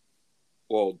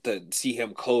 Well, to see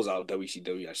him close out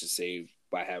WCW, I should say,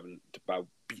 by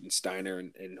beating Steiner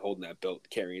and holding that belt,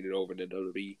 carrying it over to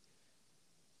WWE.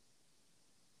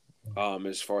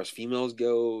 As far as females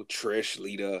go, Trish,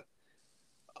 Lita,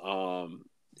 and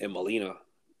Melina.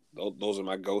 Those are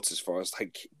my goats as far as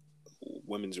like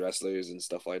women's wrestlers and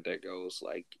stuff like that goes.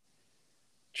 Like,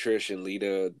 Trish and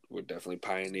Lita were definitely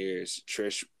pioneers.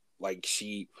 Trish, like,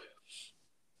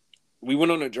 we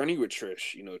went on a journey with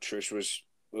Trish. Trish was,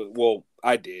 well,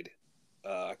 I did.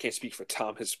 I can't speak for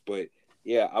Thomas, but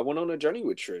yeah, I went on a journey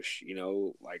with Trish.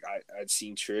 Like, I'd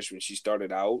seen Trish when she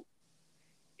started out,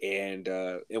 and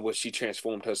what she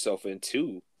transformed herself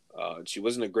into. She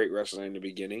wasn't a great wrestler in the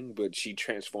beginning, but she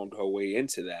transformed her way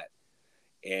into that,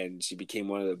 and she became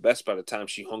one of the best by the time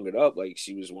she hung it up. Like,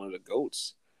 she was one of the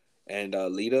GOATs. And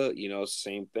Lita,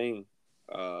 same thing.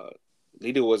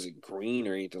 Lita wasn't green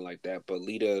or anything like that, but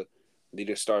Lita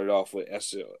started off with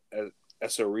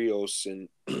Essa Rios and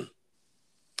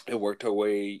worked her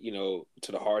way,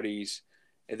 to the Hardys,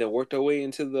 and then worked her way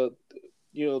into the,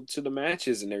 to the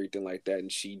matches and everything like that.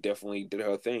 And she definitely did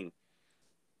her thing.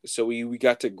 So we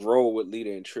got to grow with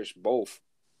Lita and Trish both.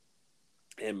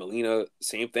 And Melina,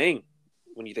 same thing.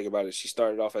 When you think about it, she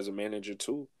started off as a manager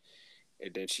too,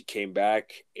 and then she came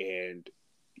back and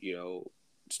you know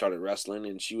started wrestling,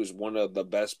 and she was one of the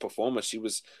best performers. She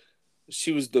was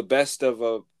the best of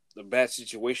a bad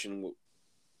situation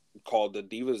called the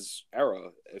Divas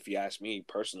era, if you ask me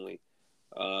personally.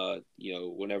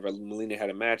 Whenever Melina had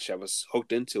a match, I was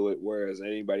hooked into it, whereas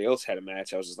anybody else had a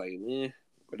match, I was just like,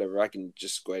 whatever. I can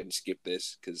just go ahead and skip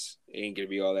this because it ain't gonna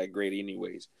be all that great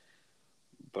anyways.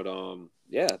 But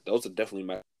yeah, those are definitely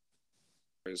my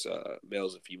as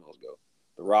males and females go.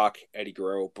 The Rock, Eddie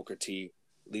Guerrero, Booker T,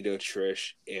 Lita,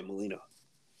 Trish, and Melina.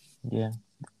 Yeah,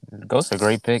 those are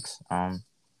great picks.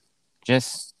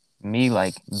 Just me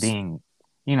like being,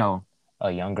 you know,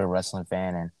 a younger wrestling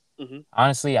fan, and Mm-hmm.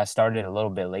 honestly, I started a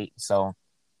little bit late, so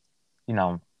you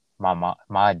know,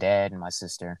 my dad and my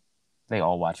sister, they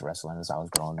all watch wrestling as I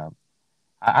was growing up.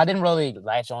 I didn't really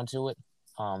latch onto it.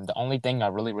 The only thing I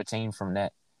really retained from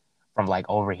that, from like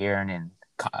overhearing and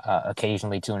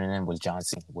occasionally tuning in, was John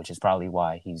Cena, which is probably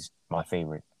why he's my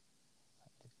favorite.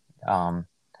 Um,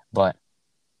 but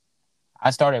I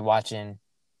started watching.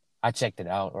 I checked it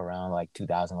out around like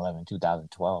 2011,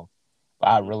 2012. But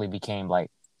I Mm-hmm. really became like,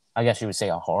 I guess you would say,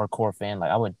 a hardcore fan.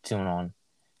 Like I would tune in,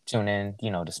 to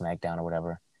SmackDown or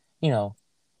whatever, you know,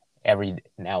 every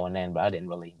now and then. But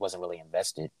wasn't really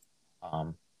invested.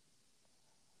 Um,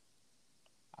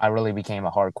 I really became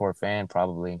a hardcore fan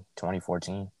probably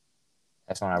 2014.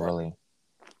 That's when I Right. really.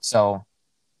 So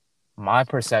my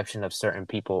perception of certain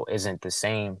people isn't the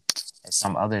same as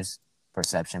some others'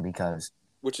 perception because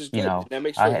Which is you good. know That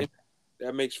makes I for had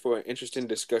that makes for an interesting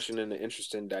discussion and an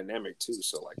interesting dynamic too.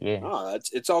 So like, yeah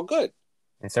it's all good.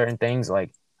 in certain things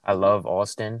like I Mm-hmm. love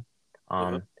Austin,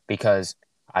 Uh-huh. because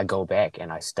I go back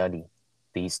and I study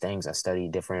these things. I study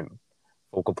different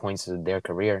focal points of their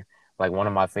career. Like one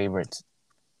of my favorites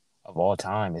of all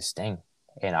time is Sting,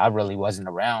 and I really wasn't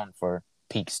around for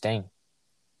peak Sting.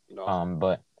 No.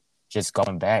 But just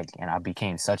going back, and I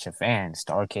became such a fan.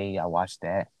 Starcade, I watched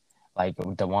that, like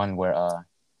the one where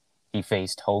he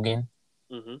faced Hogan.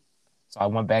 Mm-hmm. So I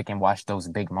went back and watched those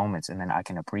big moments, and then I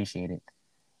can appreciate it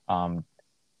um,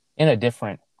 in a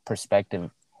different perspective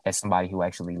as somebody who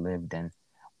actually lived and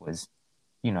was,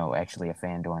 actually a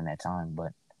fan during that time.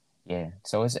 But yeah,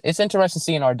 so it's interesting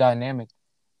seeing our dynamic,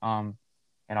 and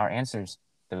our answers,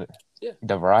 the Yeah.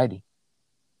 the variety.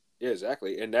 Yeah,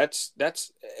 exactly. And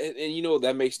and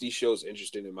that makes these shows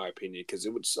interesting in my opinion because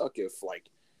it would suck if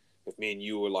me and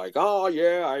you were like, oh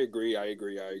yeah, I agree,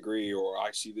 or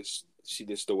I see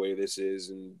this the way this is,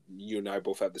 and you and I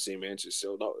both have the same answers.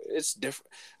 So no, it's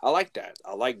different. I like that.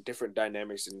 I like different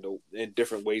dynamics and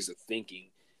different ways of thinking,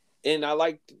 and I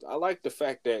like the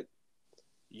fact that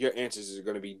your answers are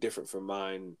going to be different from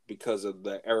mine because of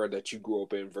the era that you grew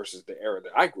up in versus the era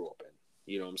that I grew up in.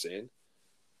 You know what I'm saying?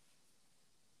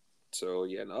 So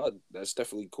yeah, no, that's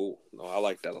definitely cool. No, I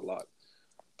like that a lot.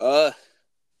 Uh,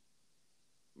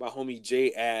 my homie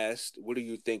Jay asked, "What do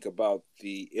you think about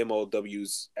the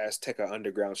MLW's Azteca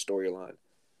Underground storyline?"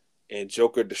 And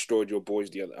Joker destroyed your boys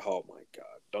the other. Oh my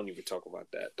god! Don't even talk about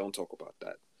that. Don't talk about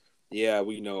that. Yeah,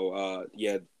 we know.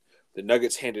 Yeah, the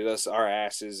Nuggets handed us our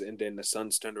asses, and then the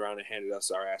Suns turned around and handed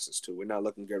us our asses too. We're not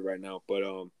looking good right now, but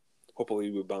hopefully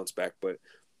we bounce back. But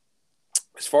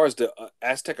as far as the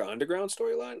Azteca Underground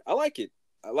storyline, I like it.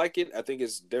 I like it. I think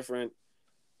it's different.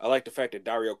 I like the fact that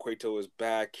Dario Cueto is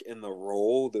back in the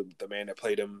role. The man that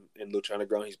played him in Lucha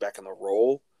Underground, he's back in the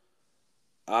role.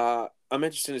 I'm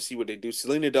interested to see what they do.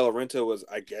 Selena De La Renta was,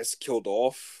 I guess, killed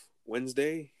off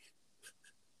Wednesday.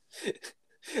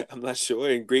 I'm not sure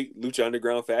in great Lucha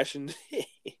Underground fashion.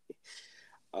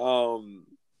 um,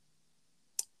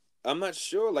 I'm not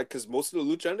sure, like, because most of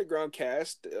the Lucha Underground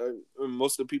cast,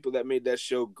 most of the people that made that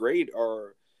show great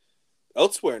are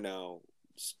elsewhere now.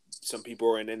 Some people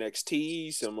are in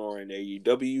NXT, some are in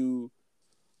AEW.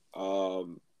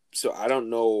 Um, so I don't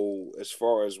know as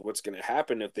far as what's going to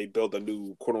happen if they build a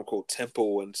new quote unquote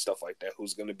temple and stuff like that.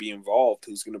 Who's going to be involved?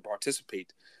 Who's going to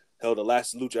participate? Hell, the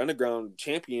last Lucha Underground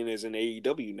champion is in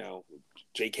AEW now,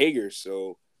 Jake Hager.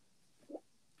 So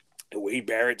Wade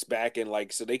Barrett's back, and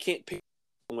so they can't pick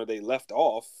where they left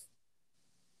off.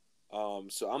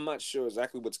 So I'm not sure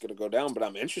exactly what's going to go down, but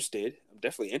I'm interested. I'm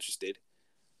definitely interested.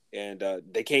 And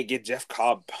they can't get Jeff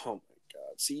Cobb. Oh my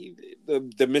God! See,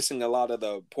 they're missing a lot of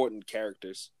the important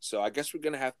characters. So I guess we're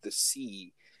gonna have to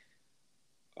see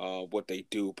what they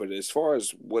do. But as far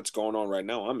as what's going on right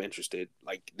now, I'm interested.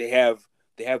 Like they have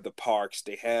the Parks,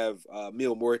 they have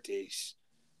Mil Muertes.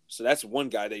 So that's one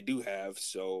guy they do have.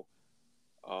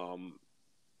 Um,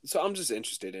 so I'm just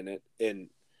interested in it. And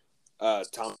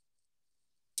Tom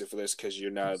answer for this because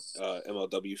you're not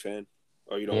MLW fan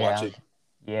or you don't watch Yeah, it.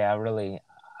 yeah.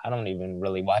 I don't even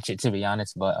really watch it to be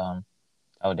honest, but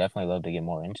I would definitely love to get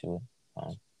more into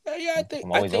it. Yeah,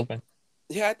 I'm always open.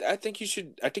 Yeah, I think you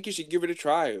should. I think you should give it a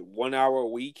try. 1 hour a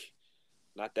week,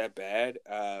 not that bad.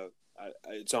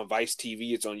 It's on Vice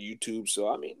TV. It's on YouTube.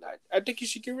 So I mean, I think you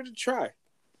should give it a try.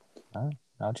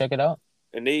 I'll check it out.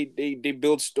 And they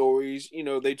build stories. You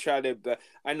know, they try to.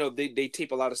 I know they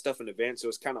tape a lot of stuff in advance, so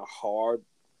it's kind of hard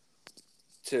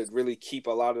to really keep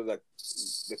a lot of the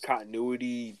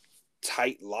continuity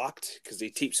tight locked because they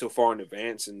tape so far in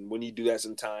advance. And when you do that,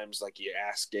 sometimes like you're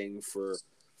asking for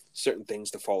certain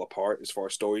things to fall apart as far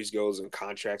as stories goes and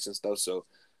contracts and stuff. So,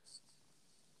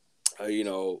 you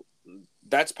know,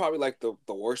 that's probably like the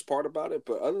worst part about it.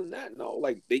 But other than that, no,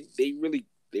 like they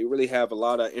really have a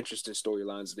lot of interesting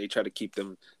storylines. They try to keep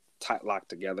them tight locked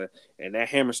together. And that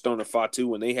Hammerstone and Fatu,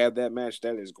 when they have that match,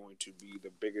 that is going to be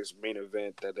the biggest main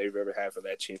event that they've ever had for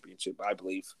that championship, I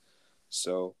believe.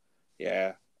 So,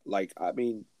 yeah, like I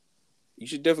mean, you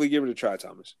should definitely give it a try,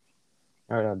 Thomas.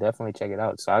 All right, I'll definitely check it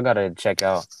out. So I gotta check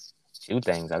out two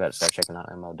things. I gotta start checking out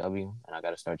MLW, and I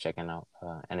gotta start checking out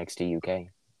NXT UK.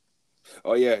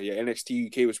 Oh yeah, NXT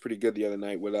UK was pretty good the other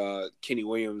night with Kenny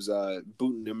Williams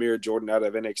booting Amir Jordan out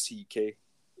of NXT UK.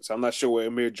 So I'm not sure where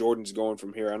Amir Jordan's going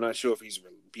from here. I'm not sure if he's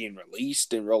being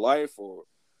released in real life or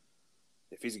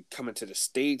if he's coming to the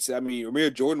States. I mean, Amir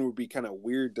Jordan would be kind of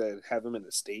weird to have him in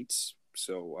the States.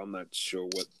 So I'm not sure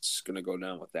what's gonna go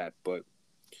down with that, but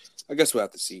I guess we'll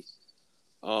have to see.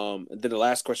 And then the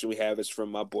last question we have is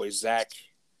from my boy Zach.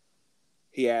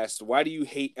 He asked, "Why do you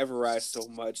hate Everrise so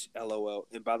much?" LOL.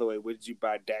 And by the way, what did you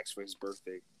buy Dax for his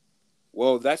birthday?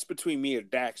 Well, that's between me and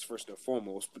Dax first and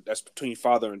foremost, but that's between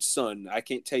father and son. I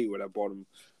can't tell you what I bought him.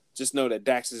 Just know that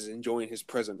Dax is enjoying his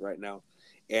present right now.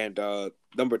 And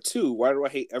number two, why do I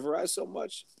hate Everrise so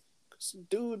much? Because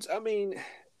dudes, I mean,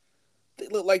 they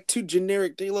look like too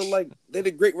generic. They look like they're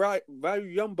the great value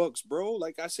Young Bucks, bro.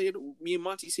 Like I say it, me and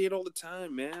Monty say it all the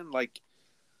time, man. Like,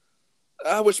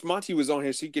 I wish Monty was on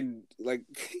here so he can like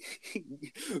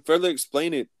further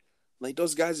explain it. Like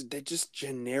those guys, they're just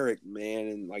generic, man,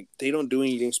 and like they don't do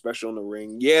anything special in the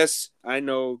ring. Yes, I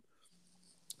know,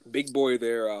 big boy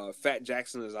there, Fat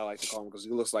Jackson, as I like to call him, because he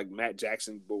looks like Matt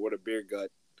Jackson but with a beer gut.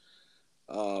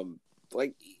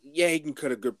 Like yeah, he can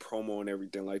cut a good promo and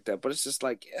everything like that, but it's just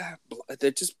like yeah, they're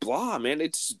just blah, man.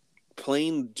 It's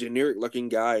plain generic looking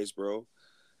guys, bro.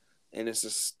 And it's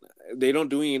just they don't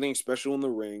do anything special in the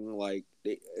ring. Like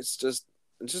it's just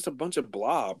a bunch of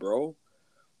blah, bro.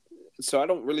 So I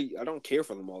don't care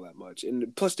for them all that much.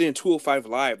 And plus, they're in 205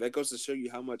 Live. That goes to show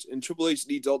you how much. And Triple H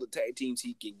needs all the tag teams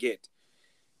he can get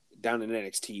down in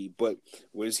NXT. But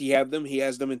where does he have them? He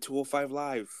has them in 205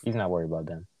 Live. He's not worried about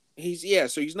them.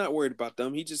 So he's not worried about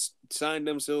them. He just signed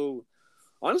them. So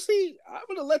honestly, I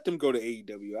would have let them go to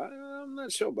AEW. I'm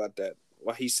not sure about that.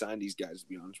 Why he signed these guys? To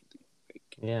be honest with you.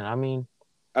 Yeah, I mean,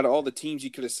 out of all the teams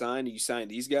you could have signed, you signed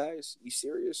these guys? You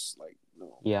serious? Like,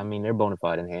 no. Yeah, I mean, they're bona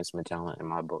fide enhancement talent in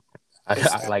my book.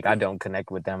 I don't connect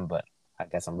with them, but I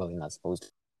guess I'm really not supposed to.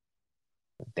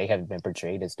 They haven't been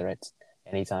portrayed as threats.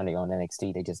 Anytime they on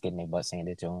NXT, they just getting their butts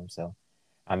handed to them. So,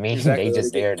 I mean, exactly. they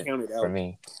just there for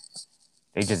me.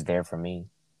 They just there for me.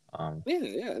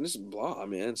 Yeah, and this is blah,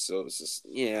 man. So it's just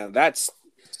that's.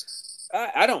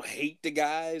 I don't hate the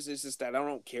guys. It's just that I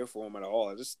don't care for them at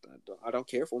all. I don't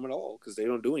care for them at all because they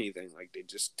don't do anything. Like they're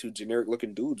just two generic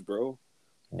looking dudes, bro.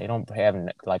 They don't have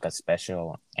like a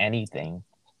special anything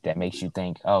that makes you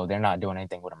think, oh, they're not doing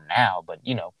anything with them now, but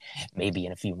you know, maybe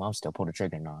in a few months they'll pull the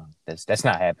trigger. No, that's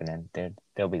not happening.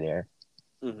 They'll be there.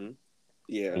 Mm-hmm.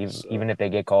 Yeah. Even if they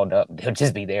get called up, they'll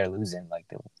just be there losing.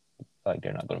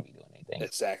 They're not going to be doing anything.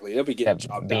 Exactly. They'll be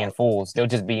getting being out. Fools. They'll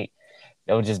just be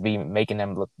making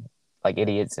them look like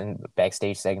idiots in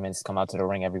backstage segments. Come out to the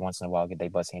ring every once in a while, get their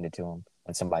butts handed to them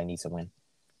when somebody needs a win.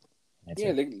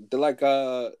 They're like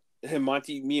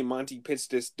me and Monty pitched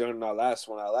this during our last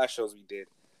shows we did.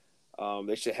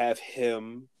 They should have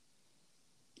him.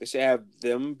 They should have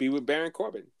them be with Baron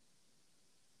Corbin.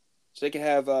 So they can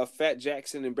have Fat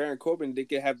Jackson and Baron Corbin. They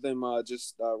could have them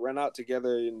just run out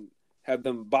together and have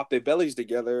them bop their bellies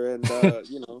together and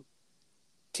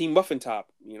Team Muffin Top.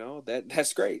 You know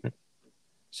that's great.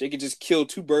 So they could just kill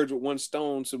two birds with one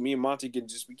stone. So me and Monty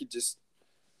we could just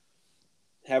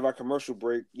have our commercial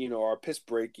break, our piss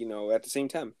break, at the same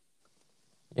time.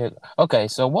 Yeah. Okay.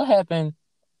 So what happened?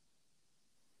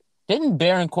 Didn't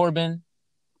Baron Corbin?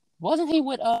 Wasn't he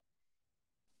with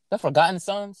the Forgotten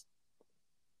Sons?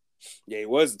 Yeah, he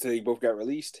was until they both got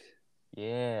released.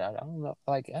 Yeah, I don't know.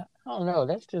 I don't know.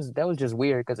 That was just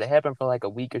weird because it happened for like a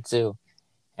week or two,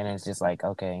 and it's just like,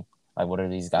 okay, Like, what are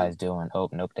these guys doing? Oh,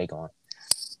 nope, they gone.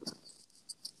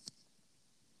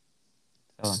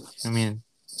 So, I mean,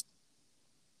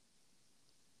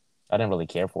 I didn't really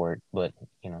care for it, but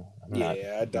I'm not.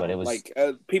 Yeah, I But it don't was like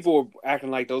people were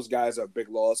acting like those guys are big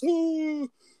loss. Oh,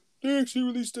 they actually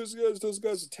released those guys. Those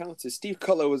guys are talented. Steve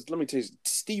Cutler was. Let me tell you,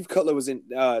 Steve Cutler was in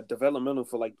developmental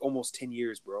for like almost 10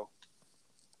 years, bro.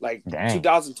 Like dang.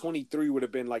 2023 would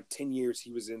have been like 10 years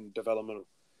he was in developmental,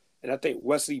 and I think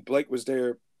Wesley Blake was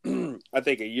there. I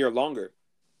think a year longer.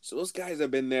 So those guys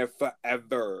have been there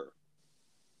forever,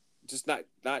 just not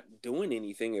doing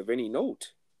anything of any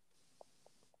note.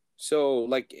 So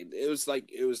like it was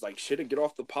like shit to get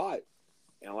off the pot,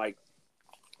 and like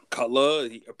Cutler,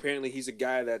 apparently he's a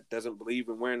guy that doesn't believe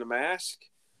in wearing the mask,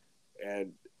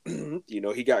 and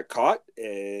he got caught,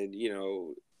 and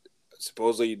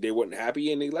supposedly they weren't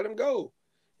happy, and they let him go.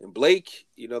 And Blake,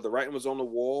 the writing was on the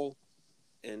wall,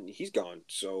 and he's gone.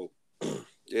 So it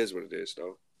is what it is,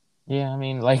 though. Yeah, I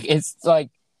mean, like it's like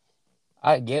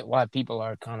I get why people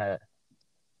are kind of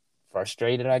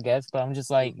frustrated, I guess, but I'm just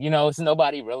like, it's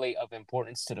nobody really of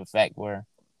importance to the fact where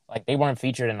like they weren't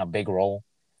featured in a big role.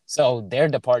 So their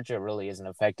departure really isn't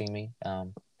affecting me.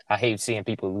 I hate seeing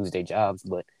people lose their jobs,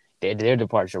 but their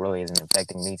departure really isn't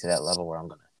affecting me to that level where I'm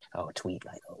gonna tweet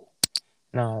like, oh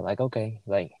no, like okay,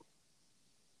 like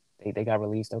they got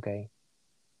released, okay.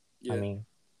 Yeah. I mean,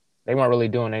 they weren't really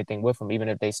doing anything with them, even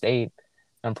if they stayed.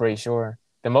 I'm pretty sure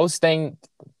the most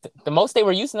they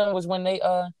were using them was when they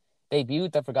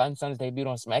debuted. The Forgotten Sons debuted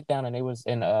on SmackDown, and they was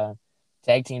in a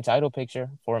tag team title picture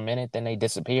for a minute. Then they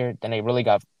disappeared. Then they really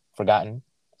got forgotten.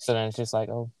 So then it's just like,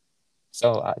 oh,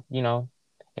 so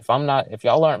if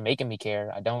y'all aren't making me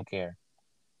care, I don't care.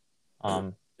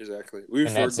 Exactly. We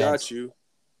In that forgot sense, you.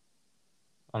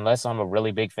 unless I'm a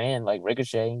really big fan like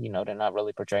Ricochet, they're not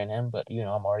really portraying him, but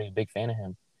I'm already a big fan of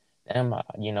him. Them,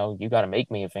 you got to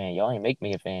make me a fan. Y'all ain't make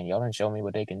me a fan. Y'all didn't show me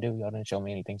what they can do. Y'all didn't show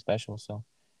me anything special. So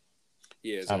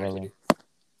Yeah, it's not really, exactly.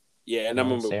 Yeah, and I it's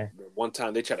remember there. one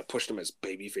time they tried to push them as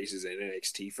baby faces in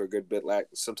NXT for a good bit, like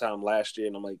sometime last year,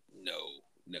 and I'm like, no,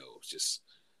 it's just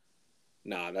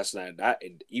nah, that's not that.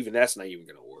 Even that's not even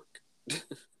gonna work.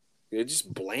 They're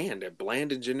just bland. They're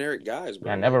bland and generic guys, I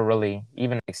bro. Like, never really,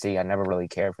 even NXT, I never really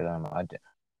cared for them.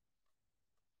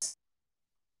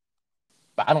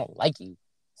 But I don't like you.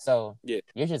 So yeah,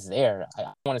 you're just there.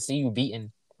 I want to see you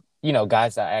beating,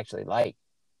 guys that I actually like.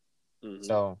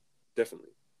 So definitely.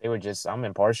 they were just, I'm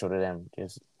impartial to them.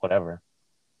 Just whatever.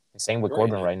 Same with Right.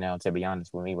 Corbin right now, to be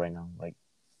honest with me right now. Like,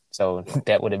 so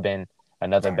that would have been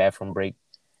another bathroom break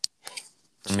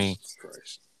for me. Jesus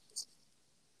Christ.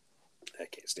 I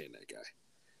can't stand that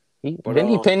guy. Didn't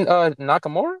he pin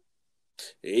Nakamura?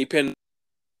 Yeah, he pinned.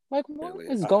 Like, what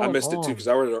is I going missed it too on? because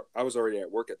I was already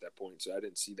at work at that point, so I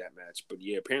didn't see that match. But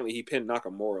yeah, apparently he pinned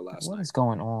Nakamura last night. What is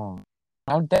going on?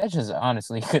 That's just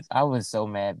honestly, because I was so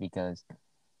mad because,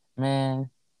 man,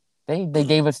 they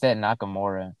gave us that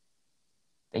Nakamura.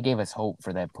 They gave us hope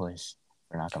for that push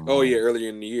for Nakamura. Oh yeah, earlier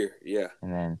in the year, yeah.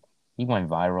 And then he went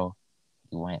viral.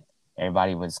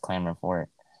 Everybody was clamoring for it.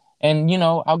 And,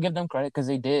 I'll give them credit because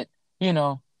they did,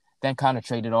 then kind of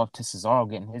traded off to Cesaro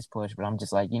getting his push. But I'm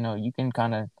just like, you can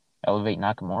kind of elevate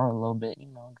Nakamura a little bit,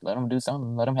 let him do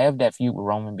something. Let him have that feud with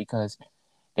Roman because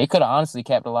they could have honestly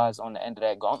capitalized on the end of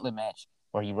that gauntlet match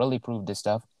where he really proved this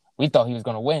stuff. We thought he was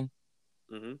going to win.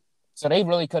 Mm-hmm. So they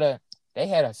really could have, they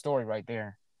had a story right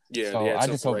there. Yeah, so I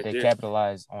just hope they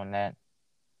capitalize on that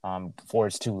before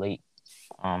it's too late.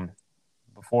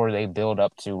 Before they build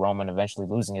up to Roman eventually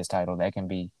losing his title, that can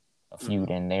be a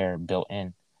feud in there built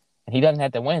in. And he doesn't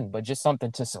have to win, but just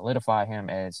something to solidify him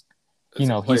as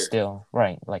he's still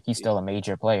right. Like he's still a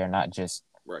major player, not just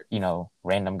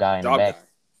random guy in the back.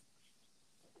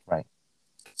 Right.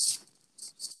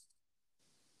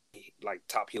 Like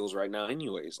top heels right now,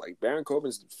 anyways. Like Baron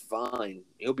Corbin's fine.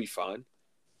 He'll be fine.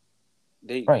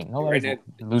 They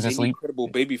losing sleep. Need credible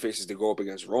baby faces to go up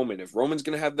against Roman. If Roman's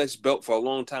gonna have this belt for a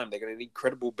long time, they're gonna need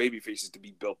credible baby faces to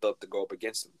be built up to go up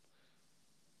against him.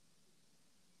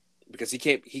 Because he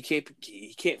can't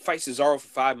fight Cesaro for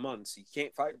 5 months. He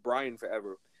can't fight Bryan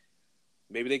forever.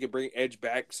 Maybe they could bring Edge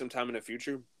back sometime in the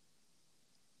future.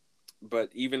 But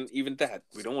even that,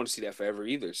 we don't want to see that forever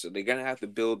either. So they're gonna have to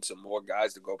build some more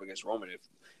guys to go up against Roman.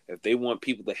 If they want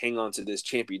people to hang on to this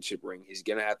championship ring, he's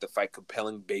gonna have to fight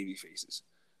compelling baby faces.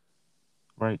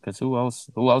 Right, because who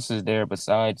else is there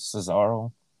besides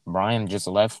Cesaro? Bryan just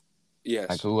left. Yes.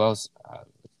 Like who else?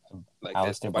 Like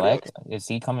Aleister Black, is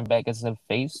he coming back as a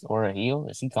face or a heel?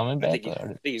 Is he coming back? I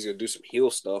think he's gonna do some heel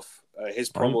stuff. His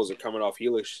promos are coming off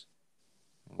heelish.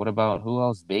 What about who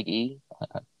else? Big E.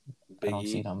 I don't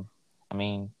see them. I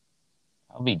mean,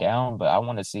 I'll be down, but I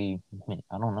want to see.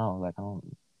 I don't know. Like I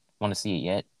don't want to see it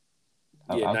yet.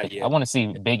 Yeah, not I yet. want to see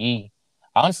Big E.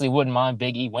 I honestly wouldn't mind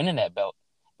Big E winning that belt,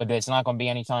 but it's not going to be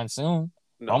anytime soon.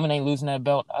 No. Roman ain't losing that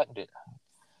belt.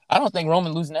 I don't think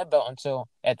Roman losing that belt until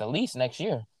at the least next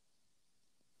year.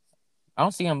 I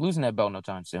don't see him losing that belt no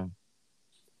time soon.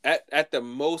 At the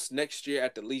most next year,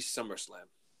 at the least SummerSlam.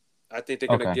 I think they're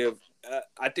gonna Okay. give.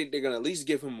 I think they're gonna at least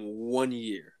give him 1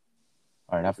 year,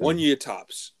 All right. I feel 1 you. year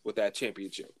tops with that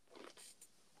championship.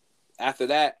 After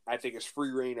that, I think it's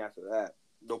free reign. After that,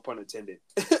 no pun intended.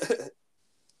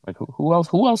 Like who else?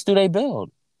 Who else do they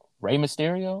build? Rey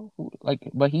Mysterio?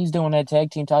 But he's doing that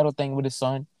tag team title thing with his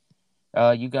son.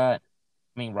 You got.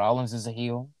 I mean, Rollins is a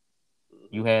heel.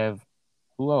 You have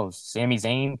who else? Sami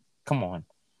Zayn. Come on,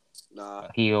 Nah,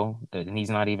 a heel, and he's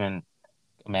not even.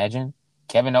 Imagine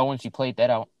Kevin Owens. You played that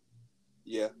out,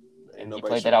 yeah, ain't and you nobody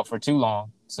played that showing. out for too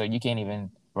long, so you can't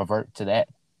even revert to that.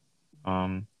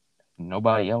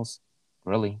 Nobody else,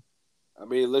 really. I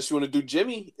mean, unless you want to do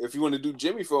Jimmy, if you want to do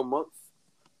Jimmy for a month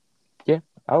Yeah,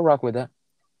 I'll rock with that.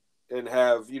 and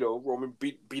have Roman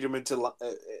beat him into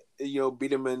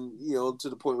beat him in to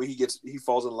the point where he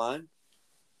falls in line.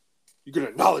 You can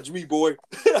acknowledge me, boy.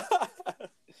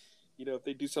 If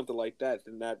they do something like that,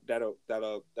 then that'll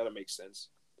make sense.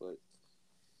 But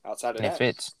outside of And it that,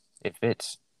 fits. It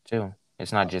fits too.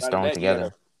 It's not just outside of thrown that,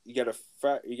 together. you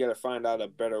gotta find out a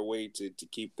better way to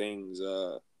keep things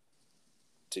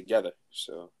together.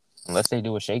 So Unless they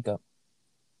do a shakeup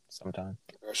sometime.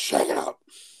 shake it up.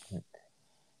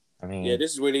 I Yeah, mean,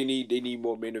 this is where they need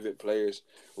more main event players.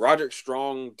 Roderick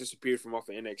Strong disappeared from off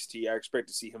of NXT. I expect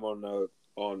to see him on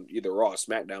either Raw or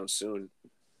SmackDown soon.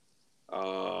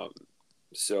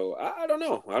 So I don't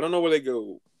know. I don't know where they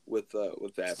go with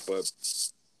that, but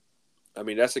I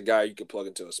mean that's a guy you could plug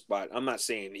into a spot. I'm not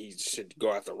saying he should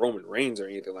go after Roman Reigns or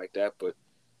anything like that, but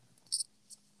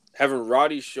having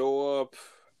Roddy show up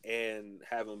and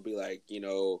have him be like, in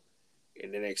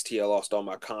NXT I lost all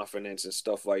my confidence and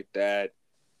stuff like that.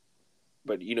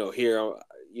 But here, I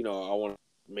want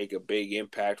to make a big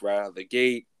impact right out of the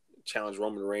gate, challenge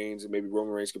Roman Reigns, and maybe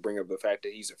Roman Reigns could bring up the fact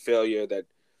that he's a failure, that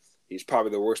he's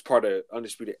probably the worst part of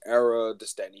Undisputed Era,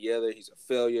 this, that, and the other. He's a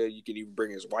failure. You can even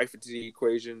bring his wife into the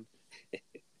equation.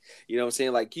 You know what I'm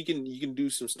saying? Like you can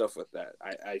do some stuff with that.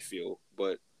 I feel,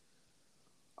 but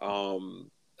I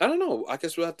don't know. I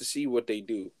guess we'll have to see what they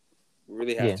do. We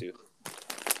really have to.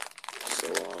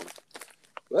 So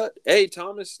but hey,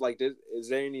 Thomas, like, is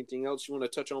there anything else you want to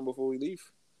touch on before we leave?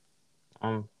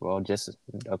 well, just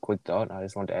a quick thought. I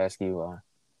just wanted to ask you.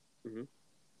 Mm-hmm.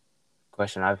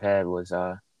 Question I've had was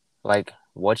like,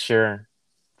 what's your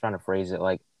trying to phrase it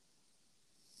like,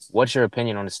 what's your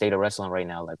opinion on the state of wrestling right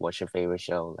now? Like, what's your favorite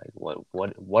show? Like,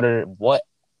 what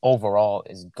overall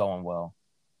is going well?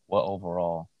 What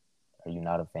overall are you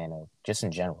not a fan of? Just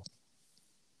in general.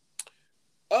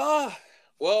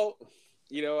 Well,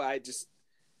 I just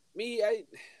I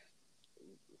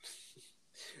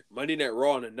Monday Night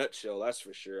Raw in a nutshell, that's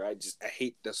for sure. I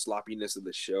hate the sloppiness of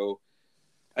the show.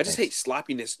 I just hate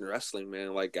sloppiness in wrestling,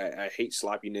 man. Like I hate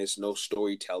sloppiness, no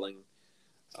storytelling.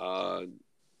 I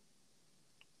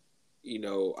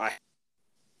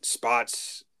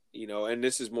spots, and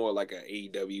this is more like a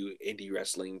AEW indie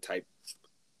wrestling type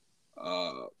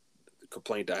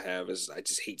complaint I have is I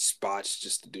just hate spots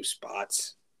just to do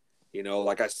spots.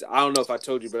 Like I don't know if I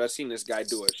told you, but I've seen this guy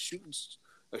do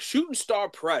a shooting star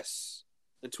press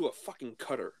into a fucking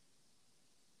cutter.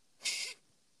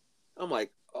 I'm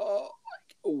like, oh,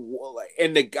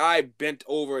 and the guy bent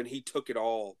over and he took it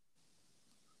all.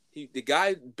 The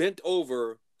guy bent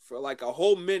over for like a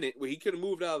whole minute where he could have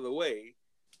moved out of the way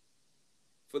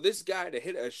for this guy to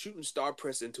hit a shooting star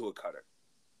press into a cutter.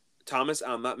 Thomas,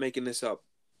 I'm not making this up.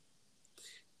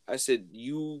 I said,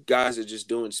 you guys are just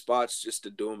doing spots just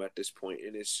to do them at this point,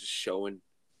 and it's just showing.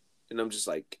 And I'm just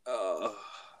like,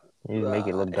 you make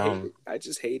it look dumb. I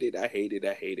just hate it. I hate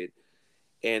it.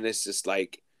 And it's just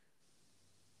like,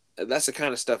 that's the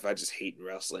kind of stuff I just hate in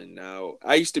wrestling now.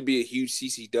 I used to be a huge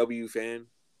CCW fan,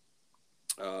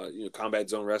 Combat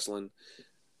Zone Wrestling.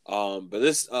 But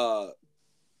there's a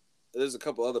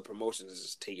couple other promotions that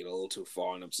just take it a little too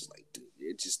far, and I'm just like, dude,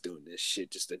 you're just doing this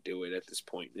shit just to do it at this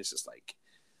point. And it's just like,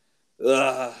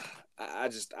 I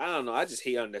don't know. I just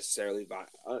hate unnecessary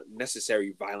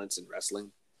violence in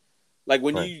wrestling. Like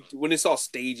when it's all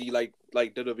stagey, like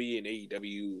WWE and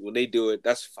AEW, when they do it,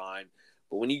 that's fine.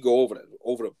 But when you go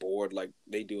over the board, like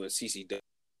they do in GCW,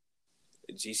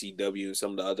 and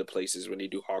some of the other places when they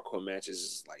do hardcore matches,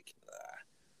 it's like,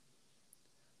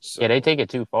 So, yeah, they take it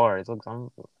too far. It looks.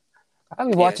 I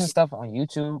be watching stuff on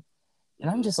YouTube, and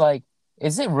I'm just like,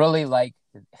 is it really like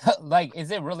Like,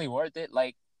 is it really worth it?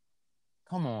 Like,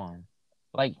 come on.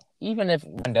 Like, even if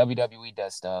when WWE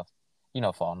does stuff,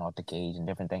 falling off the cage and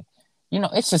different things,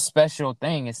 it's a special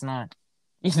thing. It's not,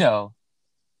 you know,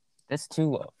 that's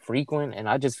too frequent. And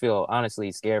I just feel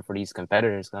honestly scared for these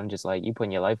competitors. I'm just like, you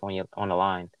putting your life on the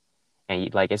line,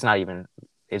 and like, it's not even.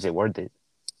 Is it worth it?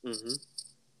 Mm-hmm.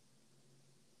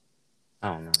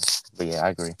 I don't know, but yeah, I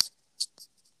agree.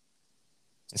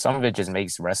 Some of it just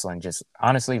makes wrestling just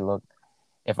honestly look.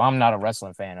 If I'm not a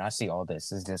wrestling fan, and I see all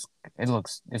this,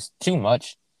 it's too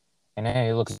much, and then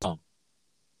it looks dumb.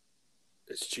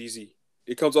 It's cheesy.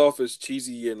 It comes off as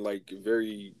cheesy and like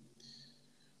very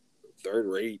third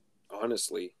rate.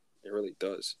 Honestly, it really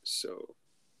does. So,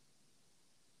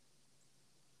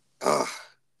 ah,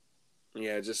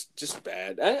 yeah, just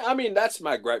bad. I mean, that's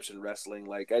my gripes in wrestling.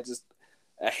 Like,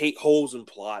 I hate holes in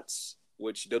plots,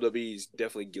 which WWE is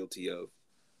definitely guilty of.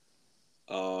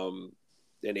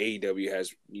 And AEW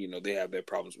has, they have their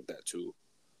problems with that too.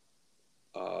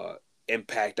 Uh,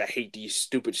 Impact, I hate these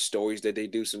stupid stories that they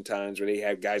do sometimes where they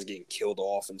have guys getting killed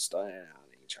off and stuff. I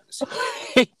ain't trying to see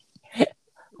that.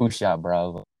 Who shot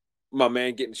Bravo? My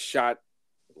man getting shot.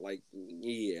 Like,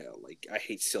 yeah, like I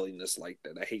hate silliness like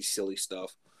that. I hate silly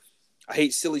stuff. I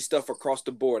hate silly stuff across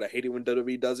the board. I hate it when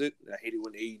WWE does it. I hate it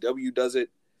when AEW does it.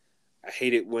 I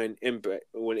hate it when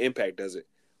Impact does it.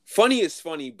 Funny is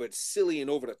funny, but silly and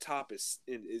over the top is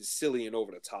silly and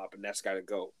over the top, and that's got to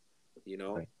go.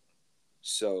 Right.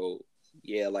 So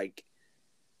yeah, like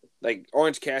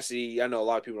Orange Cassidy. I know a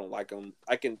lot of people don't like him.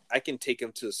 I can take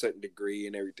him to a certain degree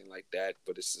and everything like that,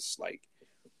 but it's just like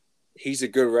he's a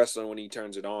good wrestler when he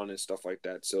turns it on and stuff like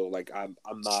that. So like I'm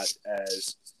not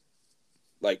as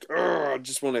like I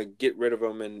just want to get rid of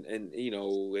him and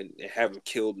have him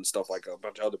killed and stuff like a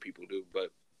bunch of other people do. But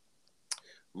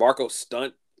Marco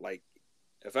Stunt, like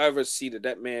if I ever see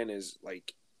that man is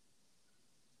like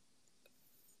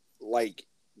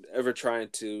ever trying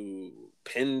to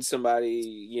pin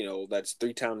somebody, that's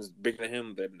 3 times bigger than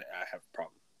him, then I have a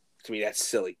problem. To me, that's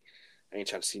silly. I ain't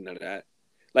trying to see none of that.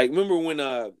 Like, remember when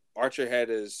Archer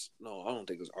had I don't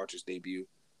think it was Archer's debut,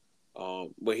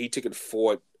 but he took it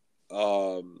fought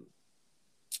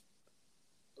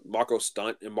Marco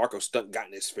Stunt, and Marco Stunt got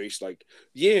in his face like,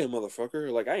 yeah,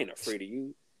 motherfucker, like I ain't afraid of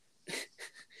you.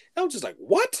 I'm just like,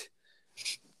 what?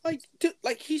 Like, dude,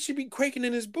 like he should be quaking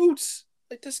in his boots.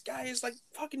 Like this guy is like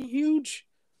fucking huge.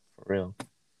 For real.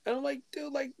 And I'm like,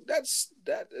 dude, like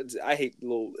I hate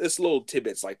little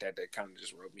tidbits like that kind of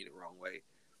just rub me the wrong way.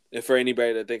 And for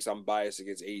anybody that thinks I'm biased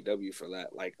against AEW for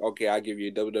that, like, okay, I'll give you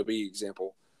a WWE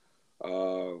example.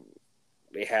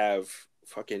 They have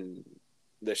fucking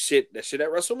the shit at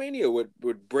WrestleMania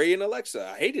with Bray and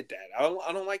Alexa. I hated that. I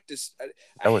don't like this.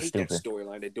 I hate stupid. That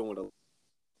storyline they're doing with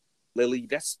Lily.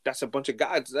 That's a bunch of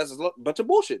guys. That's a bunch of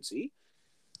bullshit. See,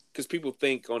 because people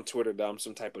think on Twitter that I'm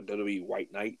some type of WWE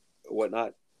white knight or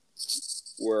whatnot,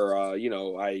 where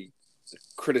I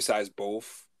criticize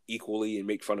both equally and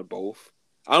make fun of both.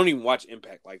 I don't even watch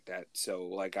Impact like that, so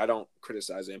like I don't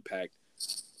criticize Impact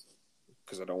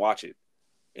because I don't watch it.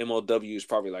 MLW is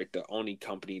probably like the only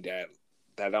company that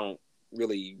I don't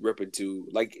really rip into.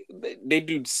 Like they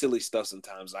do silly stuff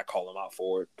sometimes. I call them out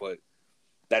for it, but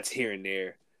that's here and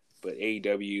there. But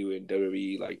AEW and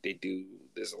WWE, like they do,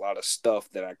 there's a lot of stuff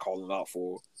that I call them out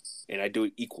for, and I do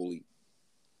it equally.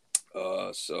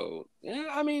 So yeah,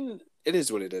 I mean, it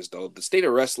is what it is, though. The state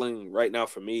of wrestling right now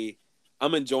for me,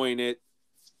 I'm enjoying it.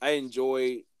 I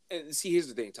enjoy, and see, here's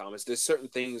the thing, Thomas. There's certain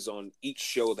things on each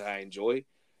show that I enjoy,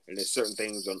 and there's certain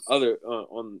things on other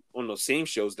on those same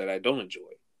shows that I don't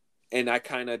enjoy, and I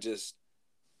kind of just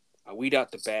I weed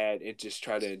out the bad and just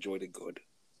try to enjoy the good.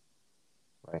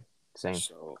 Right. Same.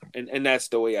 So, and that's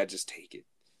the way I just take it.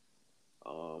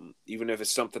 Even if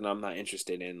it's something I'm not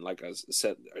interested in, like a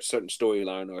certain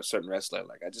storyline or a certain wrestler,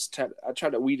 like I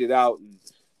try to weed it out and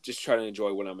just try to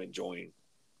enjoy what I'm enjoying.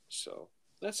 So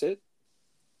that's it.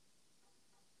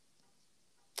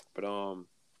 But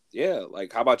yeah,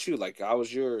 like how about you? Like how was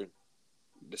the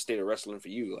state of wrestling for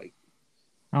you? Like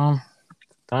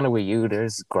kind of with you,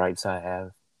 there's gripes I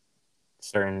have.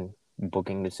 Certain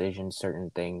booking decisions,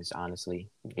 certain things honestly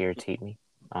irritate me.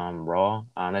 Raw,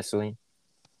 honestly.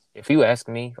 If you ask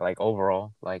me, like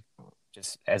overall, like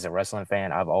just as a wrestling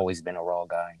fan, I've always been a Raw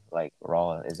guy. Like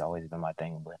Raw has always been my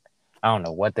thing, but I don't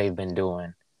know what they've been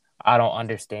doing. I don't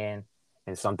understand.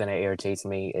 And something that irritates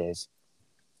me is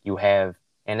you have,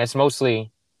 and it's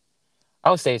mostly,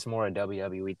 I would say it's more a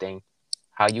WWE thing,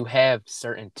 how you have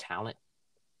certain talent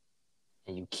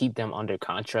and you keep them under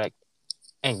contract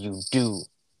and you do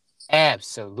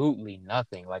absolutely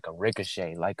nothing, like a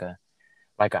Ricochet, like a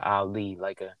Ali,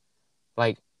 like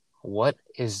what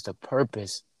is the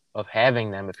purpose of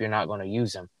having them if you're not going to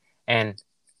use them? And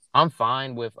I'm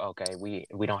fine with, okay, we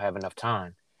don't have enough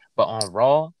time. But on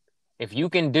Raw, if you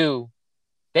can do,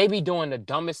 they be doing the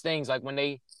dumbest things. Like when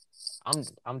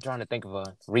I'm trying to think of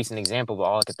a recent example, but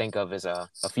all I could think of is a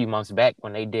few months back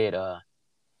when they did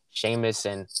Sheamus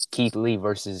and Keith Lee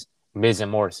versus Miz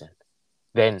and Morrison.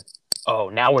 Then, oh,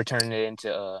 now we're turning it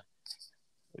into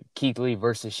Keith Lee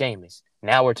versus Sheamus.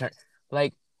 Now we're turning,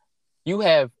 like, you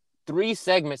have 3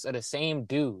 segments of the same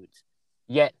dudes,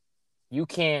 yet you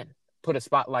can't put a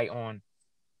spotlight on,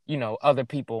 other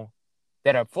people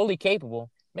that are fully capable.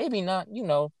 Maybe not,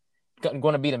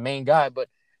 going to be the main guy, but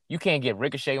you can't get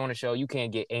Ricochet on the show. You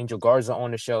can't get Angel Garza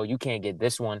on the show. You can't get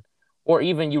this one. Or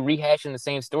even you rehashing the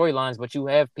same storylines, but you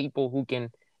have people who can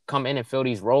come in and fill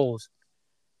these roles.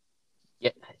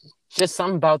 Yeah, just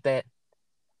something about that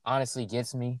honestly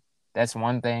gets me. That's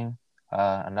one thing.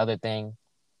 Another thing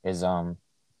is and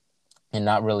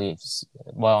not really,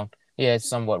 well, yeah,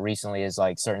 somewhat recently is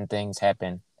like certain things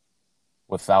happen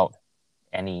without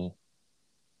any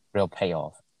real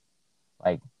payoff.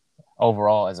 Like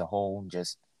overall as a whole,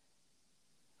 just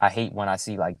I hate when I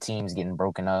see like teams getting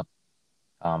broken up.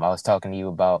 I was talking to you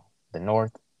about the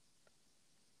North.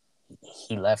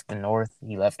 He left the North.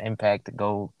 He left Impact to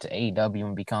go to AEW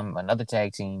and become another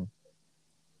tag team.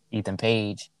 Ethan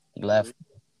Page. He left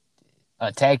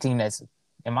a tag team that's,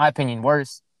 in my opinion,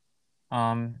 worse.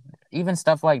 Even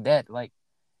stuff like that. Like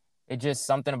it just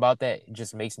something about that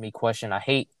just makes me question. I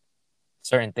hate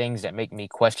certain things that make me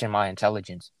question my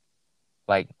intelligence.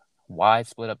 Like why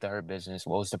split up the Hurt Business?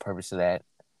 What was the purpose of that?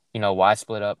 Why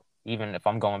split up? Even if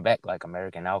I'm going back like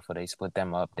American Alpha, they split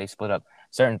them up. They split up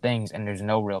certain things, and there's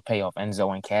no real payoff.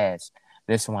 Enzo and Cass,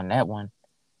 this one, that one.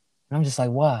 And I'm just like,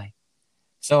 why?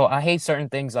 So I hate certain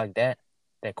things like that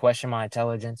question my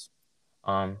intelligence.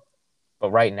 But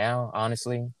right now,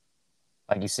 honestly,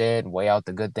 like you said, weigh out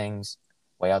the good things,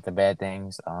 weigh out the bad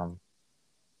things.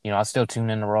 I'll still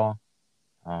tune in to Raw,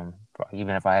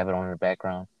 even if I have it on in the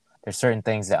background. There's certain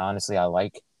things that honestly I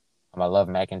like. I love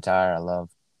McIntyre. I love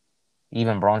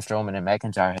even Braun Strowman and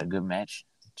McIntyre had a good match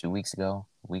 2 weeks ago,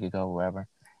 a week ago, wherever.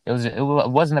 It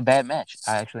wasn't a bad match.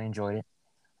 I actually enjoyed it.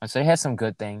 So it has some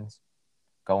good things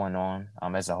going on.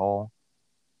 As a whole,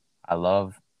 I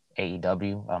love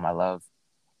AEW. I love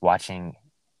watching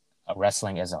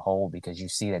wrestling as a whole because you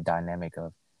see the dynamic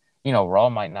of, Raw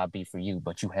might not be for you,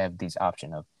 but you have these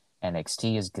option of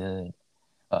NXT is good.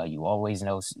 You always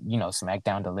know,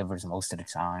 SmackDown delivers most of the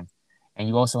time, and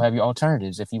you also have your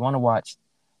alternatives if you want to watch,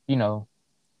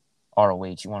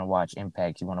 ROH, you want to watch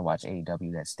Impact, you want to watch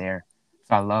AEW. That's there.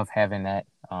 So I love having that.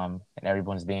 And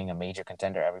everyone's being a major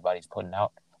contender. Everybody's putting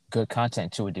out good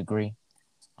content to a degree.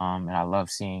 And I love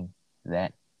seeing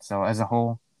that. So as a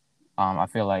whole, I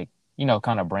feel like,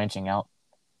 kind of branching out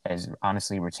has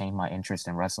honestly retained my interest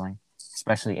in wrestling,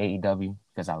 especially AEW,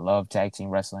 because I love tag team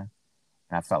wrestling.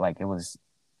 And I felt like I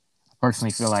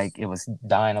personally feel like it was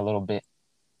dying a little bit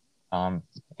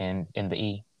in the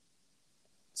E.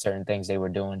 Certain things they were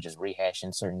doing, just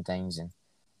rehashing certain things, and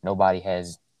no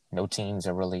teams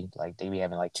are really like they be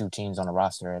having like 2 teams on the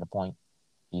roster at a point.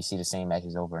 You see the same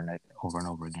matches over and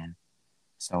over again.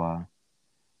 So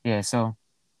yeah, so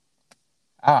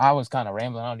I was kind of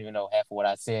rambling. I don't even know half of what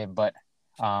I said, but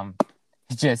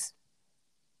just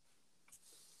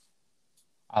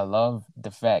I love the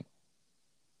fact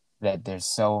that there's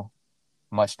so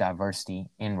much diversity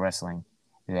in wrestling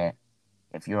that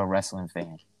if you're a wrestling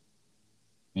fan,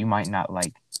 you might not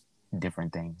like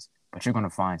different things, but you're going to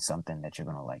find something that you're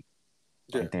going to like.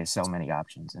 Yeah. Like there's so many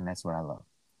options, and that's what I love.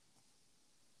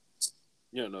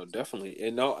 Yeah, no, definitely.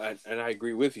 And and I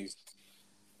agree with you.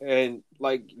 And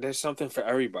like there's something for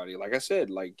everybody. Like I said,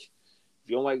 like if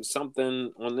you don't like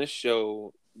something on this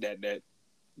show that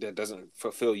doesn't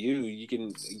fulfill you, you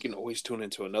can always tune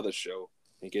into another show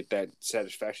and get that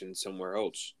satisfaction somewhere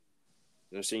else.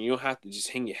 You know what I'm saying? You don't have to just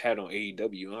hang your hat on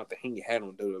AEW. You don't have to hang your hat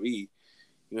on WWE.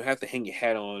 You don't have to hang your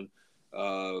hat on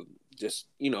just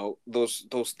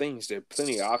those things. There are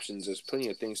plenty of options. There's plenty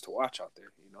of things to watch out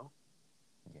there.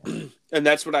 Yeah. And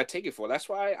that's what I take it for. That's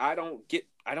why I don't get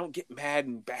mad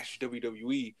and bash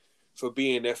WWE for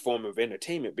being their form of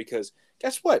entertainment, because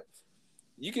guess what?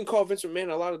 You can call Vince McMahon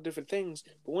a lot of different things,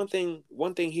 but one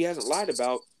thing he hasn't lied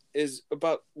about is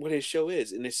about what his show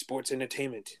is, and it's sports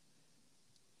entertainment.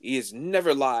 He has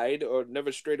never lied or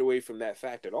never strayed away from that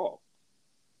fact at all.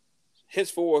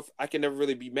 Henceforth, I can never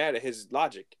really be mad at his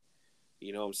logic.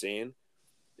 You know what I'm saying?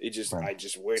 Right. I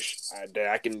just wish that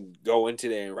I can go into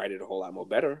there and write it a whole lot more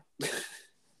better.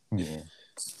 Yeah.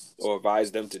 Or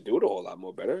advise them to do it a whole lot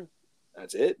more better.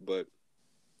 That's it. But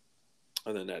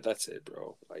other than that, that's it,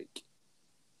 bro. Like,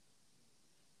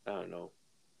 I don't know.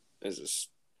 It's just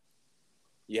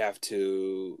you have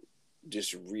to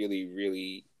just really,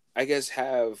 really, I guess,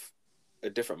 have a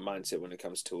different mindset when it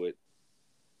comes to it.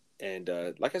 And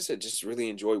like I said, just really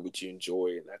enjoy what you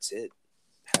enjoy, and that's it.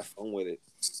 Have fun with it,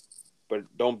 but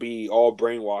don't be all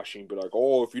brainwashing. Be like,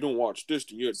 oh, if you don't watch this,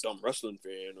 then you're a dumb wrestling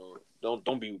fan, or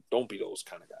don't be those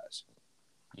kind of guys.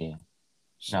 Yeah.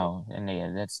 So, No, and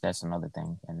yeah, that's another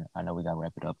thing, and I know we gotta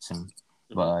wrap it up soon.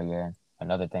 mhm. But yeah,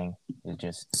 another thing is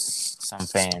just some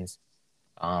fans.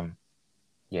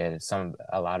 Yeah,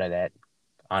 a lot of that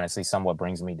honestly somewhat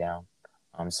brings me down.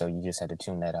 So you just had to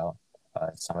tune that out.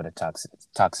 Some of the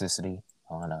toxicity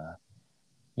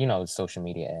on social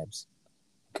media apps,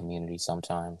 community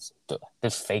sometimes.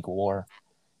 This fake war,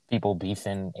 people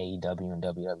beefing AEW and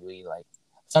WWE. Like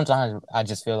sometimes I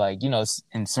just feel like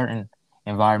in certain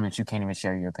environments you can't even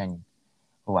share your opinion.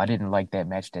 Oh, I didn't like that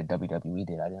match that WWE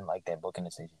did. I didn't like that booking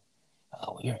decision.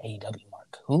 Oh, you're AEW,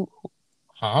 Mark. Who?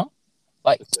 Huh?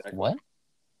 Like Exactly. what?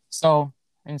 So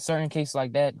in certain cases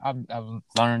like that, I've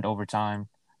learned over time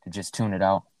to just tune it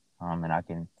out. And I've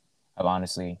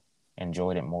honestly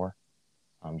enjoyed it more.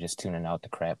 Just tuning out the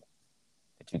crap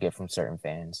that you get from certain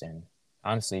fans and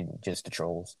honestly just the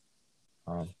trolls.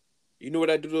 You know what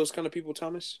I do to those kind of people,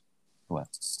 Thomas? What?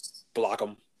 Block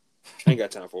them. I ain't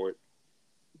got time for it.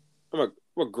 I'm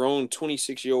a grown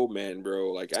 26-year-old man,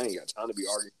 bro. Like I ain't got time to be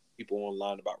arguing with people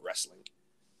online about wrestling.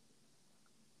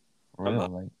 I'm Real?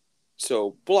 not. Like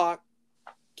So block.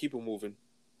 Keep it moving.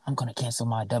 I'm gonna cancel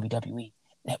my WWE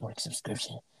network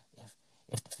subscription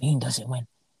if the Fiend doesn't win.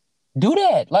 Do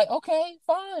that. Like, okay,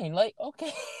 fine. Like,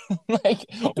 okay. Like,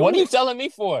 what are you telling me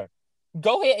for?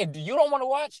 Go ahead. If you don't want to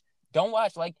watch, don't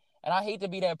watch. Like, and I hate to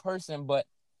be that person, but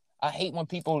I hate when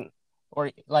people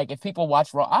or like if people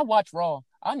watch Raw. I watch Raw.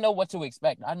 I know what to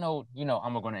expect. I know,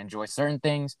 I'm gonna enjoy certain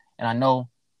things, and I know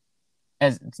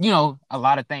a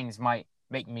lot of things might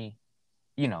make me,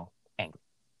 angry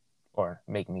or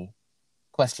make me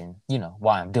question,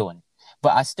 why I'm doing it.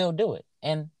 But I still do it.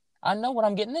 And I know what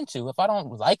I'm getting into. If I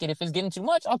don't like it, if it's getting too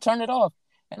much, I'll turn it off.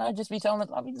 And I'll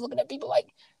be looking at people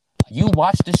like, you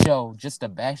watch the show just to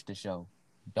bash the show.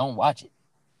 Don't watch it.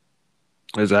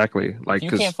 Exactly. If Like, you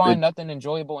can't cause find nothing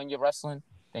enjoyable in your wrestling,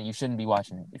 then you shouldn't be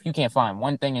watching it. If you can't find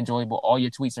one thing enjoyable, all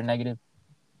your tweets are negative,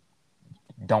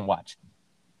 don't watch.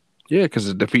 yeah, because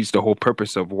it defeats the whole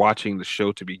purpose of watching the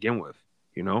show to begin with.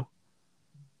 You know.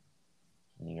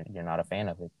 You're not a fan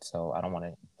of it, so I don't want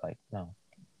to no.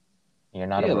 You're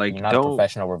not Yeah, you're like not a don't.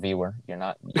 professional reviewer. You're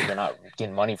not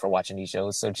getting money for watching these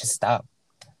shows, so just stop.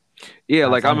 Yeah,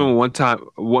 Not like I funny. remember one time,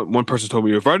 one person told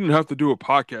me if I didn't have to do a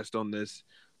podcast on this,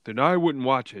 then I wouldn't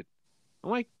watch it. I'm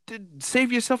like,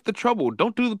 save yourself the trouble.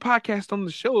 Don't do the podcast on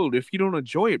the show if you don't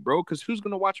enjoy it, bro. Because who's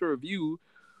gonna watch a review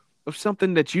of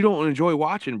something that you don't enjoy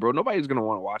watching, bro? Nobody's gonna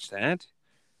want to watch that.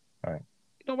 All right.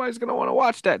 Nobody's gonna want to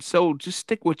watch that. So just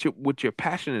stick with what you're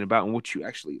passionate about and what you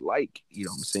actually like. You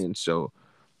know what I'm saying? So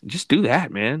just do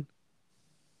that, man.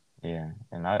 Yeah,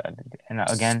 and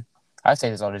again, I say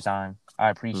this all the time. I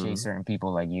appreciate Mm-hmm. certain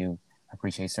people like you. I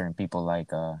appreciate certain people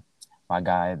like my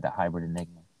guy, the Hybrid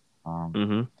Enigma. Um,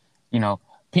 Mm-hmm. you know,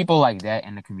 people like that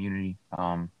in the community.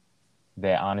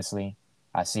 That honestly,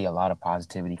 I see a lot of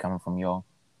positivity coming from y'all,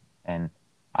 and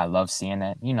I love seeing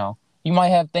that. You might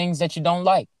have things that you don't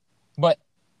like, but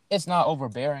it's not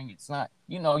overbearing. It's not,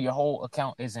 your whole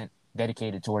account isn't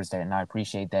dedicated towards that, and I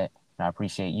appreciate that. And I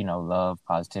appreciate, love,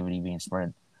 positivity being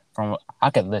spread from. I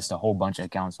could list a whole bunch of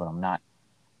accounts, but I'm not.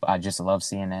 But I just love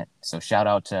seeing that. So shout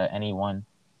out to anyone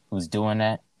who's doing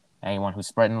that, anyone who's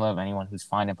spreading love, anyone who's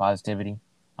finding positivity.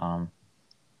 Um,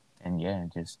 and yeah,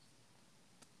 just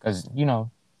because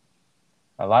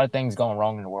a lot of things going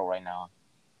wrong in the world right now.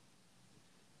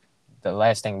 The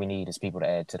last thing we need is people to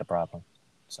add to the problem.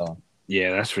 So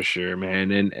Yeah, that's for sure,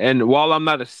 man. And while I'm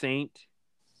not a saint,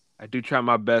 I do try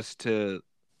my best to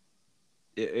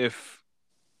if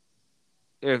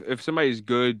if somebody's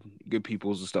good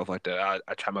peoples and stuff like that,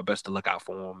 I try my best to look out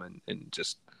for them and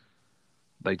just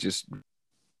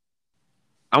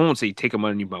I won't say take them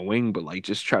underneath my wing, but like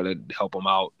just try to help them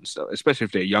out and stuff, especially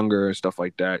if they're younger and stuff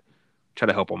like that. Try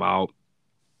to help them out.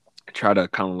 Try to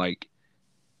kind of like,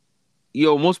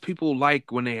 most people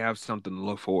like when they have something to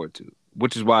look forward to,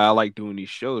 which is why I like doing these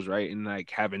shows, right? And like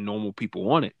having normal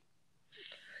people on it,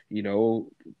 you know,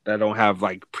 that don't have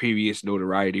like previous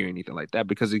notoriety or anything like that,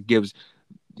 because it gives,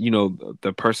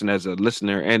 the person as a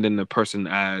listener and then the person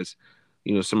as,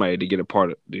 somebody to get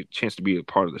the chance to be a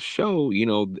part of the show,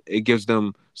 it gives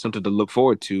them something to look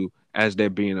forward to as they're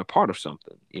being a part of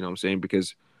something, you know what I'm saying?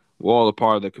 Because we're all a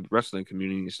part of the wrestling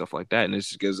community and stuff like that. And this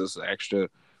just gives us an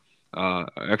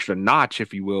extra notch,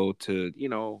 if you will, to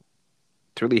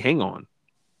really hang on.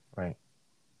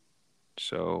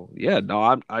 So yeah,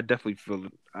 no, I definitely feel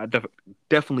it.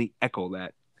 Definitely echo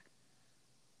that.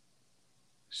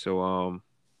 So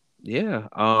yeah,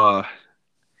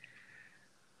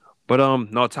 but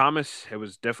no, Thomas, it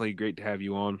was definitely great to have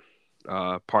you on.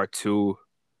 Part two.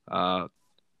 Uh,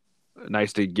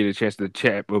 nice to get a chance to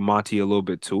chat with Monty a little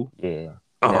bit too. Yeah,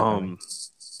 definitely. Um,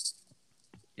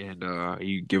 and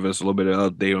you give us a little bit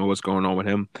of update on what's going on with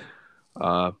him.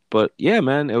 But yeah,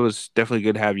 man, it was definitely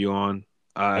good to have you on.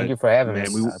 Thank you for having me.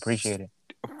 Man, we I appreciate it.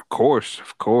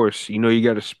 of course, you know you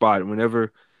got a spot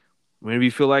whenever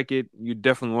you feel like it. You're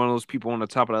definitely one of those people on the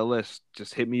top of that list.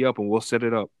 Just hit me up and we'll set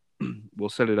it up. We'll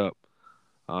set it up.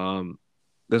 Um,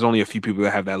 there's only a few people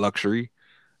that have that luxury,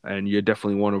 and you're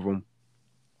definitely one of them.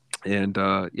 And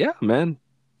yeah, man,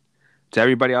 to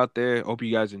everybody out there, hope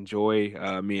you guys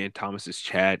enjoy me and Thomas's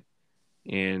chat.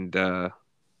 And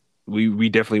we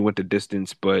definitely went the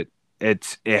distance, but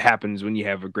it happens when you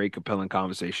have a great, compelling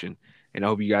conversation. And I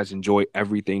hope you guys enjoy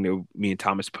everything that me and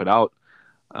Thomas put out.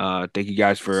 Thank you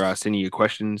guys for sending your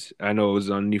questions. I know it was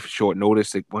on short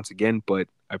notice once again, but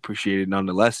I appreciate it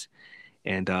nonetheless.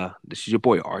 And this is your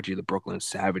boy RG the Brooklyn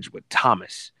Savage with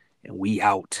Thomas, and we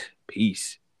out.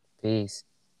 Peace. Peace.